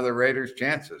like the Raiders'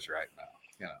 chances right now.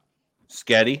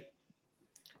 Sketty.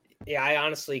 Yeah, I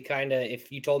honestly kind of,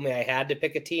 if you told me I had to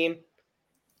pick a team,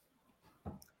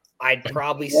 I'd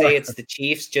probably say it's the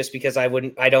Chiefs, just because I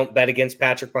don't bet against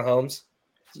Patrick Mahomes.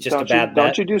 It's just a bad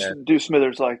bet. Don't you do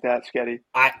Smithers like that, Sketty?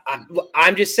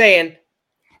 I'm just saying,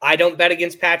 I don't bet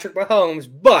against Patrick Mahomes,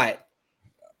 but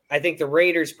I think the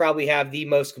Raiders probably have the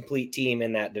most complete team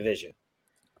in that division.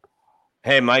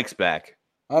 Hey, Mike's back.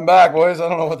 I'm back, boys. I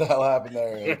don't know what the hell happened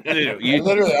there. I'm You-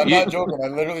 not joking. I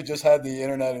literally just had the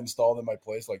internet installed in my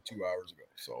place like 2 hours ago.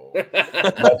 So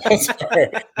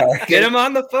Get him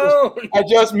on the phone. I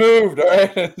just moved. All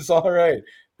right, it's all right.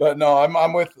 But no,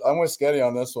 I'm with Sketty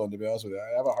on this one. To be honest with you,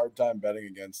 I have a hard time betting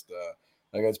against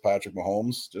Patrick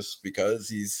Mahomes just because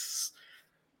he's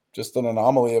just an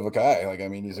anomaly of a guy. Like, I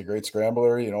mean, he's a great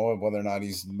scrambler. Whether or not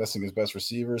he's missing his best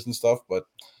receivers and stuff, but.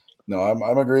 No,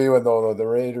 I'm agreeing with though the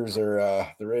Raiders are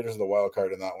the wild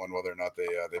card in that one, whether or not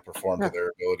they perform to their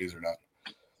abilities or not.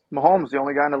 Mahomes, the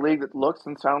only guy in the league that looks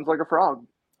and sounds like a frog.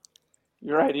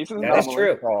 You're right. He's an anomaly. That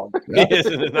is true. He is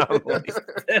an anomaly.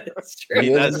 That's true. He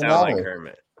does sound like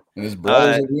Kermit. And his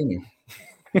brothers are Weenie.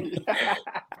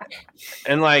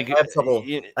 And like, I have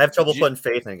trouble putting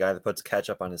faith in a guy that puts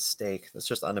ketchup on his steak. That's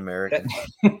just un-American.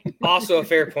 Also a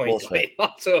fair point. Bullshit.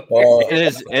 Also a fair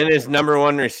point. and his number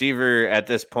one receiver at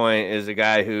this point is a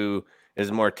guy who is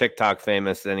more TikTok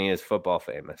famous than he is football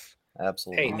famous.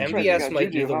 Absolutely. Hey, MVS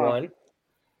might be the one.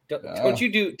 Don't you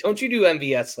do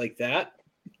MVS like that?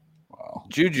 Wow.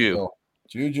 Juju.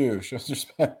 Shows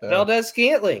respect.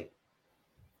 Valdez-Scantling.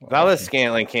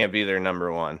 Valdez-Scantling can't be their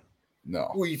number one.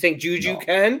 No. Well, you think Juju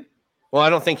can? Well, I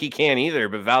don't think he can either,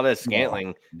 but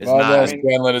Valdez-Scantling is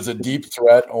Valdez-Scantling is a deep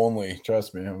threat only.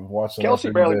 Trust me. I'm watching.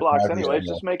 Kelsey barely blocks anyway.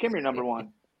 Just make him your number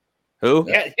one. Who?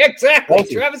 Yeah, exactly.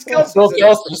 Travis Kelce.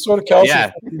 Just sort of Kelsey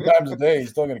 15 times a day. He's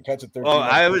still going to catch it 13. Well,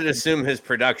 I would assume his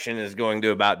production is going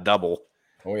to about double.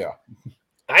 Oh, yeah.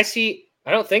 I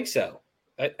don't think so.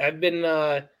 I've been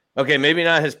okay, maybe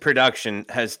not his production,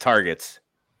 his targets.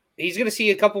 He's going to see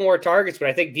a couple more targets, but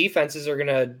I think defenses are going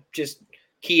to just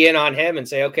key in on him and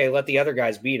say, okay, let the other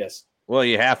guys beat us. Well,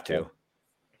 you have to.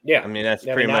 Yeah. I mean, that's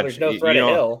pretty much. There's no threat at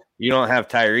Hill. You don't have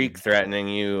Tyreek threatening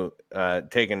you,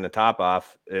 taking the top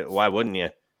off. Why wouldn't you?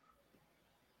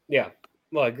 Yeah.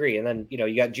 Well, I agree. And then,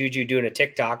 you got Juju doing a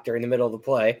TikTok during the middle of the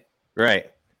play.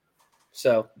 Right.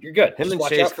 So you're good. Him Just and watch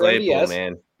Chase out for Claypool, MVS.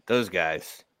 man. Those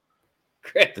guys.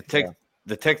 The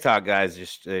The TikTok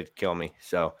guys they'd kill me.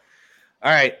 So,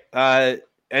 all right.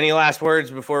 Any last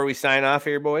words before we sign off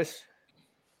here, boys?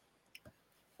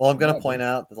 Well, I'm going to point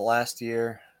out that the last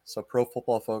year, so Pro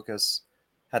Football Focus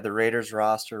had the Raiders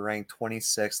roster ranked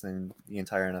 26th in the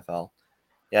entire NFL.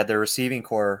 They had their receiving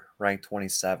core ranked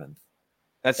 27th.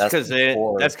 That's because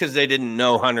they didn't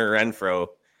know Hunter Renfrow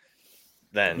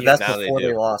then. But that's before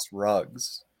they lost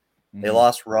Ruggs. Mm-hmm. They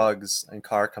lost Ruggs, and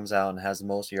Carr comes out and has the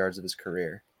most yards of his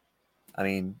career. I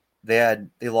mean, they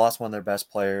lost one of their best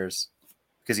players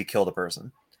because he killed a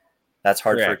person. That's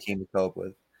hard for a team to cope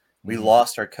with. We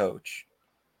lost our coach.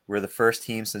 We're the first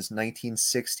team since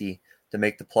 1960 to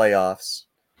make the playoffs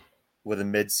with a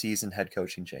mid-season head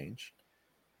coaching change.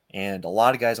 And a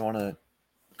lot of guys want to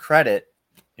credit,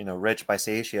 Rich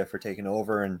Bisaccia for taking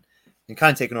over and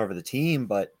kind of taking over the team,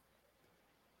 but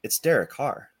it's Derek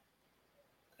Carr.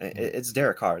 It's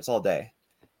Derek Carr. It's all day.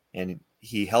 And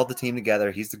he held the team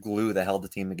together. He's the glue that held the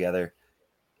team together.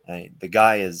 The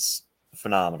guy is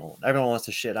phenomenal. Everyone wants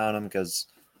to shit on him because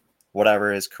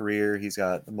whatever his career, he's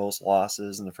got the most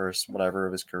losses in the first whatever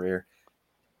of his career.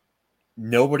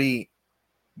 Nobody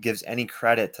gives any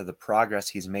credit to the progress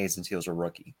he's made since he was a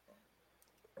rookie.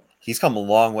 He's come a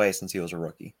long way since he was a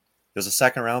rookie. He was a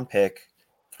second-round pick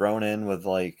thrown in with,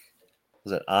 was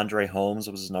it Andre Holmes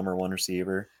was his number one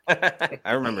receiver?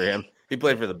 I remember him. He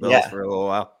played for the Bills for a little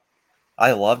while.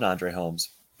 I loved Andre Holmes,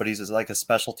 but he's like a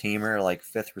special teamer, like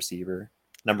fifth receiver,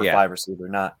 number 5 receiver,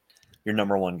 not your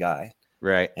number one guy.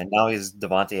 Right. And now he's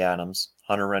Devontae Adams,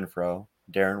 Hunter Renfrow,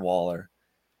 Darren Waller.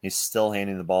 He's still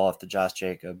handing the ball off to Josh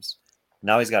Jacobs.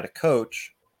 Now he's got a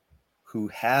coach who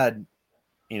had,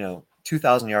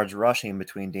 2,000 yards rushing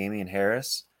between Damian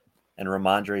Harris and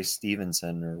Ramondre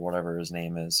Stevenson, or whatever his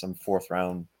name is, some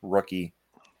 4th-round rookie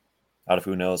out of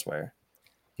who knows where.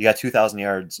 He got 2,000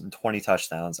 yards and 20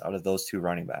 touchdowns out of those 2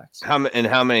 running backs. How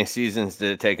many seasons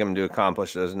did it take him to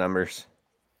accomplish those numbers?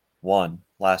 1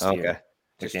 last year. Okay,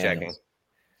 just checking.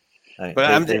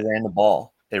 But they ran the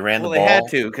ball. They ran the ball. They had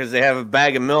to because they have a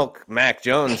bag of milk, Mac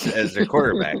Jones, as their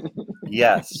quarterback.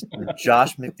 Yes,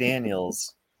 Josh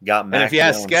McDaniels got Mac. And if you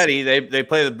ask Jones. Sketty, they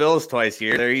play the Bills twice a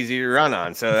year. They're easy to run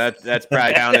on, so that's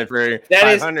probably counted for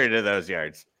 500 of those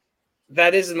yards.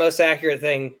 That is the most accurate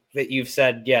thing that you've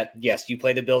said yet. Yes, you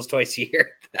play the Bills twice a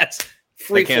year. That's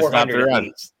free 400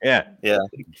 runs. Yeah.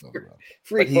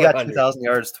 Free. He got 2,000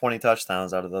 yards, 20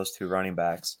 touchdowns out of those 2 running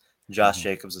backs. Josh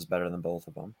Jacobs is better than both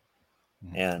of them,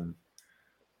 and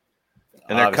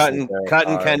they're cutting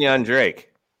Kenyon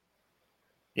Drake.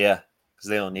 Yeah, because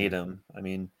they don't need him. I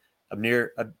mean,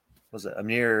 Amir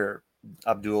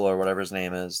Abdul or whatever his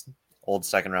name is, old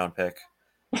 2nd-round pick.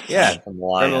 Yeah, from the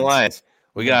Lions.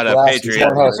 We got a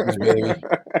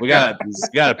We got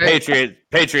a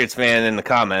Patriots fan in the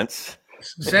comments.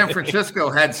 San Francisco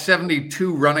had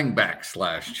 72 running backs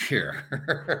last year.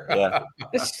 Yeah.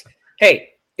 Hey,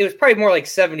 it was probably more like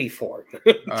 74.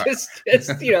 just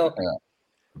you know. Yeah.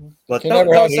 But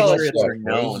Shanahan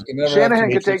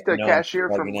could take the cashier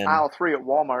from aisle 3 at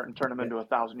Walmart and turn him into a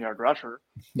 1,000-yard rusher.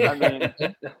 I mean,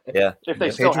 yeah, if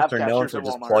they still have Patriots are known cashiers for at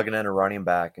just Walmart. plugging in a running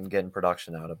back and getting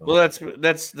production out of him. Well, that's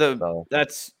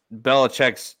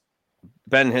Belichick's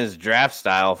been his draft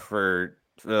style for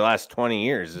the last 20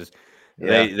 years. Is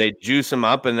they juice them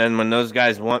up, and then when those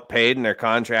guys want paid and their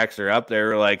contracts are up,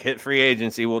 they're like, hit free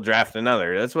agency, we'll draft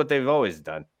another. That's what they've always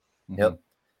done. Yep.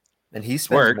 And he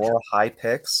spends more high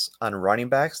picks on running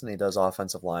backs than he does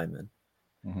offensive linemen,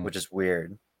 which is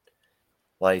weird.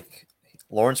 Like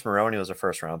Lawrence Maroney was a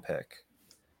 1st-round pick.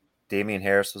 Damian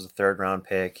Harris was a 3rd-round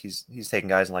pick. He's taking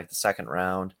guys in like the 2nd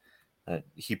round.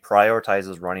 He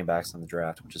prioritizes running backs in the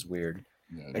draft, which is weird.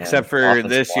 Yeah, except for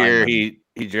this year, he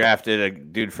drafted a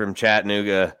dude from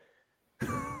Chattanooga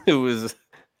who was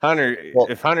Hunter. Well,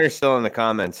 if Hunter's still in the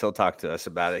comments, he'll talk to us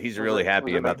about it. He's really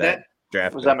happy about that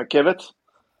draft. Was that McKivitz?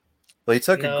 Well, he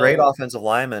took a great offensive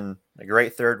lineman, a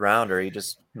great 3rd-rounder. He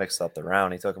just mixed up the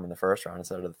round. He took him in the 1st round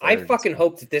instead of the 3rd. I fucking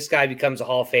hope that this guy becomes a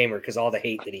Hall of Famer because all the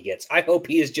hate that he gets. I hope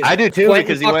he is just. I do too, Quentin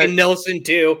because he fucking went Nelson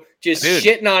too, just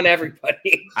shitting on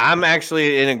everybody. I'm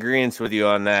actually in agreement with you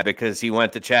on that because he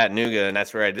went to Chattanooga, and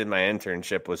that's where I did my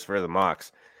internship, was for the Mocs.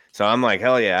 So I'm like,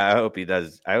 hell yeah, I hope he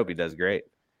does great.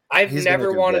 I've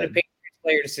never wanted a Patriots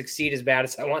player to succeed as bad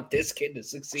as I want this kid to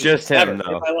succeed. Just him,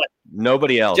 though.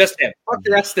 Nobody else. Just him. Fuck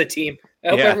the rest of the team. I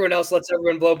hope everyone else lets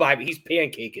everyone blow by, but he's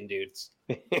pancaking dudes.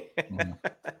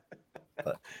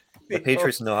 But the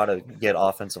Patriots know how to get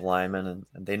offensive linemen,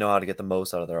 and they know how to get the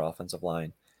most out of their offensive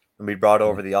line. And we brought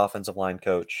over the offensive line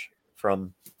coach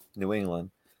from New England.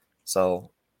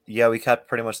 So, yeah, we kept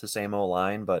pretty much the same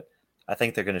O-line, but I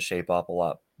think they're going to shape up a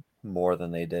lot more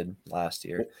than they did last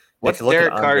year. What's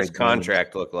Derek Carr's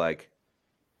contract look like?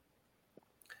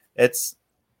 It's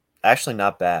actually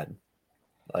not bad.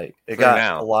 Like it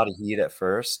got a lot of heat at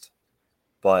first,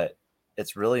 but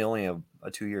it's really only a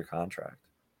 2-year contract.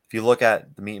 If you look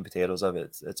at the meat and potatoes of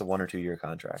it, it's a 1 or 2 year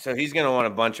contract. So he's going to want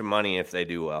a bunch of money if they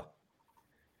do well.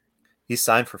 He's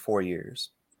signed for 4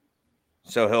 years.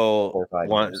 So he'll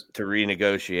want to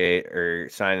renegotiate or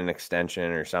sign an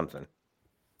extension or something.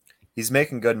 He's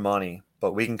making good money,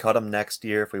 but we can cut him next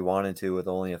year if we wanted to with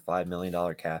only a $5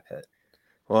 million cap hit.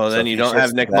 Well, then you don't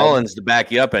have Nick Mullins to back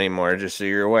you up anymore, just so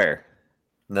you're aware.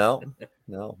 No.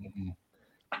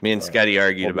 Me and Scotty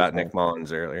argued about Nick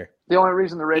Mullins earlier. The only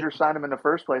reason the Raiders signed him in the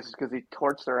first place is because he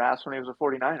torched their ass when he was a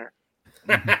 49er.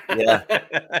 Yeah.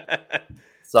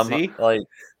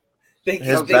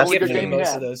 His best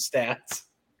most of those stats.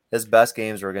 His best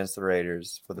games were against the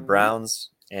Raiders, with the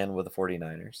Browns and with the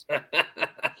 49ers.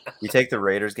 You take the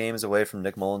Raiders games away from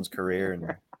Nick Mullins' career,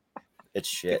 and it's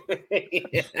shit.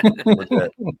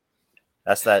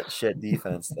 That's that shit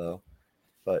defense, though.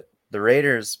 But the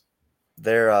Raiders,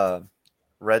 their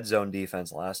red zone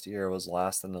defense last year was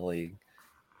last in the league.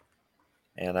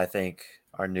 And I think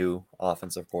our new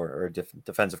offensive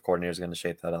defensive coordinator is going to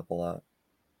shape that up a lot.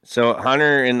 So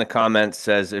Hunter in the comments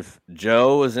says if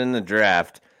Joe was in the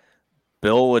draft,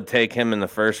 Bill would take him in the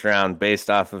 1st round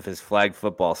based off of his flag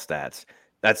football stats.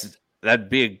 That'd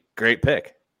be a great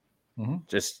pick.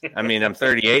 Mm-hmm. I'm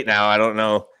 38 now. I don't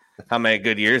know how many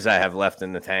good years I have left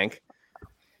in the tank.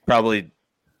 Probably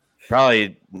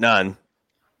none.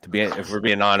 If we're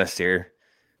being honest here,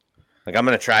 like I'm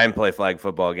going to try and play flag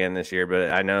football again this year,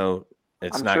 but I know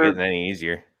it's not getting any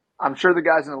easier. I'm sure the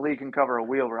guys in the league can cover a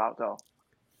wheel route though.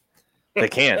 They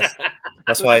can't.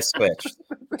 That's why I switched.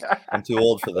 I'm too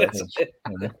old for this.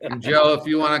 And Joe, if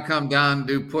you want to come down and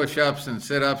do push-ups and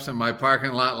sit-ups in my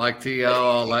parking lot like TL,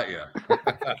 I'll let you.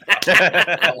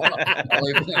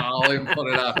 I'll even put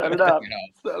it up. Set it up.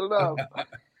 Set it up.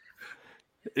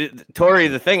 Tori,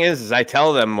 the thing is I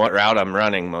tell them what route I'm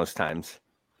running most times.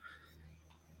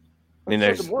 I mean,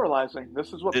 It's demoralizing.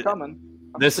 This is what's coming.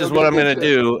 This is what I'm going to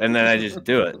do, and then I just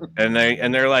do it. And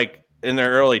they're like in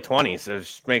their early 20s, so it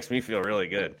just makes me feel really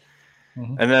good.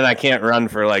 Mm-hmm. And then I can't run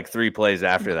for like 3 plays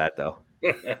after that, though.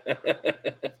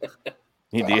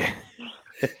 You do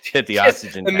hit the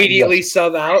oxygen. Immediately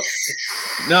sub out.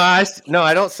 No,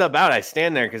 I don't sub out. I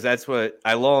stand there because that's what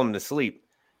I lull them to sleep.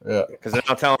 Yeah. Because then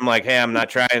I'll tell them like, "Hey, I'm not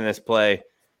trying this play."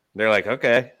 They're like,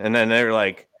 "Okay," and then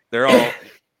they're all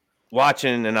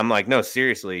watching, and I'm like, "No,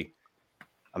 seriously,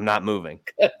 I'm not moving."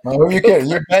 No, who are you kidding?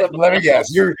 You're bent, let me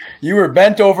guess. You were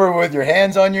bent over with your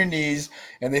hands on your knees,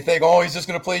 and they think, "Oh, he's just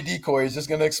going to play decoy. He's just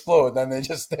going to explode." Then they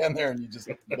just stand there, and you just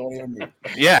don't even move.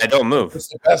 Yeah, I don't move. It's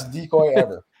the best decoy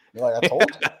ever. You're like, I told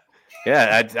you.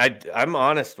 Yeah, I'm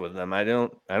honest with them. I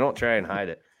don't try and hide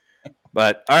it.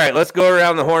 But all right, let's go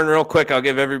around the horn real quick. I'll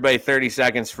give everybody 30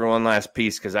 seconds for one last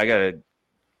piece because I gotta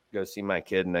go see my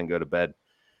kid and then go to bed.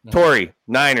 Tori,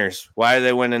 Niners, why are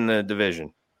they winning the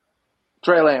division?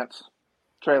 Trey Lance.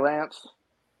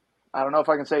 I don't know if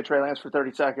I can say Trey Lance for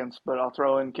 30 seconds, but I'll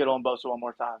throw in Kittle and Bosa one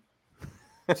more time.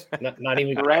 Not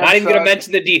even going to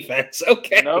mention the defense.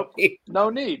 Okay. Nope. No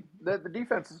need. The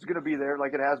defense is going to be there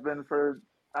like it has been for,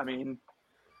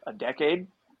 a decade.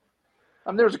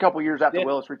 There was a couple years after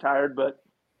Willis retired, but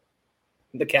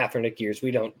the Kaepernick years, we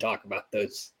don't talk about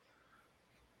those.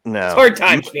 No. It's hard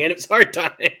times, man. It's hard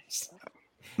times.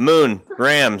 Moon,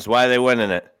 Rams, why are they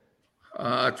winning it?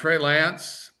 Trey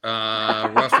Lance,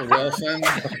 Russell Wilson,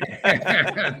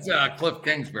 and Cliff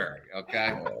Kingsbury.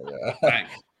 Okay. Yeah.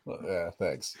 Thanks. Yeah,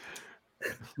 thanks.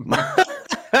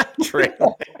 Trey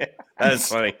Lance. That's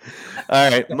funny.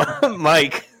 All right,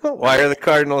 Mike, why are the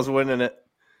Cardinals winning it?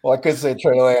 Well, I could say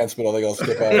Trey Lance, but I think I'll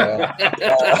skip out.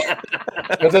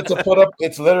 Because it's a put up.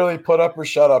 It's literally put up or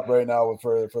shut up right now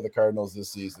for the Cardinals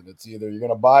this season. It's either you're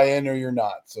going to buy in or you're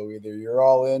not. So either you're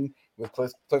all in with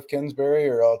Cliff Kingsbury,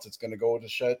 or else it's going to go to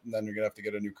shit, and then you're going to have to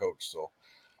get a new coach. So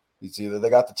it's either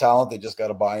they got the talent, they just got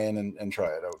to buy in and try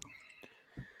it out.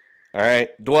 All right,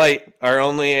 Dwight, our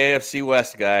only AFC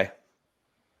West guy.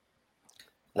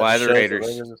 Why the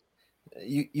Raiders?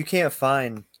 You can't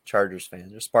find Chargers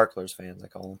fans or Sparklers fans, I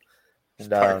call them. And,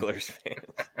 Sparklers fans.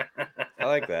 I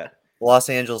like that. Los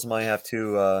Angeles might have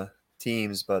 2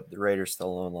 teams, but the Raiders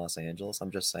still own Los Angeles.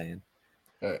 I'm just saying.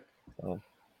 Hey. So,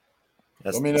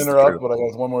 let me interrupt, but I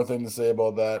got one more thing to say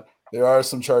about that. There are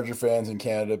some Charger fans in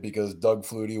Canada because Doug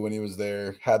Flutie, when he was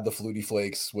there, had the Flutie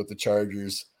Flakes with the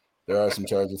Chargers. There are some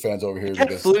Charger fans over here. He had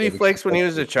Flutie Flakes when he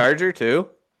was a Charger, too?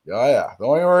 Yeah.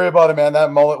 Don't even worry about it, man.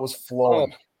 That mullet was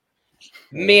flowing.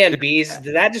 Man, Bees,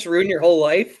 did that just ruin your whole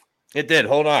life? It did.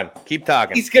 Hold on. Keep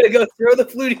talking. He's going to go throw the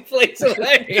Flutie Flakes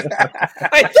away.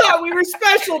 I thought we were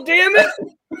special, damn it.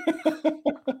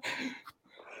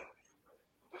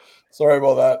 Sorry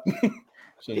about that.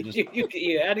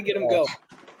 You had to get him go.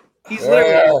 He's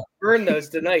literally going to burn those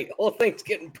tonight. Whole thing's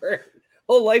getting burned.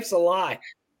 Whole life's a lie.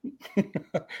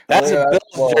 That's a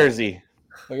Bills jersey.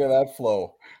 Look at that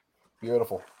flow.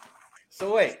 Beautiful.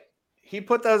 So wait, he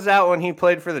put those out when he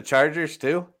played for the Chargers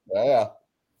too? Yeah.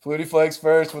 Flutie Flakes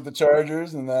first with the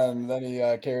Chargers, and then he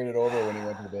carried it over when he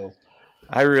went to the Bills.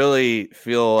 I really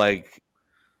feel like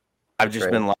I've just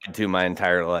been lied to my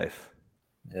entire life.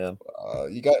 Yeah.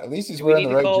 You got at least he's wearing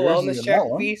the right jersey in that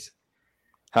one. Piece?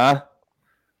 Huh?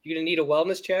 You gonna need a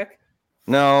wellness check?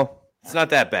 No, it's not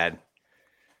that bad.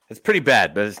 It's pretty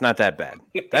bad, but it's not that bad.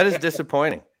 That is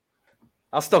disappointing.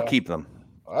 I'll still keep them.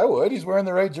 I would. He's wearing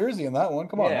the right jersey in that one.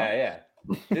 Come on. Yeah.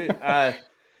 Dude,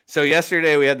 so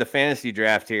yesterday we had the fantasy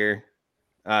draft here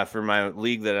for my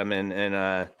league that I'm in,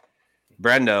 and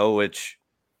Brendo, which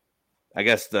I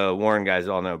guess the Warren guys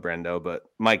all know Brendo, but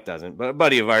Mike doesn't. But a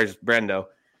buddy of ours, Brendo,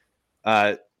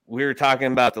 we were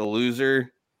talking about the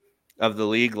loser of the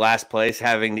league, last place,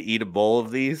 having to eat a bowl of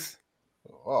these.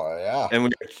 Oh, yeah. And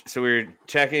we were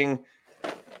checking,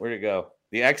 where'd it go?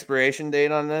 The expiration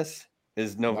date on this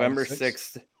is November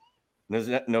 6th.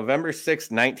 November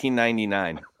 6th,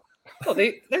 1999. Oh,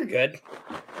 they're good.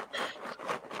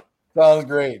 Sounds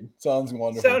great. Sounds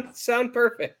wonderful. Sound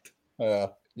perfect. Yeah.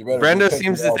 Brendo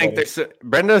seems to think there's.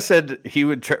 Brendo said he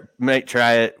would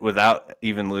try it without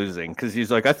even losing because he's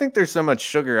like, I think there's so much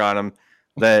sugar on them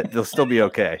that they'll still be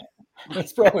okay.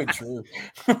 That's probably true.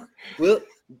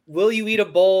 Will you eat a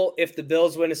bowl if the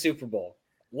Bills win a Super Bowl?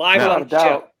 Live on the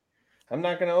show. I'm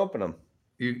not going to open them.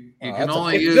 You Oh, can that's a-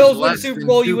 only If use Bills win less Super than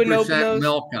Bowl, you wouldn't open 2% those?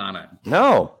 milk on it.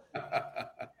 No.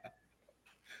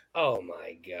 Oh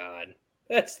my god,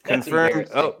 that's Confirmed.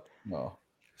 embarrassing. Oh, No.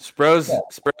 Spro's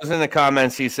in the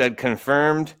comments. He said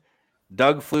confirmed.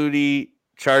 Doug Flutie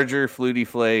Charger Flutie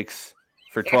Flakes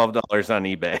for $12 on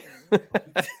eBay.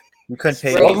 You couldn't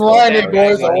pay I me. wasn't lying,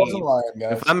 boys. I wasn't lying,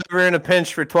 guys. If I'm ever in a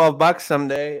pinch for $12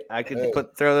 someday, I could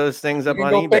throw those things up You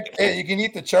on can go eBay. pick, hey, you can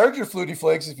eat the Charger Flutie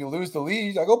Flakes if you lose the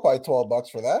lead. I go buy $12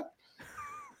 for that.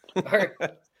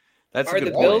 That's a Are good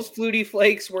the point. Bills Flutie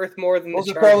Flakes worth more than Those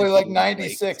the are Chargers probably like Flutie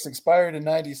 96, Flakes? expired in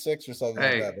 96 or something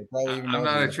Hey, like that. They're probably even I'm more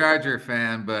not a beautiful. Charger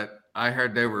fan, but I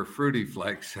heard they were Fruity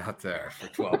Flakes out there for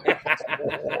 $12.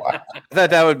 I thought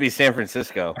that would be San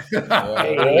Francisco.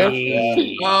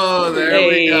 Hey. Oh, there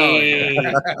we go. Hey.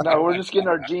 Yeah. No, we're just getting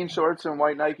our jean shorts and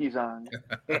white Nikes on.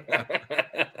 All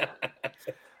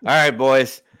right,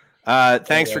 boys.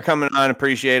 Thanks for coming on.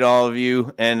 Appreciate all of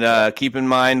you. And keep in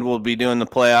mind, we'll be doing the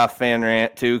playoff fan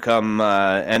rant too come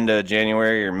end of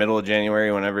January or middle of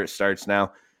January, whenever it starts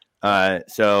now.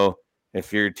 So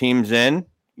if your team's in,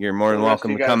 you're more than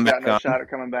welcome to come back no on. shot at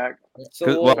coming back.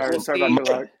 So Well, sorry about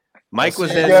your luck. Mike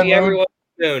was See in. everyone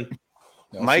soon.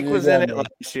 Mike was in it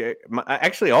last year.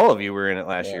 Actually, all of you were in it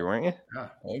last year, weren't you? I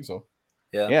think so.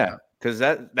 Yeah, because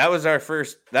that was our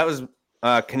first. That was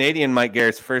Canadian Mike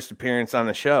Garrett's first appearance on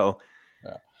the show,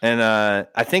 and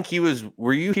I think he was.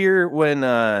 Were you here when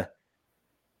the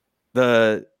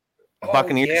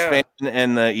Buccaneers fan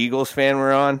and the Eagles fan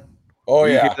were on? Oh, Were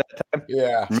you yeah. here that time?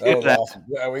 Yeah, that Remember was awesome.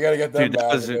 Yeah, we got to get them Dude, back.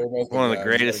 that was They're amazing one of the guys.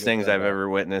 We gotta greatest get things them I've back. ever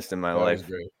witnessed in my That life. was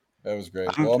great. That was great.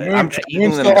 I'm- Well, I'm Moon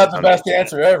eating still them has the on best it.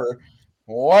 answer ever.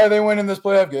 Well, why are they winning this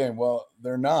playoff game? Well,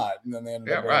 they're not. And then they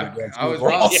ended up right. winning against I was Super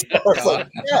Bowl. wrong. So it's like,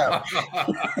 yeah.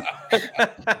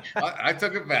 I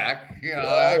took it back. You know,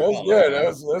 Yeah, that was good. That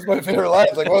was my favorite line.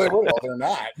 It's like, well, they win. Well, they're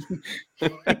not.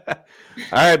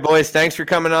 All right, boys. Thanks for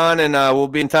coming on, and we'll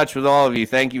be in touch with all of you.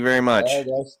 Thank you very much. All right,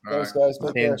 guys. Thanks, guys.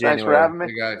 Take care. Thanks for having me.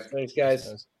 Hey, guys. Thanks,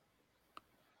 guys.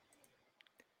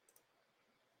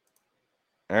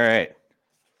 All right.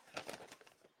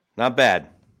 Not bad.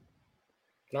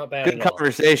 Not bad Good at all.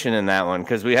 conversation in that one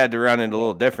because we had to run it a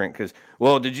little different. Because,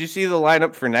 well, did you see the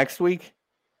lineup for next week?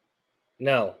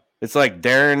 No, It's like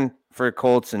Darren for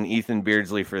Colts and Ethan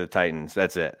Beardsley for the Titans.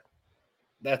 That's it.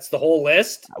 that's the whole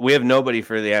list. We have nobody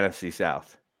for the NFC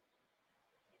South.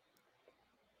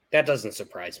 That doesn't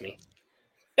surprise me.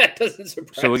 That doesn't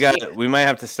surprise So me. we might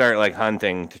have to start like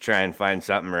hunting to try and find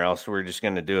something, or else we're just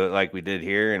going to do it like we did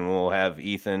here, and we'll have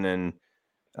Ethan and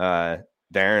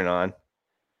Darren on.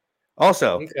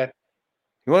 Also, Okay.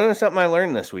 you want to know something I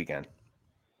learned this weekend?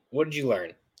 What did you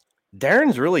learn?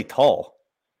 Darren's really tall.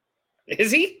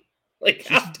 Is he? Like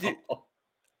how tall?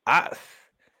 I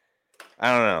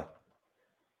don't know.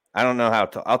 I don't know how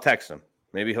tall. I'll text him.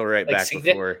 Maybe he'll write Like back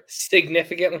before.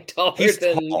 significantly taller He's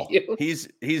than tall. you.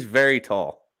 He's very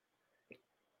tall.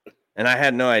 And I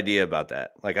had no idea about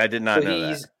that. Like I did not know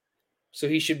that. So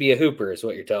he should be a hooper, is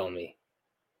what you're telling me.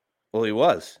 Well, he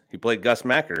was. He played Gus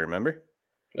Macker, remember?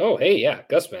 Oh, hey, yeah,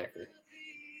 Gus Macker.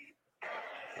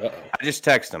 I just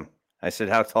texted him. I said,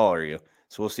 "How tall are you?"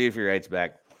 So we'll see if he writes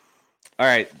back. All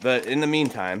right, but in the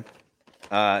meantime,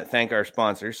 thank our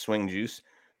sponsors: Swing Juice,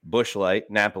 Bush Light,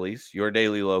 Napoli's, Your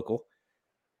Daily Local,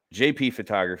 JP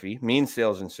Photography, Mean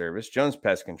Sales and Service, Jones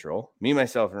Pest Control, Me,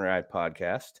 Myself, and Ride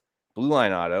Podcast, Blue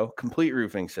Line Auto, Complete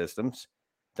Roofing Systems.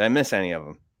 Did I miss any of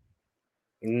them?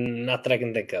 Not that I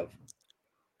can think of.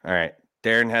 All right.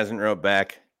 Darren hasn't wrote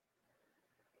back.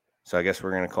 So I guess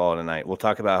we're going to call it a night. We'll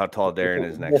talk about how tall Darren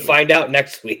is next We'll week. find out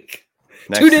next week.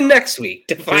 Tune in next week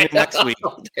to find out.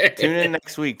 Tune in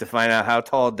next week to find out how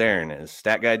tall Darren is.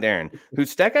 Stat Guy Darren.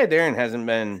 Stat Guy Darren hasn't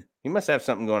been, he must have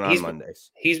something going on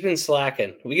Mondays. He's been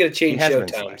slacking. We got to change show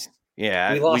times.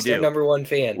 Yeah, we lost do. our number one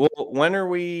fan. Well, when are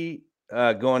we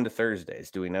going to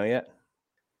Thursdays? Do we know yet?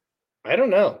 I don't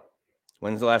know.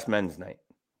 When's the last men's night?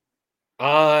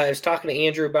 I was talking to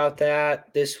Andrew about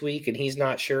that this week, and he's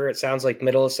not sure. It sounds like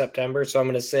middle of September, so I'm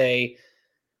going to say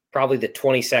probably the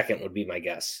 22nd would be my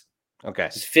guess. Okay.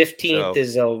 15th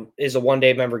is a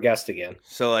one-day member guest again.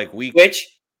 So like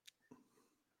which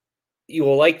you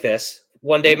will like this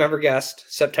one-day member guest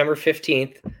September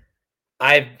 15th.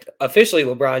 I've officially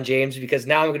LeBron James because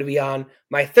now I'm going to be on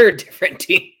my third different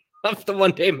team of the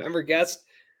one-day member guest.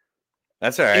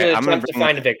 That's all right. I'm going to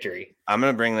find a victory. I'm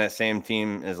going to bring that same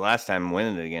team as last time and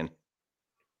win it again.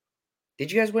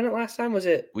 Did you guys win it last time? Was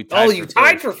it? We tied you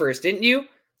tied for first, didn't you?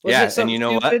 Yeah, and you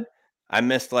know what? I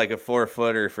missed like a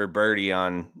 4-footer for birdie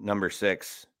on number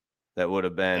 6. That would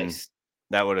have been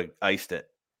that would have iced it,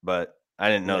 but I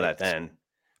didn't know that then.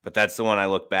 But that's the one I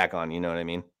look back on. You know what I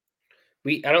mean?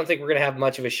 I don't think we're gonna have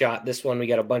much of a shot. This one, we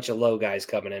got a bunch of low guys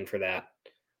coming in for that.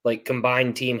 Like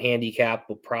combined team handicap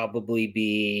will probably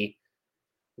be,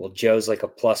 well, Joe's like a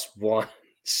 +1,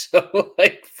 so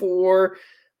like 4.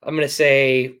 I'm gonna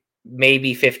say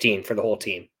maybe 15 for the whole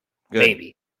team. Good.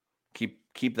 Maybe.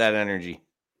 Keep that energy.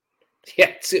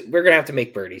 Yeah, we're gonna have to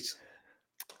make birdies.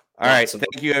 All right.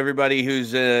 Thank you, everybody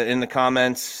who's in the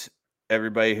comments.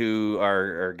 Everybody who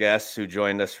are guests who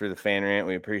joined us for the fan rant.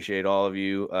 We appreciate all of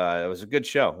you. It was a good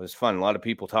show. It was fun. A lot of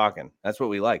people talking. That's what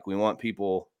we like. We want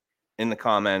people in the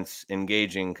comments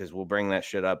engaging because we'll bring that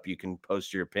shit up. You can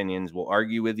post your opinions. We'll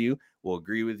argue with you. We'll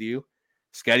agree with you.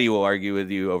 Sketty will argue with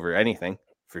you over anything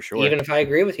for sure. Even if I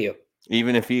agree with you.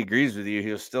 Even if he agrees with you,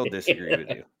 he'll still disagree with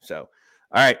you. So,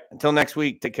 all right. Until next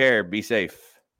week, take care. Be safe.